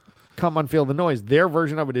Come On Feel the Noise, their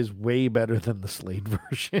version of it is way better than the Slade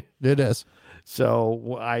version. It is.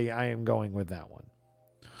 So I am going with that one.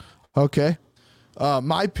 Okay.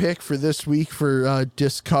 My pick for this week for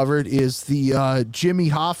Discovered is the Jimmy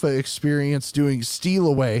Hoffa Experience doing Steal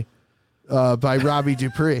Away by Robbie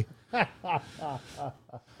Dupree. All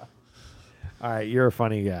right, you're a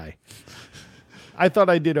funny guy. I thought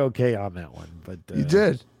I did okay on that one, but you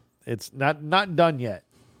did. It's not done yet.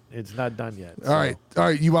 It's not done yet. So. All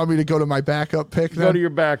right. You want me to go to my backup pick? Then? Go to your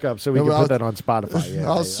backup so we can put that on Spotify. Yeah,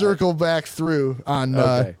 I'll circle back through on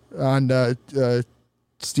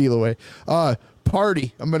Steal Away.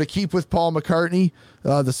 Party. I'm going to keep with Paul McCartney.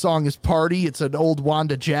 The song is Party. It's an old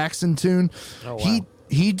Wanda Jackson tune. Oh, wow.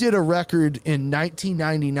 He did a record in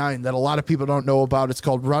 1999 that a lot of people don't know about. It's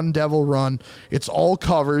called Run Devil Run. It's all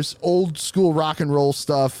covers, old school rock and roll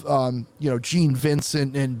stuff. Gene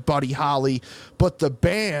Vincent and Buddy Holly. But the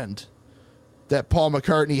band that Paul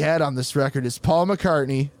McCartney had on this record is Paul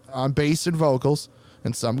McCartney on bass and vocals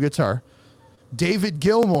and some guitar. David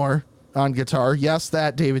Gilmour on guitar. Yes,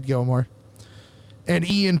 that David Gilmour. And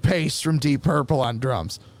Ian Pace from Deep Purple on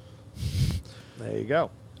drums. There you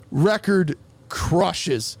go. Record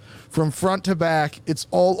crushes from front to back. It's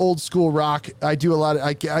all old school rock. I do a lot of,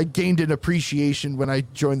 I gained an appreciation when I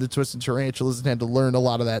joined the Twisted Tarantulas and had to learn a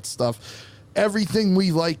lot of that stuff. Everything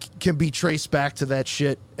we like can be traced back to that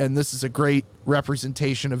shit, and this is a great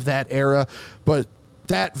representation of that era. But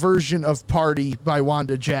that version of Party by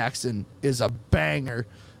Wanda Jackson is a banger.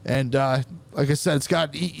 And like I said, it's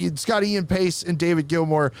got Ian Pace and David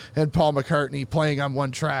Gilmour and Paul McCartney playing on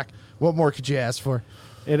one track. What more could you ask for?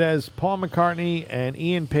 It has Paul McCartney and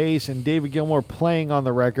Ian Pace and David Gilmour playing on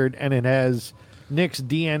the record, and it has Nick's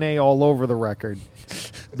DNA all over the record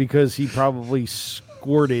because he probably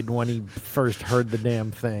squirted when he first heard the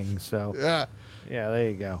damn thing. So yeah,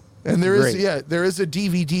 there you go. And there is a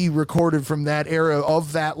DVD recorded from that era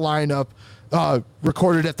of that lineup,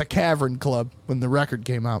 recorded at the Cavern Club when the record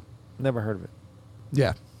came out. Never heard of it.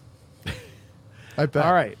 Yeah, I bet.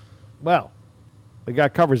 All right, well, we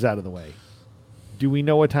got covers out of the way. Do we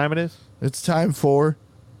know what time it is? It's time for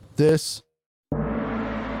this.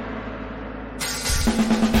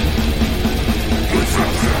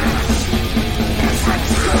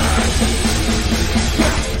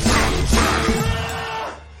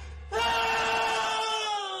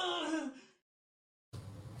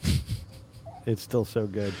 It's still so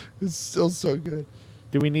good. It's still so good.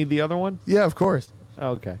 Do we need the other one? Yeah, of course.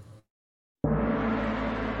 Okay.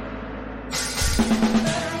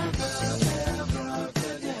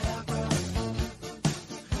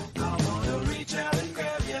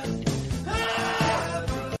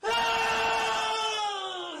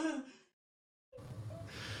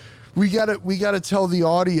 We gotta tell the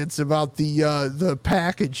audience about the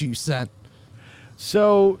package you sent.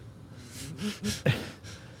 So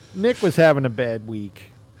Nick was having a bad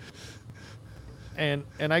week. And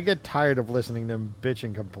I get tired of listening to him bitch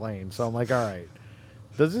and complain. So I'm like, all right,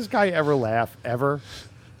 does this guy ever laugh? Ever?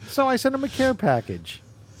 So I sent him a care package.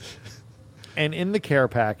 And in the care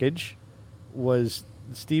package was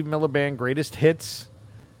Steve Miller Band Greatest Hits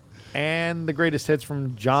and the Greatest Hits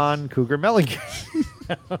from John Cougar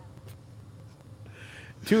Mellencamp.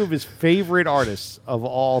 Two of his favorite artists of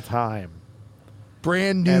all time.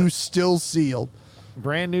 Brand new, still sealed.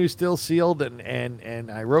 Brand new, still sealed,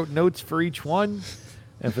 and I wrote notes for each one.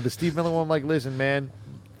 And for the Steve Miller one, I'm like, listen, man,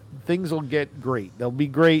 things will get great. They'll be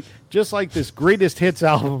great, just like this Greatest Hits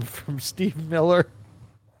album from Steve Miller.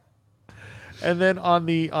 And then on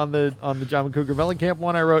the John Cougar Mellencamp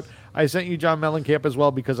one, I wrote, I sent you John Mellencamp as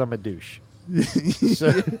well because I'm a douche.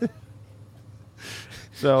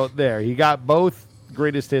 So there, he got both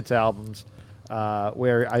Greatest Hits albums.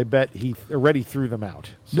 Where I bet he already threw them out.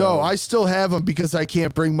 So. No, I still have them because I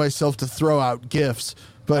can't bring myself to throw out gifts.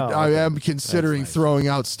 But I am considering throwing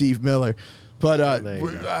out Steve Miller. But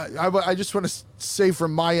I just want to say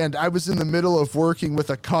from my end, I was in the middle of working with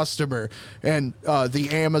a customer, and the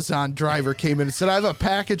Amazon driver came in and said, I have a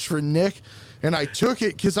package for Nick. And I took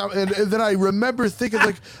it because and then I remember thinking,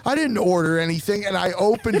 like, I didn't order anything. And I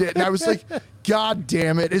opened it and I was like, God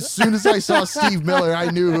damn it. As soon as I saw Steve Miller,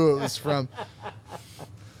 I knew who it was from.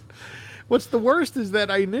 What's the worst is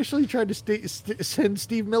that I initially tried to send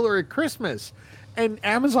Steve Miller at Christmas, and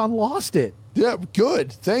Amazon lost it. Yeah,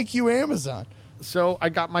 good. Thank you, Amazon. So I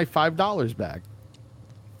got my $5 back.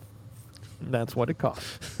 That's what it cost.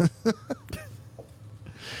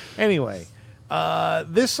 Anyway,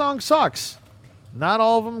 this song sucks. Not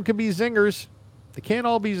all of them can be zingers. They can't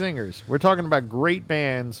all be zingers. We're talking about great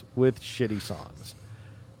bands with shitty songs.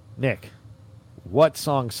 Nick, what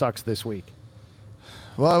song sucks this week?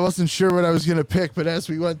 Well, I wasn't sure what I was going to pick, but as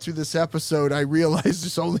we went through this episode, I realized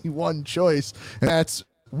there's only one choice, and that's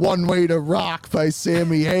One Way to Rock by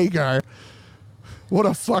Sammy Hagar. What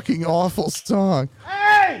a fucking awful song.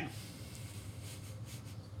 Hey!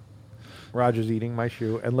 Roger's eating my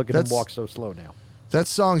shoe, and look at him walk so slow now. That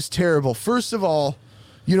song's terrible. First of all,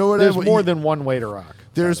 you know what? There's more than one way to rock.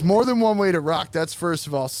 There's more than one way to rock. That's first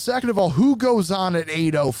of all. Second of all, who goes on at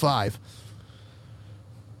 8:05?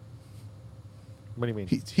 What do you mean?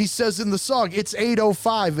 He says in the song, it's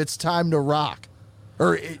 8:05. It's time to rock.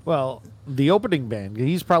 Well, the opening band.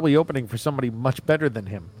 He's probably opening for somebody much better than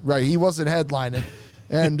him. Right. He wasn't headlining,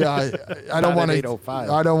 and I don't want to.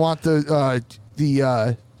 I don't want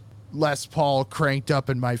the Les Paul cranked up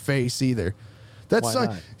in my face either. That's like,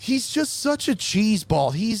 he's just such a cheese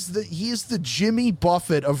ball. He is the Jimmy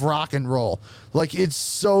Buffett of rock and roll. Like, it's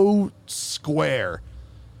so square.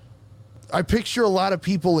 I picture a lot of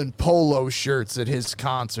people in polo shirts at his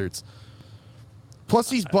concerts. Plus,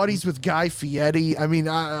 he's buddies with Guy Fieri. I mean,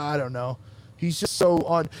 I don't know. He's just so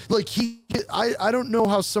on. Like, I don't know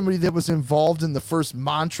how somebody that was involved in the first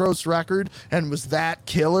Montrose record and was that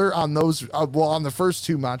killer on those, on the first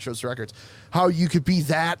two Montrose records, how you could be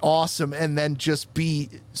that awesome and then just be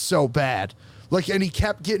so bad. Like, and he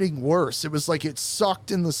kept getting worse. It was like it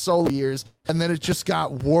sucked in the solo years, and then it just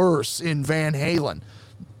got worse in Van Halen.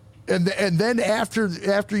 And then after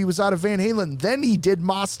he was out of Van Halen, then he did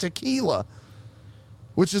Mas Tequila,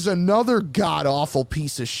 which is another god-awful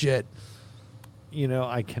piece of shit. You know,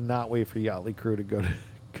 I cannot wait for Yachtly Crew to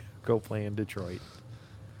go play in Detroit.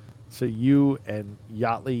 So you and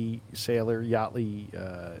Sailor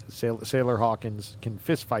Hawkins can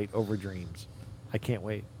fist fight over Dreams. I can't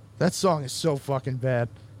wait. That song is so fucking bad.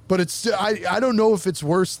 But it's still, I don't know if it's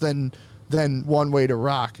worse than One Way to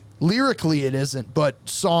Rock. Lyrically it isn't, but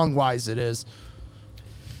song-wise it is.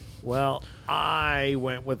 Well, I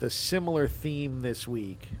went with a similar theme this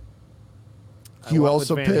week. You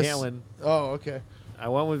also Van pissed? Halen. Oh, okay. I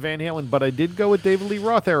went with Van Halen, but I did go with David Lee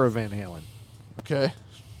Roth era Van Halen. Okay.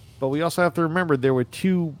 But we also have to remember there were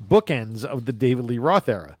two bookends of the David Lee Roth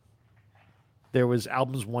era. There was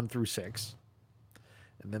albums 1 through 6,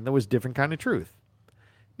 and then there was Different Kind of Truth.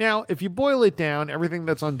 Now, if you boil it down, everything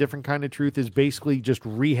that's on Different Kind of Truth is basically just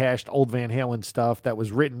rehashed old Van Halen stuff that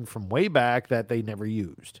was written from way back that they never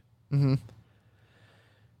used. Mm-hmm.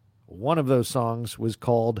 One of those songs was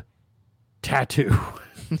called Tattoo.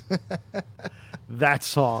 That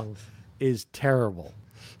song is terrible.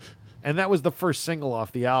 And that was the first single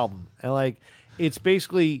off the album. And like, it's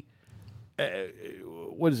basically,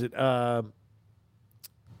 what is it?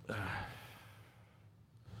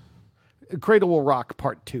 Cradle Will Rock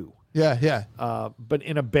Part 2. Yeah. But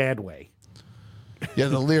in a bad way. Yeah,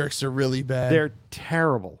 the lyrics are really bad. They're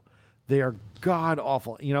terrible. They are god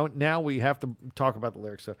awful. You know, now we have to talk about the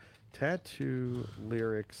lyrics. So, Tattoo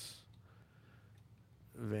lyrics,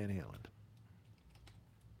 Van Halen.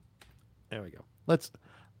 There we go.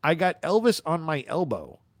 I got Elvis on my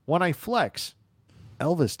elbow. When I flex,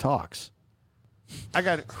 Elvis talks. I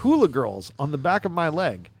got hula girls on the back of my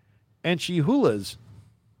leg, and she hulas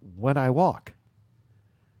when I walk.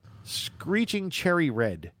 Screeching cherry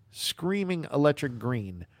red, screaming electric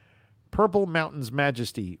green, purple mountain's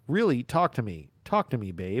majesty. Really, talk to me,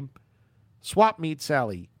 babe. Swap meet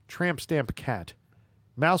Sally, tramp stamp cat,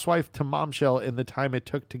 mousewife to momshell in the time it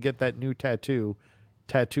took to get that new tattoo.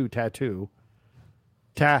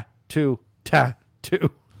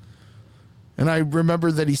 And I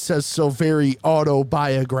remember that he says so very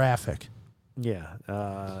autobiographic.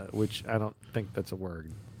 Yeah, which I don't think that's a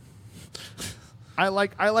word. I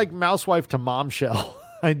like mousewife to momshell.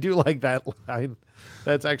 I do like that line.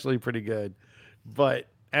 That's actually pretty good. But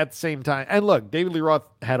at the same time, and look, David Lee Roth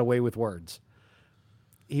had a way with words.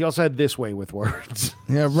 He also had this way with words.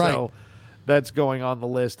 Yeah, right. So that's going on the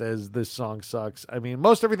list as this song sucks. I mean,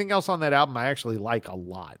 most everything else on that album I actually like a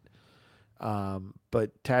lot.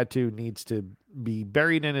 But Tattoo needs to be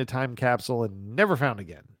buried in a time capsule and never found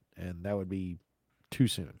again. And that would be too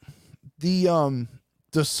soon. The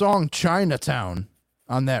song Chinatown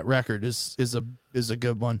on that record is a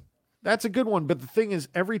good one. That's a good one, but the thing is,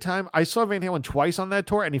 every time I saw Van Halen twice on that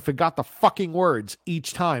tour, and he forgot the fucking words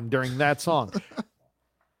each time during that song.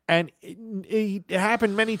 And it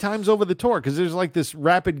happened many times over the tour because there's like this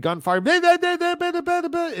rapid gunfire,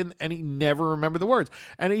 and he never remembered the words.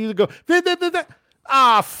 And he would go,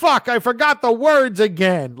 fuck, I forgot the words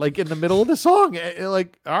again, like in the middle of the song.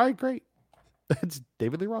 Like, all right, great. That's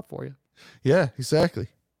David Lee Roth for you. Yeah, exactly.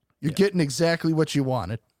 You're getting exactly what you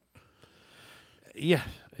wanted. Yeah,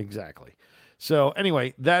 exactly. So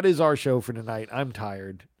anyway, that is our show for tonight. I'm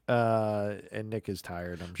tired. And Nick is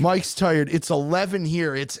tired, I'm sure. Mike's tired. It's 11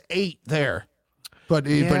 here. It's 8 there. But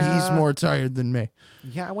he's more tired than me.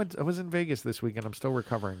 Yeah, I was in Vegas this weekend. I'm still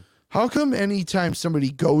recovering. How come anytime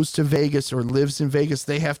somebody goes to Vegas or lives in Vegas,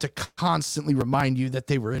 they have to constantly remind you that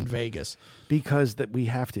they were in Vegas? Because we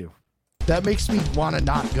have to. That makes me want to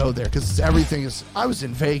not go there because everything is, I was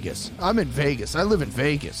in Vegas. I'm in Vegas. I live in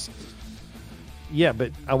Vegas. Yeah,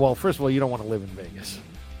 but, well, first of all, you don't want to live in Vegas.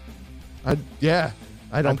 I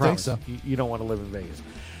don't think so. You don't want to live in Vegas.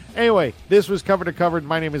 Anyway, this was Cover to Covered.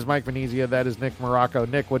 My name is Mike Venezia. That is Nick Morocco.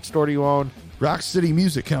 Nick, what store do you own? Rock City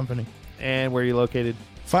Music Company. And where are you located?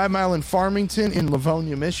 5 Mile in Farmington in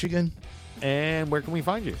Livonia, Michigan. And where can we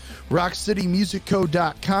find you?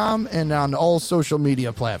 RockCityMusicCo.com and on all social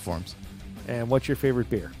media platforms. And what's your favorite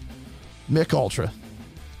beer? Mick Ultra.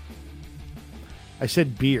 I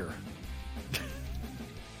said beer.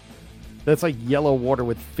 That's like yellow water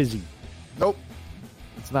with fizzy. Nope.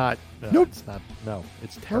 It's not. No, nope. It's not. No,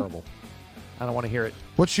 it's terrible. I don't want to hear it.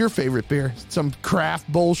 What's your favorite beer? Some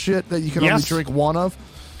craft bullshit that you can only drink one of?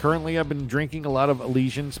 Currently, I've been drinking a lot of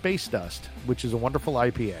Elysian Space Dust, which is a wonderful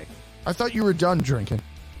IPA. I thought you were done drinking.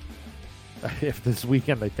 If this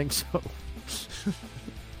weekend, I think so.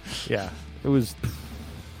 Yeah, it was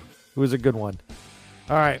a good one.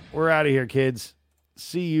 All right, we're out of here, kids.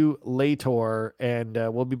 See you later, and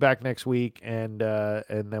we'll be back next week, and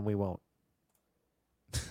then we won't.